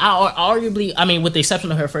Pink Print. Arguably, I mean, with the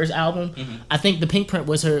exception of her first album, I think the Pink Print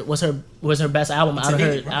was her best album out of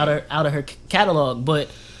her catalog. But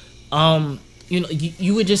you know,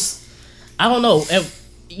 you would just, I don't know,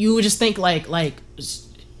 you would just think like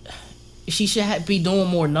she should be doing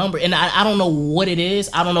more number, and I don't know what it is.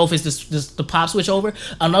 I don't know if it's this the pop switch over.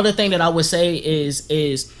 Another thing that I would say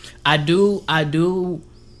is I do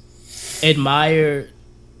admire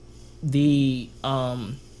the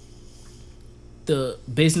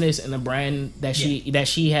business and the brand that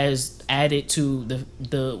she has added to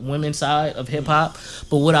the women's side of hip hop.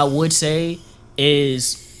 But what I would say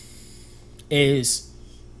is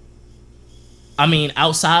I mean,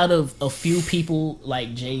 outside of a few people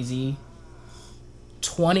like Jay-Z,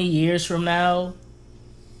 20 years from now,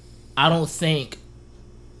 I don't think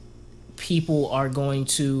people are going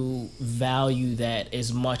to value that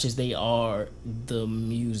as much as they are the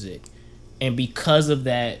music. And because of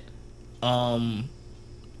that,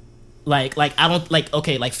 like I don't like,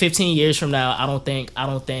 okay, like 15 years from now, I don't think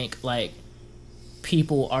like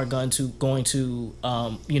people are going to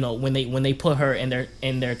you know, when they put her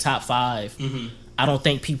in their top 5, I don't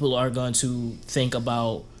think people are going to think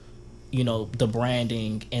about, you know, the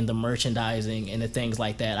branding and the merchandising and the things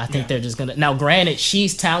like that. I think they're just gonna, now granted,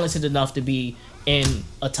 she's talented enough to be in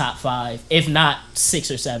a top 5, if not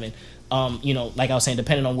 6 or 7. You know, like I was saying,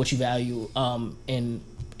 depending on what you value in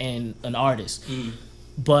an artist.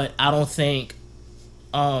 But I don't think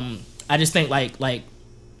I just think like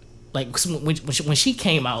when she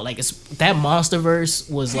came out, like that Monsterverse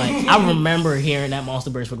was like, I remember hearing that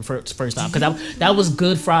Monsterverse for the first time, because that was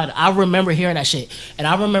Good Friday. I remember hearing that shit, and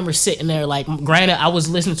I remember sitting there, like, granted I was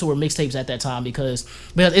listening to her mixtapes at that time, because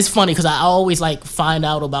it's funny because I always like find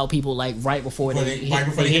out about people like right before they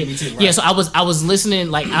hit me too, right? Yeah, so I was listening,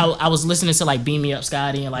 like I was listening to like Beam Me Up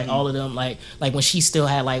Scotty and like all of them, like when she still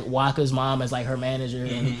had like Waka's mom as like her manager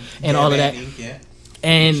and all of that,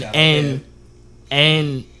 and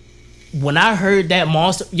when I heard that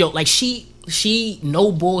Monster, like she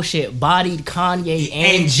no bullshit bodied Kanye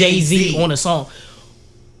and Jay-Z on a song.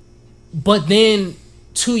 But then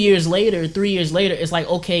 2 years later, 3 years later, it's like,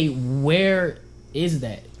 okay, where is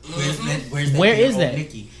that? Where is that?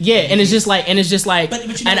 Nicki? Yeah, and it's just like, But you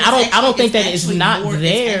know, and I don't think that it's not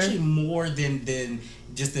there. It's actually more than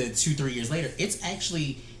just the 2-3 years later. It's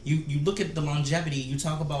actually you look at the longevity. You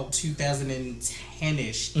talk about 2010ish.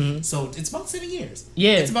 Mm-hmm. So it's about 7 years.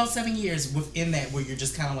 Yeah, it's about 7 years within that where you're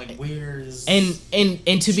just kind of like, where's and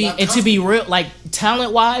to be real, like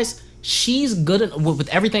talent wise, she's good with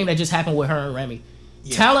everything that just happened with her and Remy.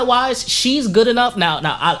 Yeah. Talent wise, she's good enough. Now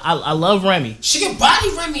I love Remy. She can body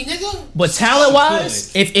Remy, nigga. But talent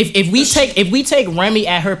wise, if we take Remy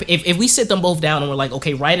at her, if we sit them both down and we're like,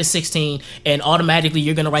 okay, write a 16, and automatically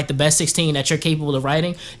you're gonna write the best 16 that you're capable of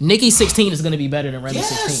writing, Nicki's 16 is gonna be better than Remy's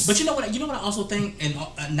 16. But you know what I also think, and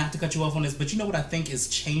not to cut you off on this, but you know what I think is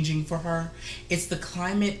changing for her? It's the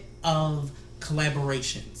climate of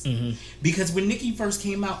collaborations. Mm-hmm. Because when Nicki first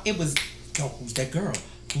came out, it was, yo, who's that girl?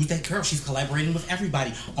 Who's that girl? She's collaborating with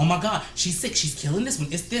everybody. Oh my God, she's sick. She's killing this one.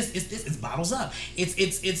 It's this. It's Bottles Up.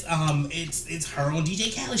 It's her on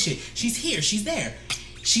DJ Khaled shit. She's here. She's there.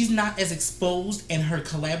 She's not as exposed, and her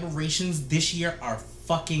collaborations this year are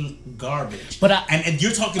fucking garbage. But and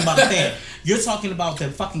you're talking about a fan. You're talking about the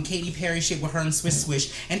fucking Katy Perry shit with her and Swish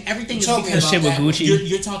Swish, and everything is because shit with Gucci.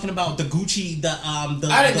 You're talking about the Gucci, the I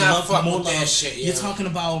did not fuck with that shit. You're talking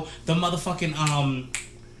about the motherfucking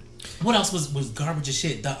what else was garbage as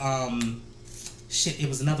shit? The shit. It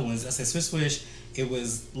was another one. I said Swish Swish. It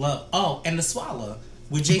was Love. Oh, and the Swallow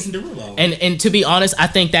with Jason Derulo. And to be honest, I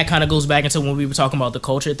think that kind of goes back into when we were talking about the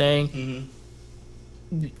culture thing.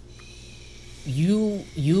 Mm-hmm.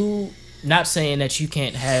 You not saying that you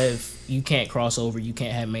can't cross over, you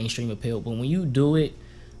can't have mainstream appeal, but when you do it,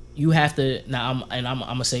 you have to. Now I'm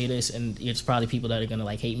gonna say this, and it's probably people that are gonna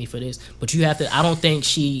like hate me for this, but you have to. I don't think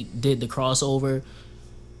she did the crossover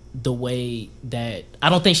the way that I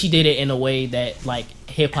don't think she did it in a way that like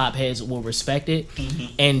hip hop heads will respect it.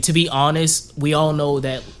 Mm-hmm. And to be honest, we all know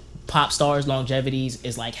that pop stars' longevities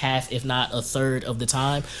is like half, if not a third of the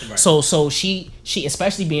time. Right. So she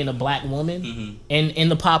especially being a black woman mm-hmm. in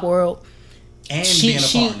the pop world, and being a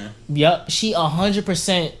partner. Yep, she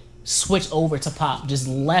 100% switched over to pop. Just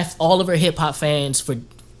left all of her hip hop fans for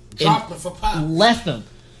pop. Left them.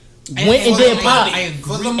 Went and did pop, and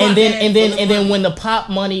then when the pop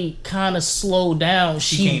money kind of slowed down,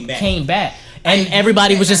 she came back, and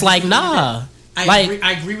everybody was just like, nah.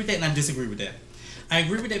 I agree with that, and I disagree with that. I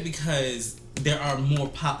agree with that because there are more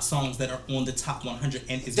pop songs that are on the top 100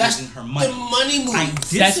 and is making her money. The money move. I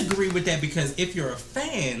disagree with that because if you're a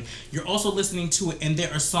fan, you're also listening to it, and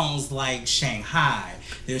there are songs like Shanghai.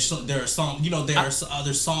 There are songs, there are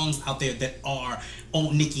other songs out there that are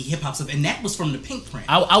old Nicki hip hop stuff, and that was from the Pink Print.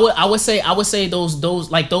 I would say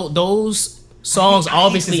those songs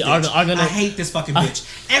obviously are gonna. I hate this fucking bitch.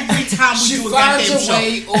 Every time we do a goddamn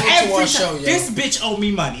show, this bitch owe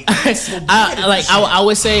me money. I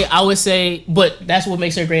would say, but that's what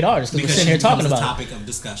makes her a great artist because we're sitting here talking about topic of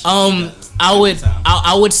discussion. I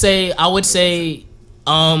would say,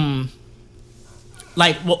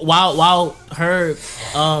 like while her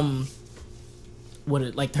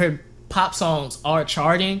her pop songs are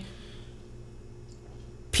charting,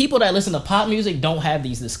 people that listen to pop music don't have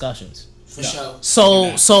these discussions. For sure.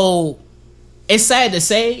 So it's sad to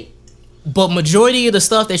say, but majority of the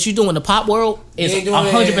stuff that you do in the pop world is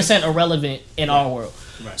 100% irrelevant in our world.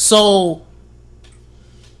 Right. So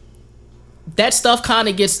that stuff kind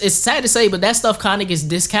of gets, it's sad to say, but that stuff kind of gets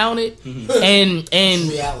discounted. Mm-hmm. And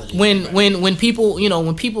reality, when people,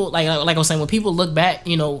 when people like I was saying, when people look back,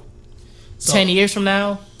 10 years from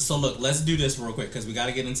now. So look, let's do this real quick because we got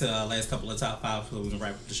to get into the last couple of top 5 so we can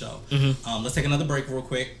wrap up the show. Mm-hmm. Let's take another break real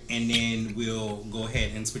quick, and then we'll go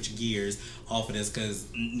ahead and switch gears off of this because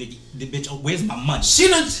Nicki, bitch, where's my money?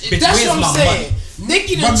 That's what I'm saying.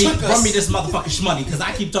 Nicki done took us. Run me this motherfucking money because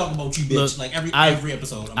I keep talking about you, bitch. Look, every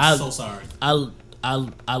episode. I'm so sorry.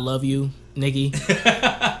 I love you, Nicki.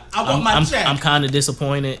 I want my check. I'm kind of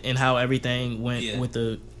disappointed in how everything went with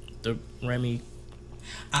the Remy.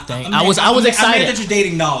 I was excited. I'm mad that you're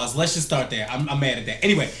dating Nas. Let's just start there. I'm mad at that.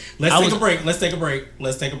 Anyway, let's take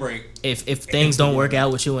a break. If things don't work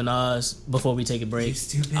out with you and Nas before we take a break,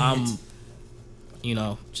 I'm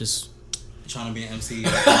just trying to be an MC.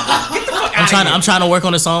 I'm trying to work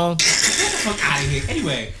on a song. Get the fuck out of here.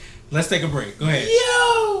 Anyway, let's take a break. Go ahead.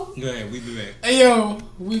 Yo. Go ahead. We be back. Hey yo,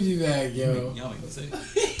 we be back, yo. Y'all ain't gonna say.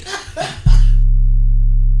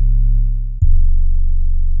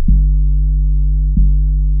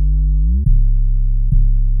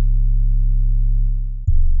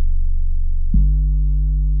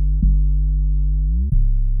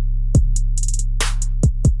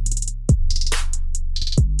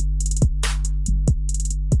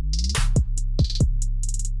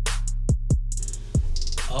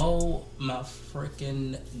 Oh my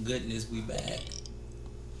freaking goodness, we back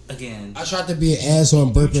again. I tried to be an asshole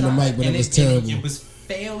and burp in the mic, but it was terrible. It was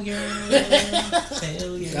failure.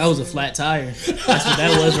 Failure. That was a flat tire. That's what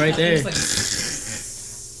that was right there.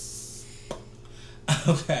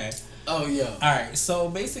 Okay. Oh yeah. All right. So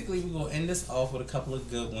basically, we're gonna end this off with a couple of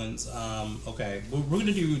good ones. Okay. We're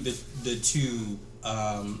gonna do the two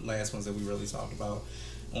last ones that we really talked about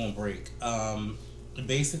on break.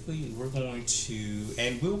 Basically, we're going to,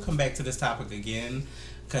 and we'll come back to this topic again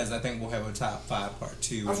because I think we'll have a top 5 part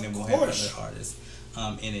 2, and then we'll have other artists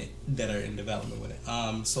in it that are in development with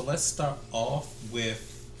it. So let's start off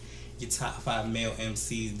with your top 5 male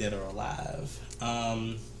MCs that are alive.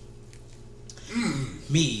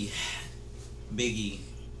 Me, Biggie,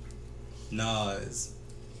 Nas,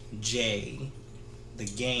 Jay, The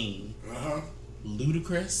Game,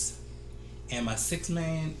 Ludacris, and my 6th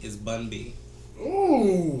man is Bun B.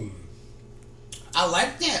 Ooh. I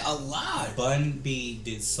like that a lot. Bun B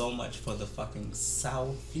did so much for the fucking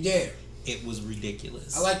South. He did. It was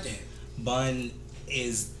ridiculous. I like that. Bun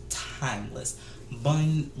is timeless.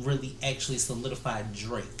 Bun really actually solidified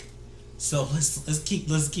Drake. So let's keep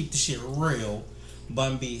the shit real.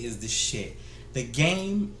 Bun B is the shit. The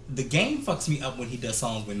game fucks me up when he does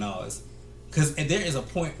songs with Nas, cause there is a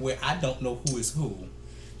point where I don't know who is who,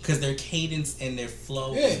 cause their cadence and their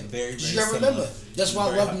flow is very, very you gotta similar. remember. That's why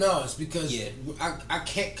I love Nas, because Yeah. I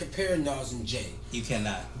can't compare Nas and Jay. You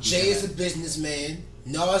cannot. Jay is a businessman.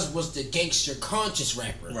 Nas was the gangster conscious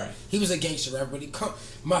rapper. Right. He was a gangster rapper. But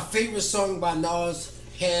my favorite song by Nas,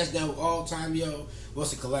 hands down all time,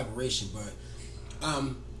 was a collaboration, but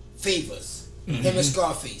Favors. Him and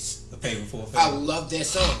Scarface. The favorite for I love that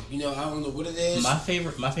song. I don't know what it is. My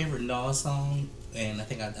favorite Nas song, and I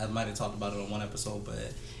think I might have talked about it on one episode,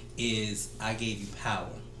 but is "I Gave You Power."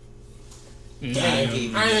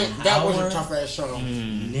 That was a tough ass song.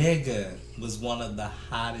 Nigga was one of the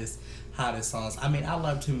hottest songs. I mean, I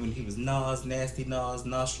loved him when he was Nas, Nasty Nas,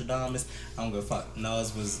 Nostradamus. I don't give a fuck.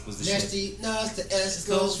 Nas was the Nasty shit. Nas, the S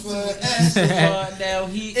goes for S. Now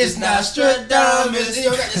he It's is Nostradamus.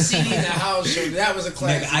 You got the CD in the house, so that was a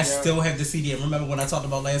classic. Nigga, I still have the CD. And remember when I talked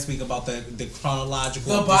about last week about the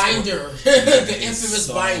chronological... The binder. The infamous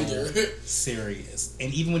so binder. Serious.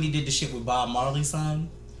 And even when he did the shit with Bob Marley's son,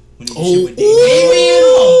 when he did Oh, shit with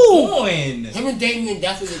Damien, come on. Him and Damien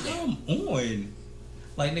definitely Come on.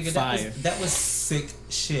 Like, nigga, that was sick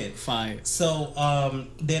shit. Fire. So,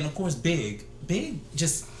 then of course Big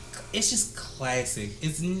it's just classic.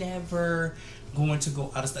 It's never going to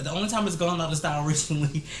go out of style. The only time it's gone out of style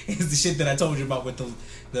recently is the shit that I told you about with the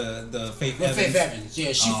Faith Evans. Faith Evans.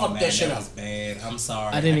 Yeah, she fucked that shit That up. was bad. I'm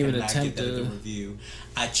sorry. I didn't even could not attempt get that to good review.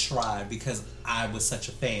 I tried because I was such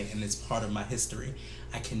a fan and it's part of my history.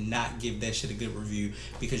 I cannot give that shit a good review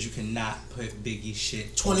because you cannot put Biggie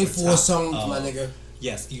shit 24 songs, my nigga.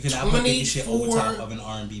 Yes, you cannot put Biggie shit over top of an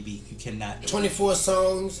R&B beat. You cannot do 24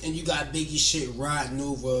 songs, and you got Biggie shit riding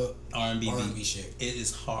over R&B beat. Shit. It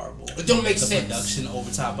is horrible. It don't make sense. The production over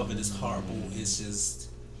top of it is horrible. It's just...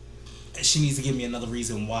 She needs to give me another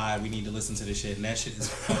reason why we need to listen to this shit, and that shit is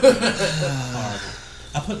fucking horrible.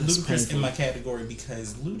 I put Ludacris in my category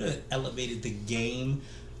because Luda elevated the game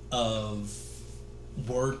of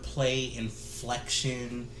wordplay,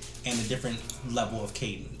 inflection, and a different level of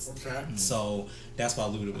cadence. Okay. So that's why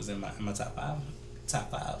Luda was in my top five. Top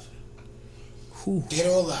 5. Whew. Dead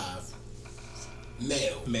or alive.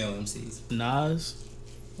 Male MCs. Nas,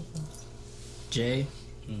 Jay.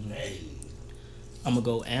 Hey. I'm gonna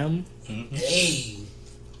go M. Hey.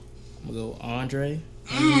 I'm gonna go Andre.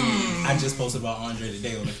 I just posted about Andre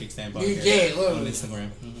today on the Kickstand podcast. You did, look. On Instagram.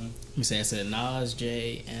 Let me say I said Nas,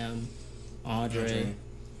 Jay, M, Andre.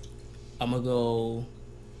 I'm gonna go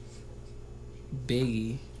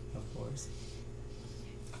Biggie, Of course.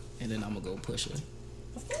 and then I'm gonna go Pusha.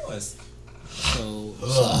 Of course. So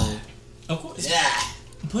Of course. Yeah.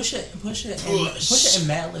 Pusha and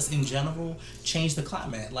Malice in general changed the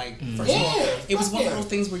climate. Like, first of all, it was one of those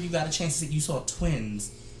things where you got a chance to see, you saw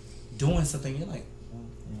twins doing something. You're like,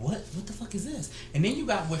 what the fuck is this? And then you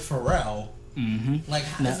got with Pharrell. Like,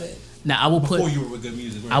 how is it? now I will Before put you were with good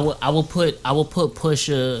music. Right? I will put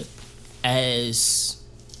Pusha as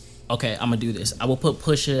okay. I'm gonna do this. I will put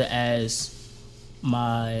Pusha as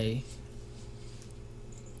my,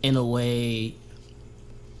 in a way,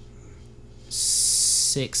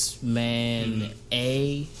 6-man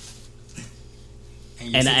A,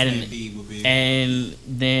 and your 6-man B would be. and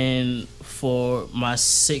then for my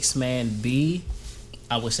 6-man B,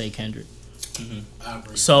 I would say Kendrick. I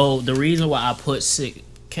agree. So the reason why I put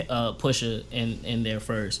Pusha in there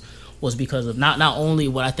first was because of not only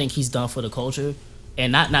what I think he's done for the culture,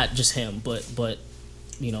 and not just him, but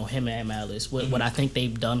you know, him and Malice. What I think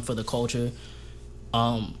they've done for the culture,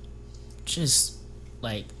 just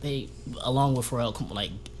like they, along with Pharrell,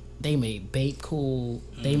 like they made Bape cool.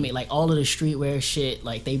 They made like all of the streetwear shit.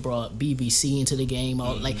 Like they brought BBC into the game.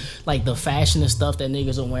 All like the fashion and stuff that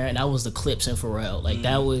niggas are wearing. That was the Clips and Pharrell. Like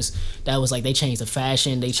that was like they changed the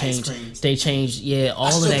fashion. They changed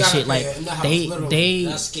all of that shit. Like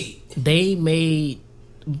they made.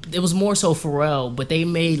 It was more so Pharrell, but they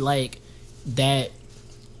made like that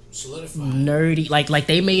solidified nerdy. Like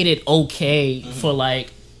they made it okay for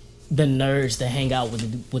like the nerds to hang out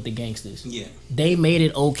with the gangsters. Yeah, they made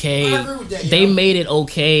it okay. I agree with that, they made it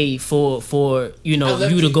okay for you know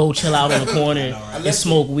you to go chill out in the corner and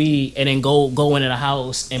smoke weed and then go into the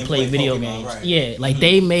house and play video Pokemon, games. right. Yeah, like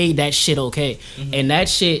they made that shit okay, and that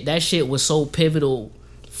shit was so pivotal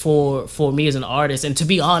for me as an artist, and to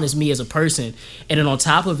be honest, me as a person. And then on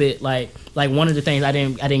top of it, like one of the things I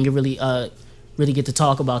didn't really get to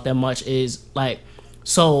talk about that much is like.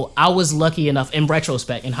 So I was lucky enough, in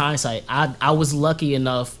retrospect, in hindsight, I was lucky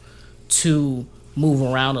enough to move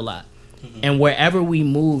around a lot. And wherever we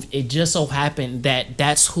moved, it just so happened that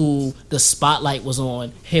that's who the spotlight was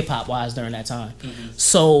on hip-hop wise during that time.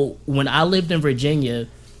 So when I lived in Virginia,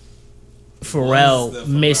 Pharrell,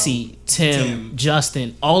 Missy, Tim,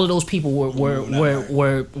 Justin, all of those people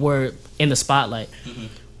were in the spotlight.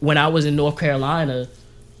 When I was in North Carolina,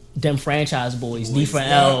 them Franchise Boys, D for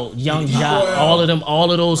L, Young Jock, all of them,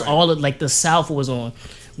 all of like the South was on.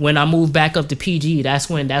 When I moved back up to PG, that's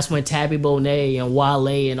when Tabby Bonet and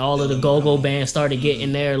Wale and all of the go-go bands started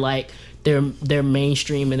getting their like their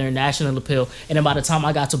mainstream and their national appeal. And then by the time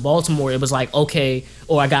I got to Baltimore, it was like, okay,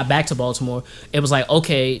 or I got back to Baltimore, it was like,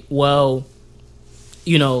 okay, well,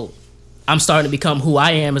 you know, I'm starting to become who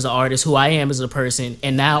I am as an artist, who I am as a person,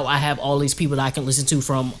 and now I have all these people that I can listen to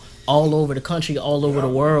from all over the country, all over the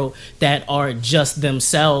world, that are just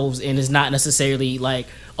themselves, and it's not necessarily like,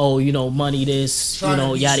 oh, you know, money this, you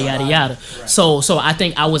know, yada yada yada. Right. So I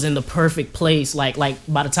think I was in the perfect place. Like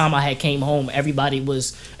by the time I had came home, everybody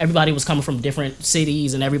was coming from different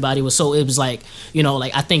cities, and everybody was, so it was like, you know,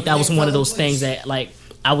 like I think that was one of those things that like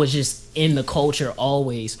I was just in the culture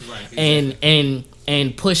always. Right, exactly.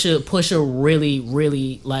 And Pusha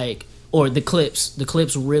really like, or the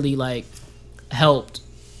clips really like helped,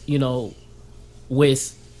 you know,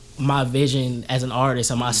 with my vision as an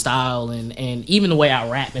artist and my style and even the way I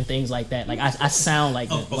rap and things like that. Like I sound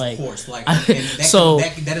like of like, course, like and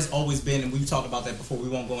that has always been, and we've talked about that before. We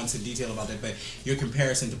won't go into detail about that, but your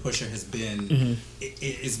comparison to Pusha has been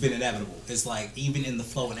it's been inevitable. It's like even in the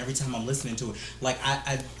flow, and every time I'm listening to it, like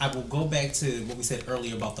I will go back to what we said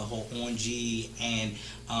earlier about the whole On G and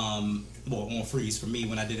on Freeze for me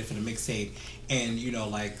when I did it for the mixtape, and you know,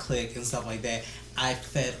 like Click and stuff like that. I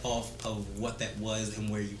fed off of what that was and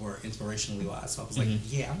where you were inspirationally wise. So I was like,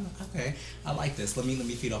 yeah, okay, I like this. Let me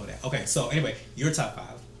feed off of that. Okay, so anyway, your top 5.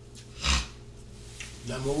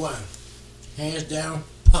 Number 1, hands down,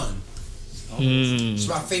 Pun. It's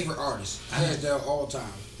my favorite artist, hands down, all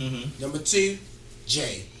time. Number 2,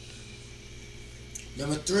 Jay.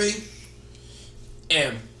 Number 3,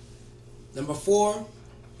 M. Number 4,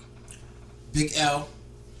 Big L.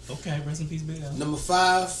 Okay, rest in peace, Big L. Number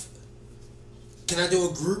 5, can I do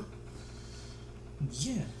a group?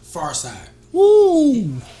 Yeah. Farside.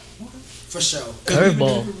 Woo! For sure.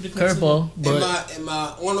 Curveball. But in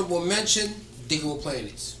my honorable mention, Diggable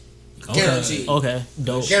Planets. Okay. Guaranteed. Okay.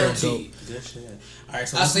 Dope. Guaranteed. Good shit. All right.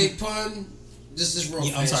 So I say Pun. This is real.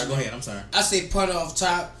 I'm sorry. Go ahead. I'm sorry. I say Pun off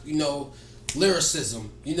top. You know,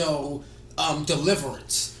 lyricism. You know,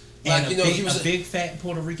 deliverance. Like, and you know, he was a big fat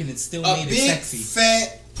Puerto Rican that still made it sexy.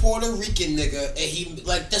 Fat Puerto Rican nigga, and he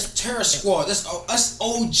like that's Terror Squad. That's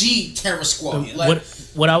OG Terror Squad. Yeah. Like,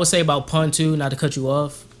 what I would say about Pun too, not to cut you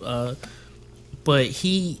off, but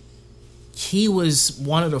he was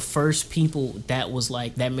one of the first people that was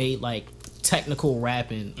like that made like technical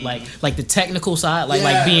rapping, like the technical side,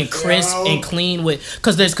 like being crisp and clean with,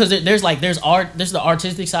 because there's the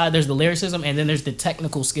artistic side, there's the lyricism, and then there's the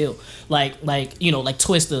technical skill, like you know, like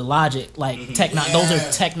Twista, Logic, like those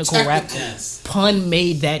are technical rap. Yes. Pun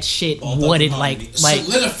made that shit what it like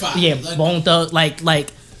solidified. Yeah, like, Bone Thug, like,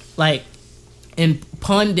 and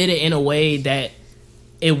Pun did it in a way that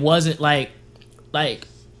it wasn't like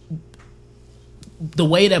the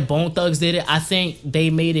way that Bone Thugs did it. I think they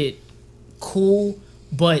made it cool,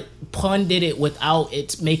 but Pun did it without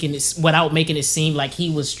making it seem like he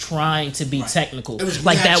was trying to be technical. It was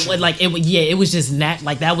like natural. that, like it was just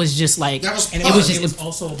like that was just like that was, and it was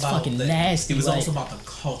also about fucking nasty. It was like, also about the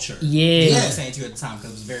culture. Yeah, you know what I'm saying to you at the time, because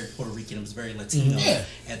it was very Puerto Rican, it was very Latino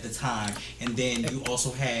at the time, and then you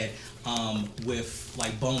also had with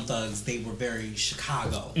like Bone Thugs, they were very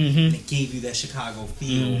Chicago, Mm-hmm. and it gave you that Chicago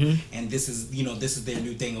feel. And this is their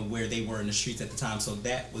new thing of where they were in the streets at the time. So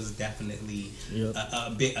that was definitely Yep.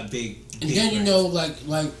 a big. And then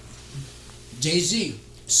like Jay-Z,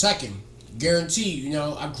 second, guaranteed.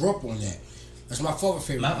 I grew up on that. That's my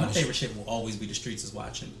favorite. My favorite shit will always be The Streets Is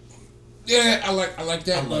Watching. Yeah, I like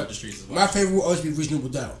that. I love The Streets Is Watching. My favorite will always be Reasonable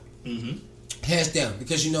Doubt. Mm-hmm. Hands down,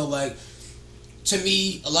 because to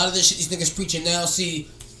me, a lot of this shit these niggas preaching now. See,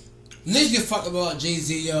 niggas give a fuck about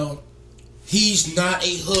Jay-Z, yo. He's not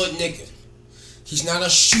a hood nigga. He's not a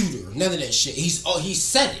shooter. None of that shit. He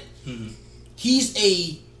said it. Mm-hmm. He's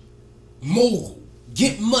a mogul.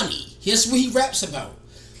 Get money. That's what he raps about.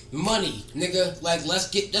 Money, nigga. Like,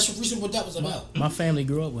 that's what Reasonable Doubt was about. My family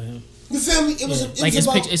grew up with him. The family, it was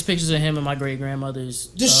about, it's pictures of him and my great grandmother's.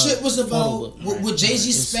 This shit was about photo book. what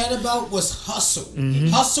Jay-Z spat about was hustle. Mm-hmm.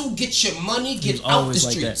 Hustle, get your money, get was out the always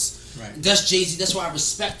like streets. that. Right. That's Jay-Z. That's why I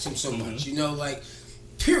respect him so much.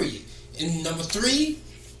 Period. And number 3,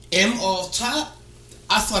 M off top.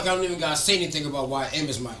 I feel like I don't even gotta say anything about why M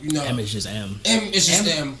is my. M is just M. M is just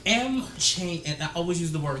M. M change, and I always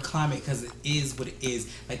use the word climate because it is what it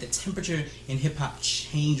is. Like the temperature in hip hop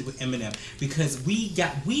changed with Eminem because we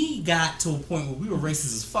got to a point where we were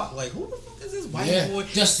racist as fuck. Like who the fuck is this white boy?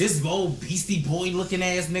 This old Beastie Boy looking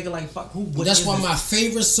ass nigga. Like fuck who? That's why my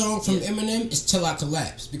favorite song from Eminem is "Till I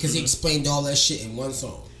Collapse" because he explained all that shit in one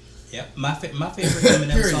song. Yep, my favorite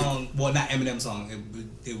Eminem song. Well, not Eminem song.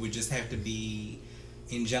 It would just have to be.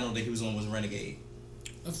 In general, that he was on was Renegade.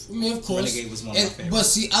 I mean, of course. Renegade was one of my favorites. But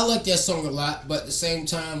see, I like that song a lot. But at the same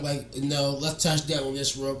time, let's touch down on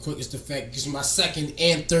this real quick. It's the fact because my second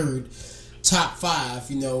and third top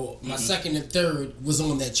 5, my second and third was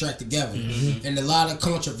on that track together, and a lot of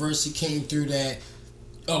controversy came through that.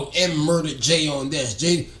 Oh, M murdered Jay on this.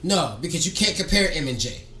 No, because you can't compare M and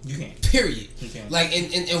J. You can't. Period. You can't. Like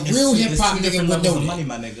in real hip hop nigga would know that. Money,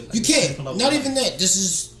 my nigga. Like, you can't. Not even that. This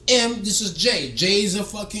is M. This is J. J's a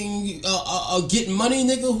fucking getting money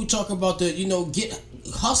nigga who talk about the get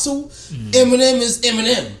hustle. Eminem is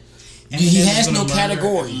Eminem. He has no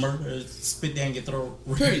category. Murder, spit down your throat.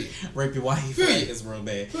 Period. Rape your wife. Period. It's real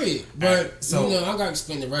bad. Period. But I gotta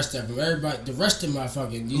explain the rest of them. Everybody, the rest of my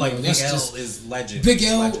fucking Big L is legend. Big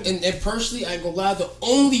L and personally, I ain't gonna lie. The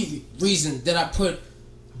only reason that I put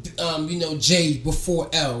J before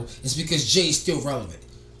L is because J is still relevant.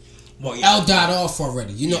 Well, yeah. L died off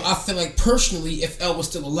already. I feel like personally, if L was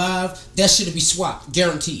still alive, that should be swapped,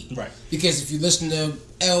 guaranteed. Right. Because if you listen to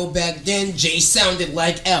L back then, J sounded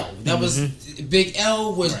like L. That was Big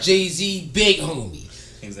L was Jay-Z, big homie.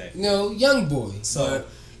 Exactly. Young boy. So,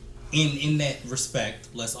 in that respect,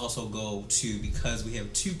 let's also go to, because we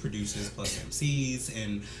have 2 producers plus MCs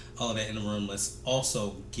and all of that in the room. Let's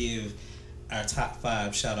also give our top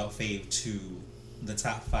 5 shout out fave to the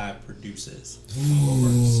top 5 producers. Yeah.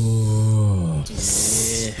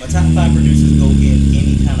 My top 5 producers go in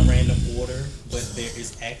any kind of random order, but there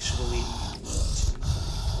is actually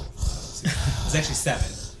it's actually 7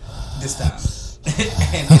 this time.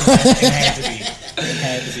 And it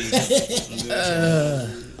had to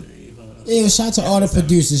be. Yeah, shout out to all the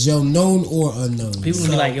producers, yo, known or unknown. People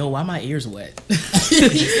be like, yo, why my ears wet?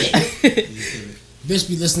 Bitch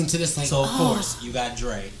be listening to this like, so of course you got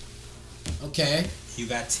Dre. Okay. You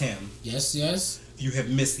got Tim. Yes. You have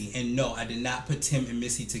Missy, and no, I did not put Tim and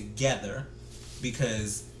Missy together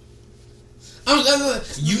because I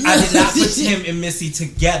did not put Tim and Missy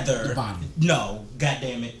together. No,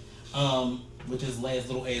 goddamn it. Which is last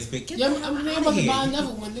little ass bit. I'm about to buy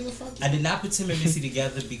another one, nigga. Fuck you. I did not put Tim and Missy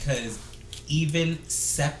together because even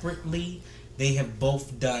separately, they have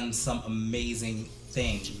both done some amazing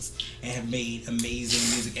things and have made amazing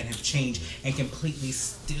music and have changed and completely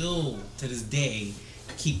still to this day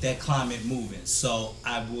keep that climate moving. So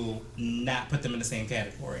I will not put them in the same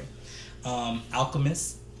category.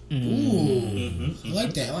 Alchemist. Ooh. I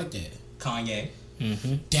like that. Kanye.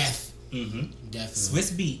 Death. Definitely.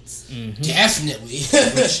 Swiss Beats. Definitely.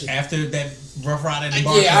 Which after that Rough Rider and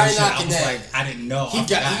Bar, I was like, I didn't know. He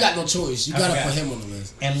got no choice. You gotta put him on the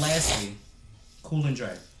list. And lastly, Cool and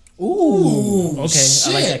Dre. Ooh. Okay,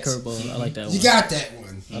 shit. I like that curveball. I like that one. You got that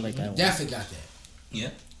one. I like that one. Definitely got that.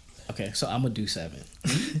 Yeah. Okay, so I'm gonna do 7.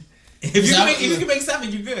 If you can make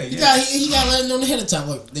 7, you're good. You gotta let it know ahead of time.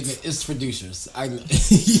 Look, nigga, it's producers. I know.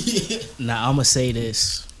 Now I'm gonna say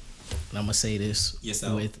this.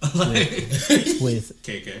 Yourself. with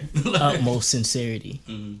KK. utmost sincerity.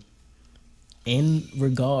 In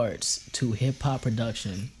regards to hip hop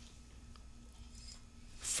production,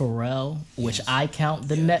 Pharrell, which I count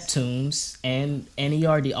the Neptunes and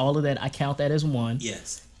NERD, all of that, I count that as one.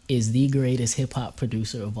 Yes. is the greatest hip hop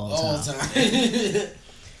producer of all time.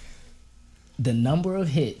 The number of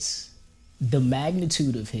hits, the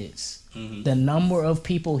magnitude of hits, the number of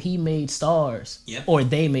people he made stars, or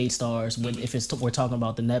they made stars. If we're talking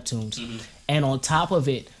about the Neptunes, and on top of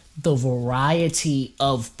it, the variety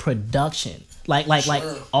of production, like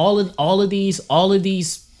all of these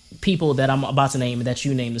people that I'm about to name and that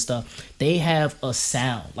you named and stuff, they have a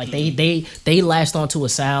sound. Like they latched onto a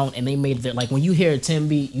sound and they made it. Like when you hear a Tim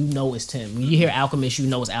beat, you know it's Tim. When you hear Alchemist, you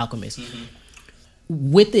know it's Alchemist.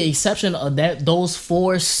 With the exception of those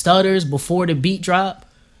 4 stutters before the beat drop,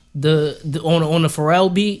 the on the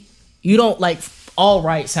Pharrell beat, you don't like. All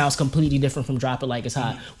Right sounds completely different from Drop It Like It's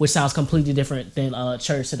Hot, which sounds completely different than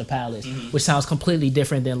Church to the Palace, which sounds completely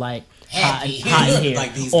different than like Hot in Here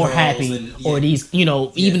like these or girls Happy and, or these, you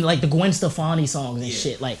know, even like the Gwen Stefani songs and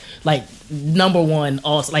shit. Like number one,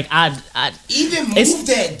 also like I even Move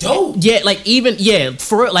That Dope. Yeah, like even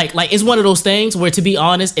for like it's one of those things where, to be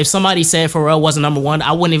honest, if somebody said Pharrell wasn't number one,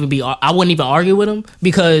 I wouldn't even argue with him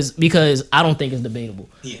because I don't think it's debatable.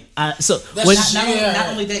 Yeah. So not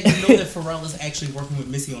only that, you know that Pharrell is actually working with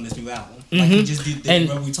Missy on this new album. Like he just did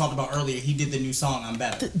what we talked about earlier. He did the new song "I'm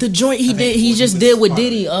Better." The joint he just did with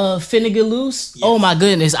Diddy, Finna Get Loose. Yes. Oh my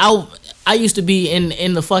goodness, I used to be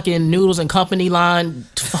in the fucking Noodles and Company line,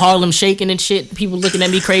 Harlem shaking and shit. People looking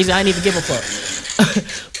at me crazy. I didn't even give a fuck.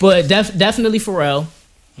 But definitely Pharrell.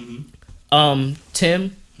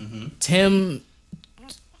 Tim.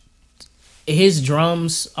 His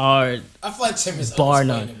drums are. I feel like Tim is bar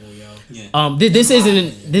none. Yo. Yeah. This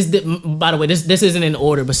isn't. By the way, this isn't in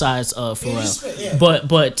order besides Pharrell. Yeah.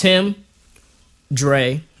 But Tim,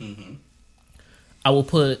 Dre. I will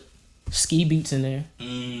put Ski Beats in there.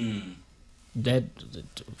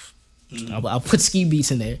 I'll put Ski Beats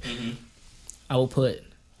in there. I will put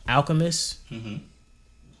Alchemist. Let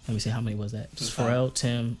me see, how many was that? Just Pharrell,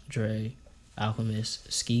 Tim, Dre,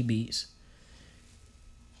 Alchemist, Ski Beats.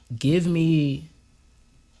 Give me,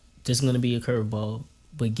 this is gonna be a curveball,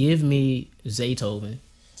 but give me Zaytoven.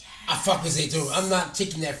 I fuck with Zaytoven. I'm not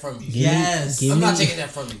taking that from you. I'm not taking that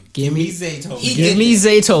from you. Give me Zaytoven. Give me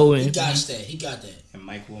Zaytoven. He got that. And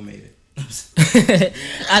Mike Will made it.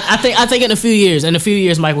 I think in a few years,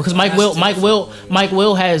 Mike Will, because Mike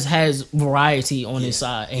Will has variety on his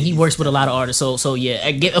side, and he works with a lot of artists. So yeah,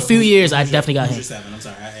 a few years, I definitely got him. 7? I'm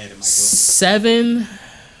sorry, I added Mike Will. 7.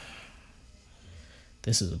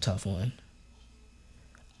 This is a tough one.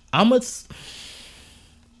 I'm gonna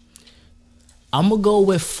go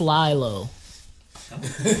with Fly Low. I'm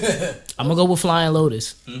gonna go with Flying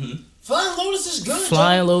Lotus. Flying Lotus is good.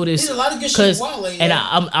 Flying Lotus. There's a lot of good shit. And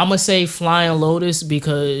I'm gonna say Flying Lotus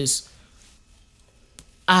because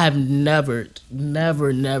I have never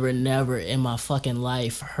in my fucking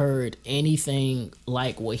life heard anything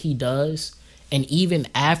like what he does. And even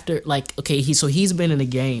after, like, okay, he's been in the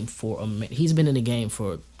game for a minute. He's been in the game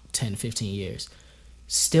for 10, 15 years.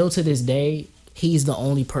 Still to this day, he's the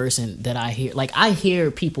only person that I hear. Like, I hear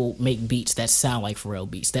people make beats that sound like Pharrell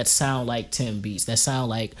beats, that sound like Tim beats, that sound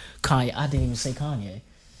like Kanye. I didn't even say Kanye.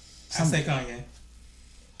 I say Kanye.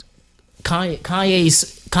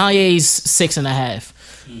 Kanye's 6.5.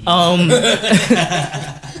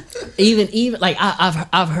 Even like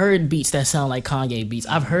I've heard beats that sound like Kanye beats.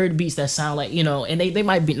 I've heard beats that sound like, you know, and they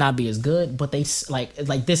might not be as good, but they like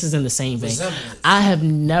this is in the same vein. I have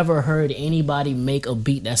never heard anybody make a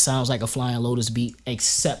beat that sounds like a Flying Lotus beat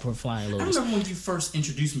except for Flying Lotus. I remember when you first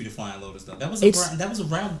introduced me to Flying Lotus though. That was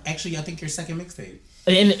around actually I think your second mixtape.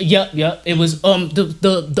 And yep, it was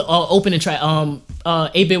the opening track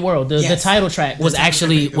 8-Bit World, the title track was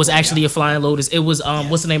actually a Flying Lotus. It was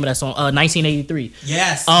what's the name of that song? 1983.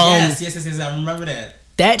 Yes. Yes. I remember that.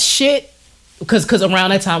 That shit, because around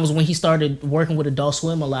that time was when he started working with Adult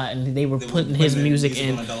Swim a lot, and they were putting his music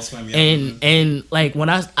in. Adult Swim, and like when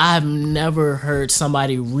I've never heard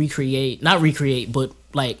somebody recreate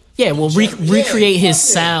his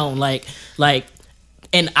sound like.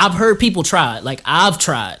 And I've heard people try. Like, I've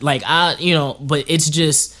tried. Like, but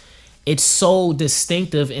it's so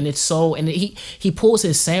distinctive, and it's so, and he pulls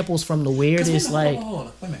his samples from the weirdest, like. Hold on.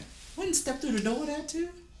 Wait a minute. Wouldn't Step Through the Door that too?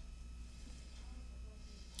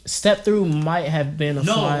 Step Through might have been a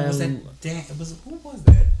flying. Who was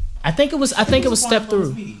that? I think it was Step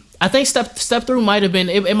Through. I think Step Through might have been.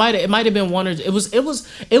 It might have been one or it was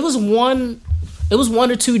one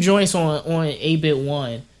or two joints on 8-Bit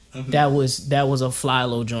 1. That was a Fly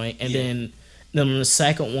Low joint, and then the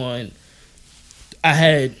second one, I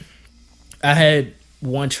had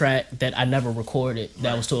one track that I never recorded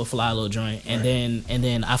that was to a Fly Low joint, and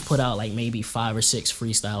then I've put out like maybe 5 or 6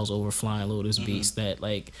 freestyles over Flying Lotus beats that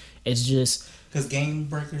like it's just because Game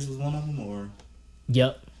Breakers was one of them, or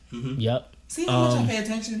yep. Yep. See how much I pay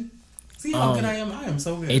attention. See how good I am. I am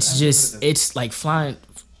so good. It's like flying.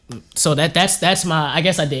 So that's my. I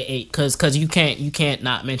guess I did 8 because you can't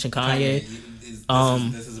not mention Kanye.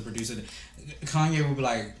 This is a producer. Kanye would be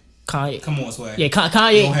like, Kanye, come on, Swag. Yeah,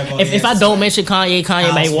 Kanye. If I don't mention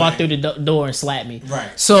Kanye may walk through the door and slap me.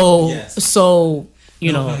 Right. So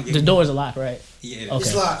you know the door's a lock, right? Yeah. Okay.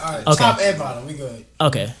 It's locked. All right. Okay. Top and bottom. We good.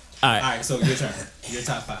 Okay. All right. All right. So your turn. Your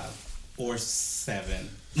top 5 or 7.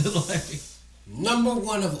 Number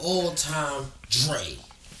 1 of all time, Dre.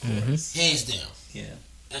 Hands down. Yeah.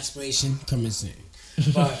 Explanation coming soon.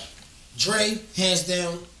 But Dre, hands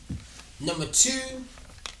down. Number 2,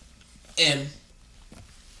 M.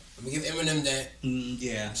 I'm gonna give Eminem that.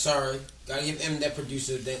 Yeah. Sorry, gotta give Eminem that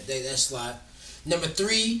producer that slot. Number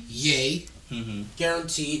 3, Ye.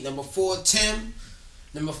 Guaranteed. Number 4, Tim.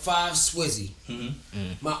 Number 5, Swizzy.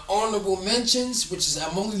 My honorable mentions, which is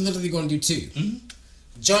I'm only literally gonna do 2.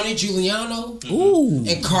 Johnny Giuliano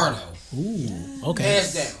and Cardo. Ooh. Okay.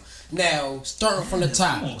 Hands down. Now, starting from the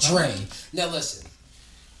top, Dre. Now listen.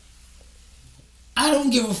 I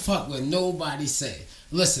don't give a fuck what nobody say.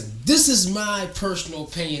 Listen, this is my personal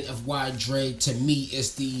opinion of why Dre, to me,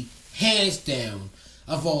 is the hands down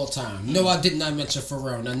of all time. No, I did not mention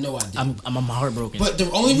Pharrell, and I know I did. I'm heartbroken. But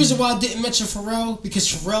the only reason why I didn't mention Pharrell, because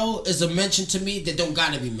Pharrell is a mention to me that don't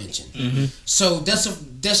gotta be mentioned. So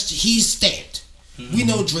that's he's stamped. We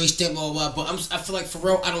know Dre stamped blah blah, but I feel like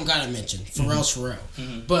Pharrell I don't gotta mention. Pharrell's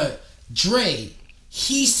Pharrell. But Dre,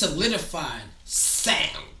 he solidified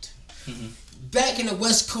sound. Back in the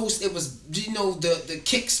West Coast, it was the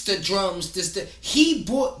kicks, the drums, he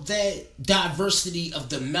brought that diversity of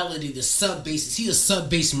the melody, the sub basses. He's a sub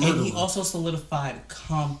bass murderer. And he also solidified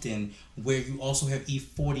Compton, where you also have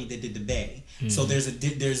E40 that did the Bay. So there's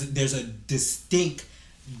a distinct.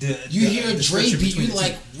 You hear Dre beat, you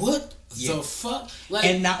like what the fuck? Like,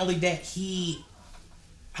 and not only that,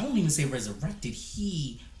 I won't even say resurrected.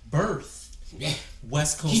 He birthed. Yeah.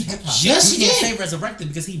 West Coast hip hop. Yes, he he can't did. say resurrected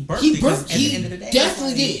because he birthed it. At the end of the day,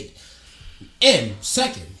 definitely did. M,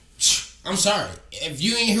 second. I'm sorry. If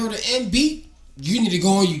you ain't heard of M beat, you need to go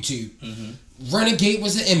on YouTube. Renegade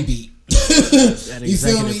was an M beat. That you feel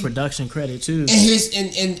executive me? production credit too.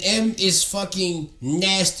 And M is fucking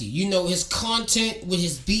nasty. You know his content with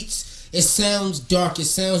his beats. It sounds dark. It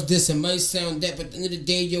sounds this. It might sound that. But at the end of the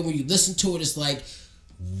day, yo, when you listen to it, it's like,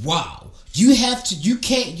 wow. You're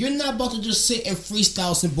not about to just sit and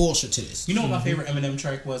freestyle some bullshit to this. You know what my favorite Eminem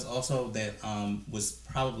track was also that was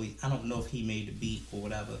probably, I don't know if he made the beat or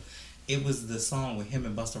whatever. It was the song with him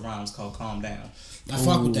and Busta Rhymes called Calm Down. I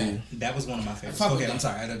fuck with that. That was one of my favorites. I fuck Go with ahead, I'm that.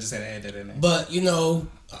 sorry, I just had to add that in there. But,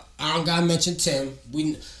 I don't gotta mention Tim.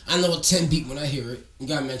 I know a Tim beat when I hear it. You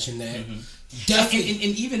gotta mention that. Definitely.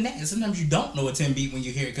 And even that, sometimes you don't know a Tim beat when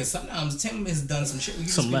you hear it, because sometimes Tim has done some shit.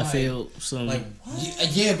 Some left field, some like what?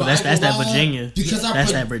 Yeah, but that's that Virginia. Because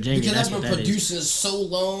that's that Virginia. Because that's I've what been that producing is. so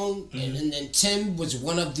long, and Tim was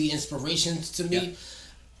one of the inspirations to me. Yep.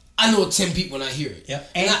 I know a Tim beat when I hear it.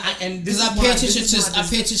 Yep. And because I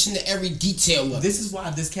pay attention to every detail of it. This is why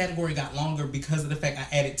this category got longer, because of the fact I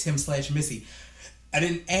added Tim/Missy. I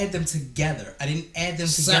didn't add them together.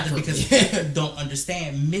 Because people don't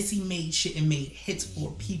understand. Missy made shit and made hits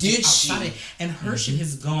for people outside it, and her shit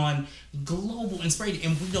has gone global and spread.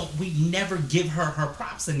 And we never give her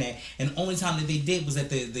props in that. And the only time that they did was at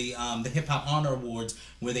the Hip Hop Honor Awards,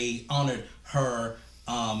 where they honored her,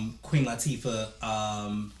 Queen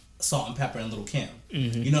Latifah, Salt and Pepper, and Lil' Kim.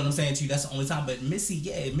 You know what I'm saying to you? That's the only time. But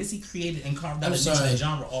Missy created and carved out a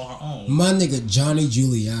genre all her own. My nigga Johnny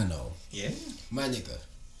Giuliano. Yeah. My nigga.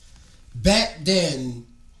 Back then,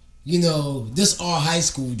 this our high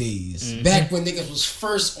school days. Back when niggas was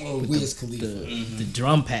first on Wiz Khalifa. The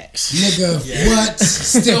drum packs. Nigga, what?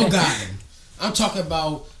 Still got him. I'm talking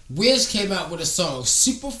about Wiz came out with a song,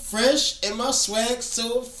 Super Fresh and my swag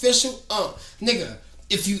so official. Nigga,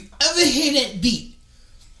 if you ever hear that beat,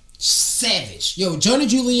 savage. Yo, Johnny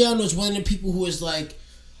Giuliano is one of the people who is like,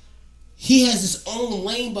 he has his own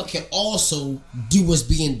lane, but can also do what's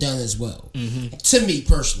being done as well. To me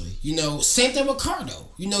personally, same thing with Cardo.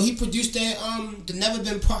 He produced that the Never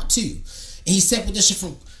Been Part 2, and he sampled this shit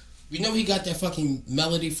from. He got that fucking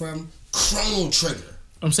melody from Chrono Trigger.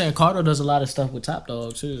 I'm saying Cardo does a lot of stuff with Top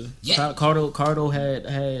Dog too. Yeah, Cardo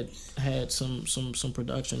had some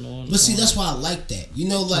production on. But see, that's why I like that.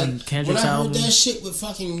 When I heard that shit with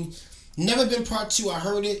fucking Never Been Part 2, I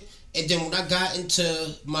heard it. And then when I got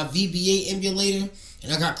into my VBA emulator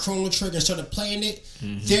and I got Chrono Trigger and started playing it,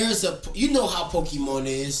 there's how Pokemon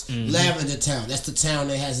is, Lavender Town. That's the town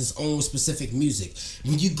that has its own specific music.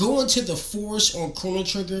 When you go into the forest on Chrono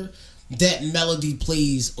Trigger, that melody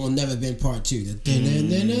plays on Never Been Part 2.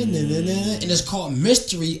 And it's called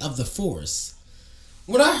Mystery of the Force.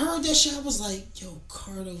 When I heard that shit, I was like, yo,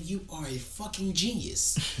 Cardo, you are a fucking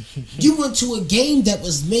genius. You went to a game that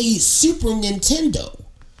was made Super Nintendo.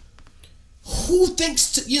 Who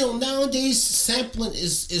thinks nowadays sampling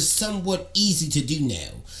is somewhat easy to do now,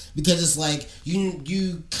 because it's like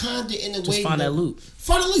you kinda in a way find that loop.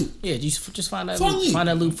 Find a loop. Yeah, just find that loop. Find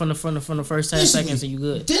that loop from the first 10 seconds and you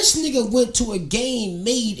good. This nigga went to a game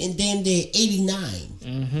made in damn near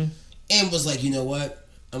 '89 and was like, you know what?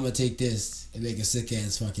 I'm gonna take this and make a sick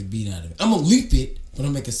ass fucking beat out of it. I'm gonna loop it, but I'm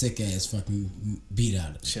gonna make a sick ass fucking beat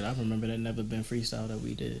out of it. Shit, I remember that Never Been freestyle that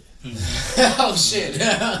we did. Oh shit.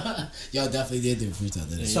 Y'all definitely did do a freestyle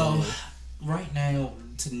today. So right now,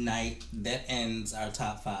 tonight, that ends our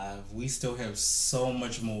top 5. We still have so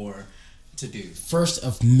much more to do. First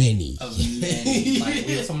of many. Like, we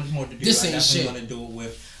have so much more to do. This I ain't definitely shit. want to do it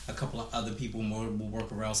with a couple of other people. More will work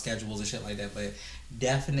around schedules and shit like that. But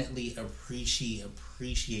definitely appreciate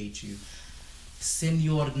you.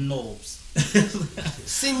 Senor Nobs.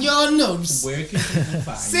 Senor Nobs. Where can people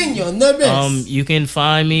find Senor Nobs. You can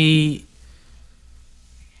find me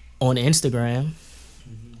on Instagram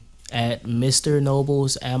at Mr.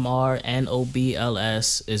 Nobles,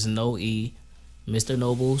 MRNOBLS is no E, Mr.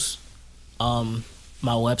 Nobles.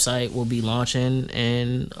 My website will be launching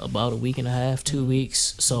in about a week and a half, 2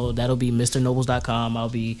 weeks. So that'll be MrNobles.com. I'll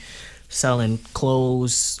be selling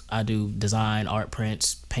clothes. I do design, art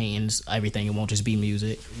prints, paintings, everything. It won't just be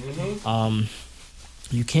music.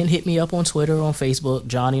 You can hit me up on Twitter, on Facebook,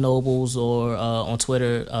 Johnny Nobles, or on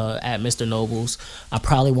Twitter at Mr. Nobles. I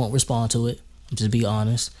probably won't respond to it. Just be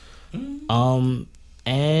honest. And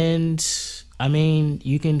I mean,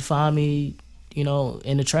 you can find me,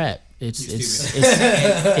 in the trap.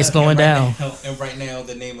 It's going down. And right now,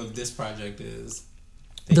 the name of this project is.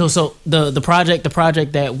 So the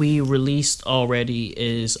project that we released already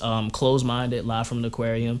is Closed Minded, Live from the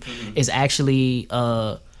Aquarium. Is actually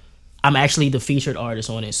I'm actually the featured artist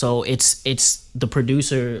on it. So it's the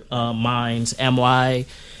producer Minds, MYNDS.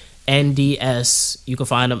 You can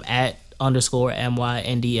find him at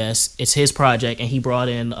 _MYNDS. It's his project, and he brought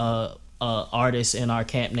in artist in our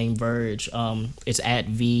camp named Verge. It's at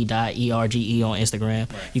v.erge on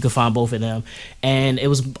Instagram. Right. You can find both of them. And it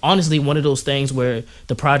was honestly one of those things where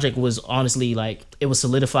the project was honestly like, it was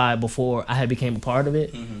solidified before I had became a part of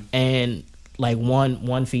it. And like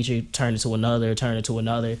one feature turned into another. And you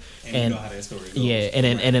know how that story goes. Yeah,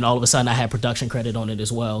 and then all of a sudden I had production credit on it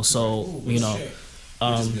as well. So which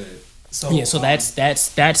is good. So that's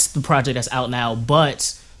the project that's out now.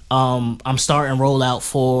 But I'm starting rollout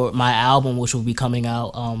for my album, which will be coming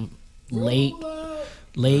out late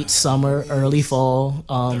summer, early fall.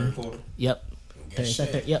 Third quarter. Yep.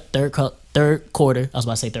 Third quarter. I was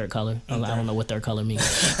about to say third color. I don't know what third color means.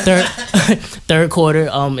 Third quarter.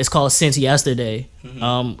 It's called Since Yesterday.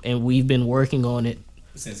 And we've been working on it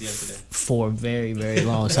since yesterday for a very, very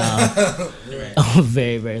long time.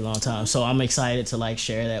 Very, very long time. So I'm excited to like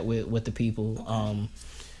share that with the people.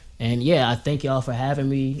 And yeah, I thank y'all for having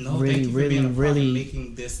me. Really,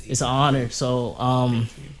 making this. It's an honor. So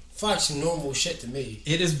Fuck's normal shit to me.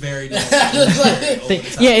 It is very normal.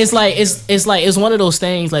 It's one of those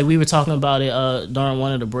things, like we were talking about it during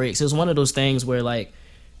one of the breaks. It was one of those things where like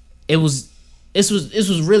this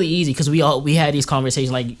was really easy because we had these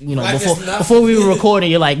conversations like before we were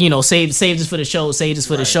recording. You're like save this for the show,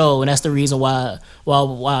 the show, and that's the reason why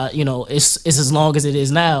it's as long as it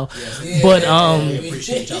is now. Yes. But we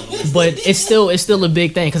appreciate y'all. But it's still a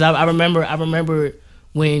big thing because I remember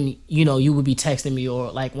when you would be texting me,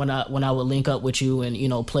 or like when I would link up with you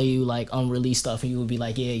and play you like unreleased stuff, and you would be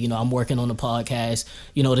like, yeah, I'm working on the podcast,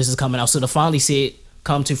 this is coming out. So to finally see it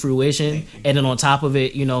come to fruition, and then on top of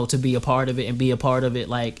it, to be a part of it and be a part of it,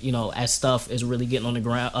 like as stuff is really getting on the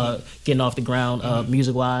ground, getting off the ground,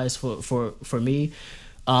 music wise for me,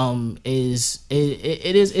 it's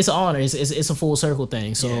an honor. It's a full circle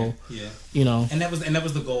thing. So and that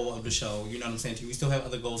was the goal of the show. You know what I'm saying to you? We still have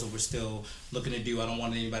other goals that we're still looking to do. I don't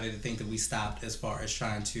want anybody to think that we stopped as far as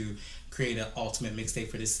trying to create an ultimate mixtape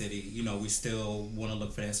for this city. We still want to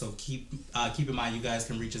look for that. So keep in mind, you guys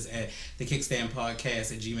can reach us at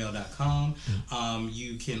thekickstandpodcast@gmail.com.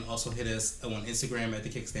 You can also hit us on Instagram at the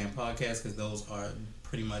Kickstand Podcast, because those are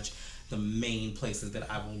pretty much the main places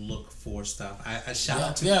that I will look for stuff. I shout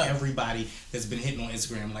out to everybody that's been hitting on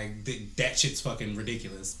Instagram. Like that shit's fucking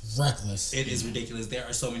ridiculous. Reckless. It is ridiculous. There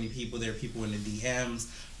are so many people. There are people in the DMs.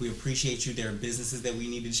 We appreciate you. There are businesses that we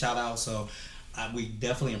need to shout out. So we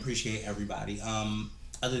definitely appreciate everybody.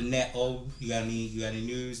 Other than that, you got any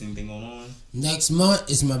news? Anything going on? Next month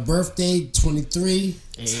is my birthday, 23.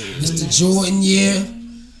 It's the Jordan year.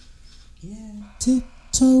 Yeah.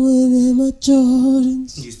 Tiptoeing in my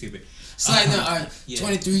Jordans. You stupid. It's like, no, all right,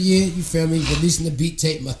 23 year, you feel me? Releasing the beat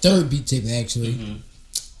tape, my third beat tape actually.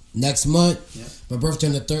 Next month, my birthday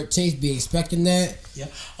on the 13th, be expecting that. Yeah.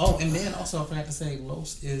 Oh, and then also I forgot to say,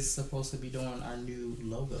 Los is supposed to be doing our new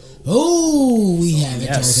logo. Oh, we haven't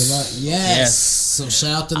talked about yes. So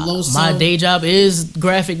shout out to Los. My day job is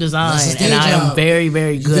graphic design, and I am very,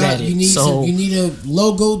 very good at it. You need a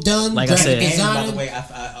logo done. Like I said, and by the way,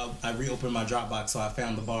 I reopened my Dropbox, so I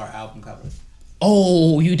found the Bar album cover.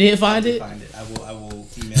 Oh, you did find it? I will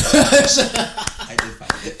email it. I did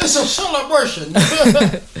find it. It's a celebration.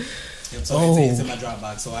 So it's in my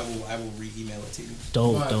Dropbox, so I will re-email it to you.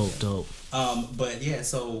 Dope. But yeah,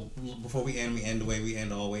 so before we end the way we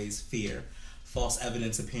end always, fear. False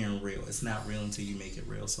evidence appearing real. It's not real until you make it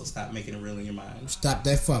real, so stop making it real in your mind. Stop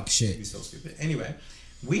that fuck shit. You're so stupid. Anyway,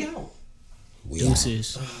 we out.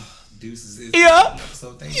 Deuces. Deuces is yeah.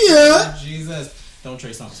 So thank you. Jesus. Don't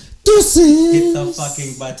Trey Songz. Deuces. Hit the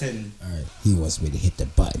fucking button. Alright, he wants me to hit the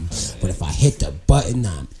button. But if I hit the button,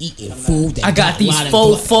 I'm eating food. I got these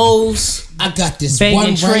fofos. I got this banging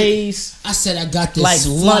one trays. I said I got this like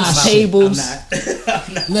lunch tables.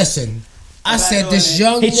 I'm not. Listen, I said this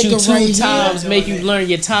young hit you nigga 2 right times, here. make you learn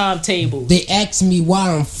your timetables. They ask me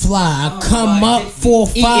why I'm fly. I come up 4 or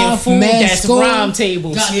 5 Eating food mad that's score. rhyme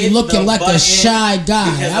tables. Got me Hit looking the like a button shy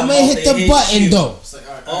guy. because I'm I'm gonna hit about the to hit button you. though.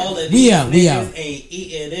 All of We these out. niggas ain't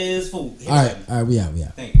eating this food. All right, we out.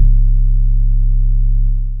 Thank you.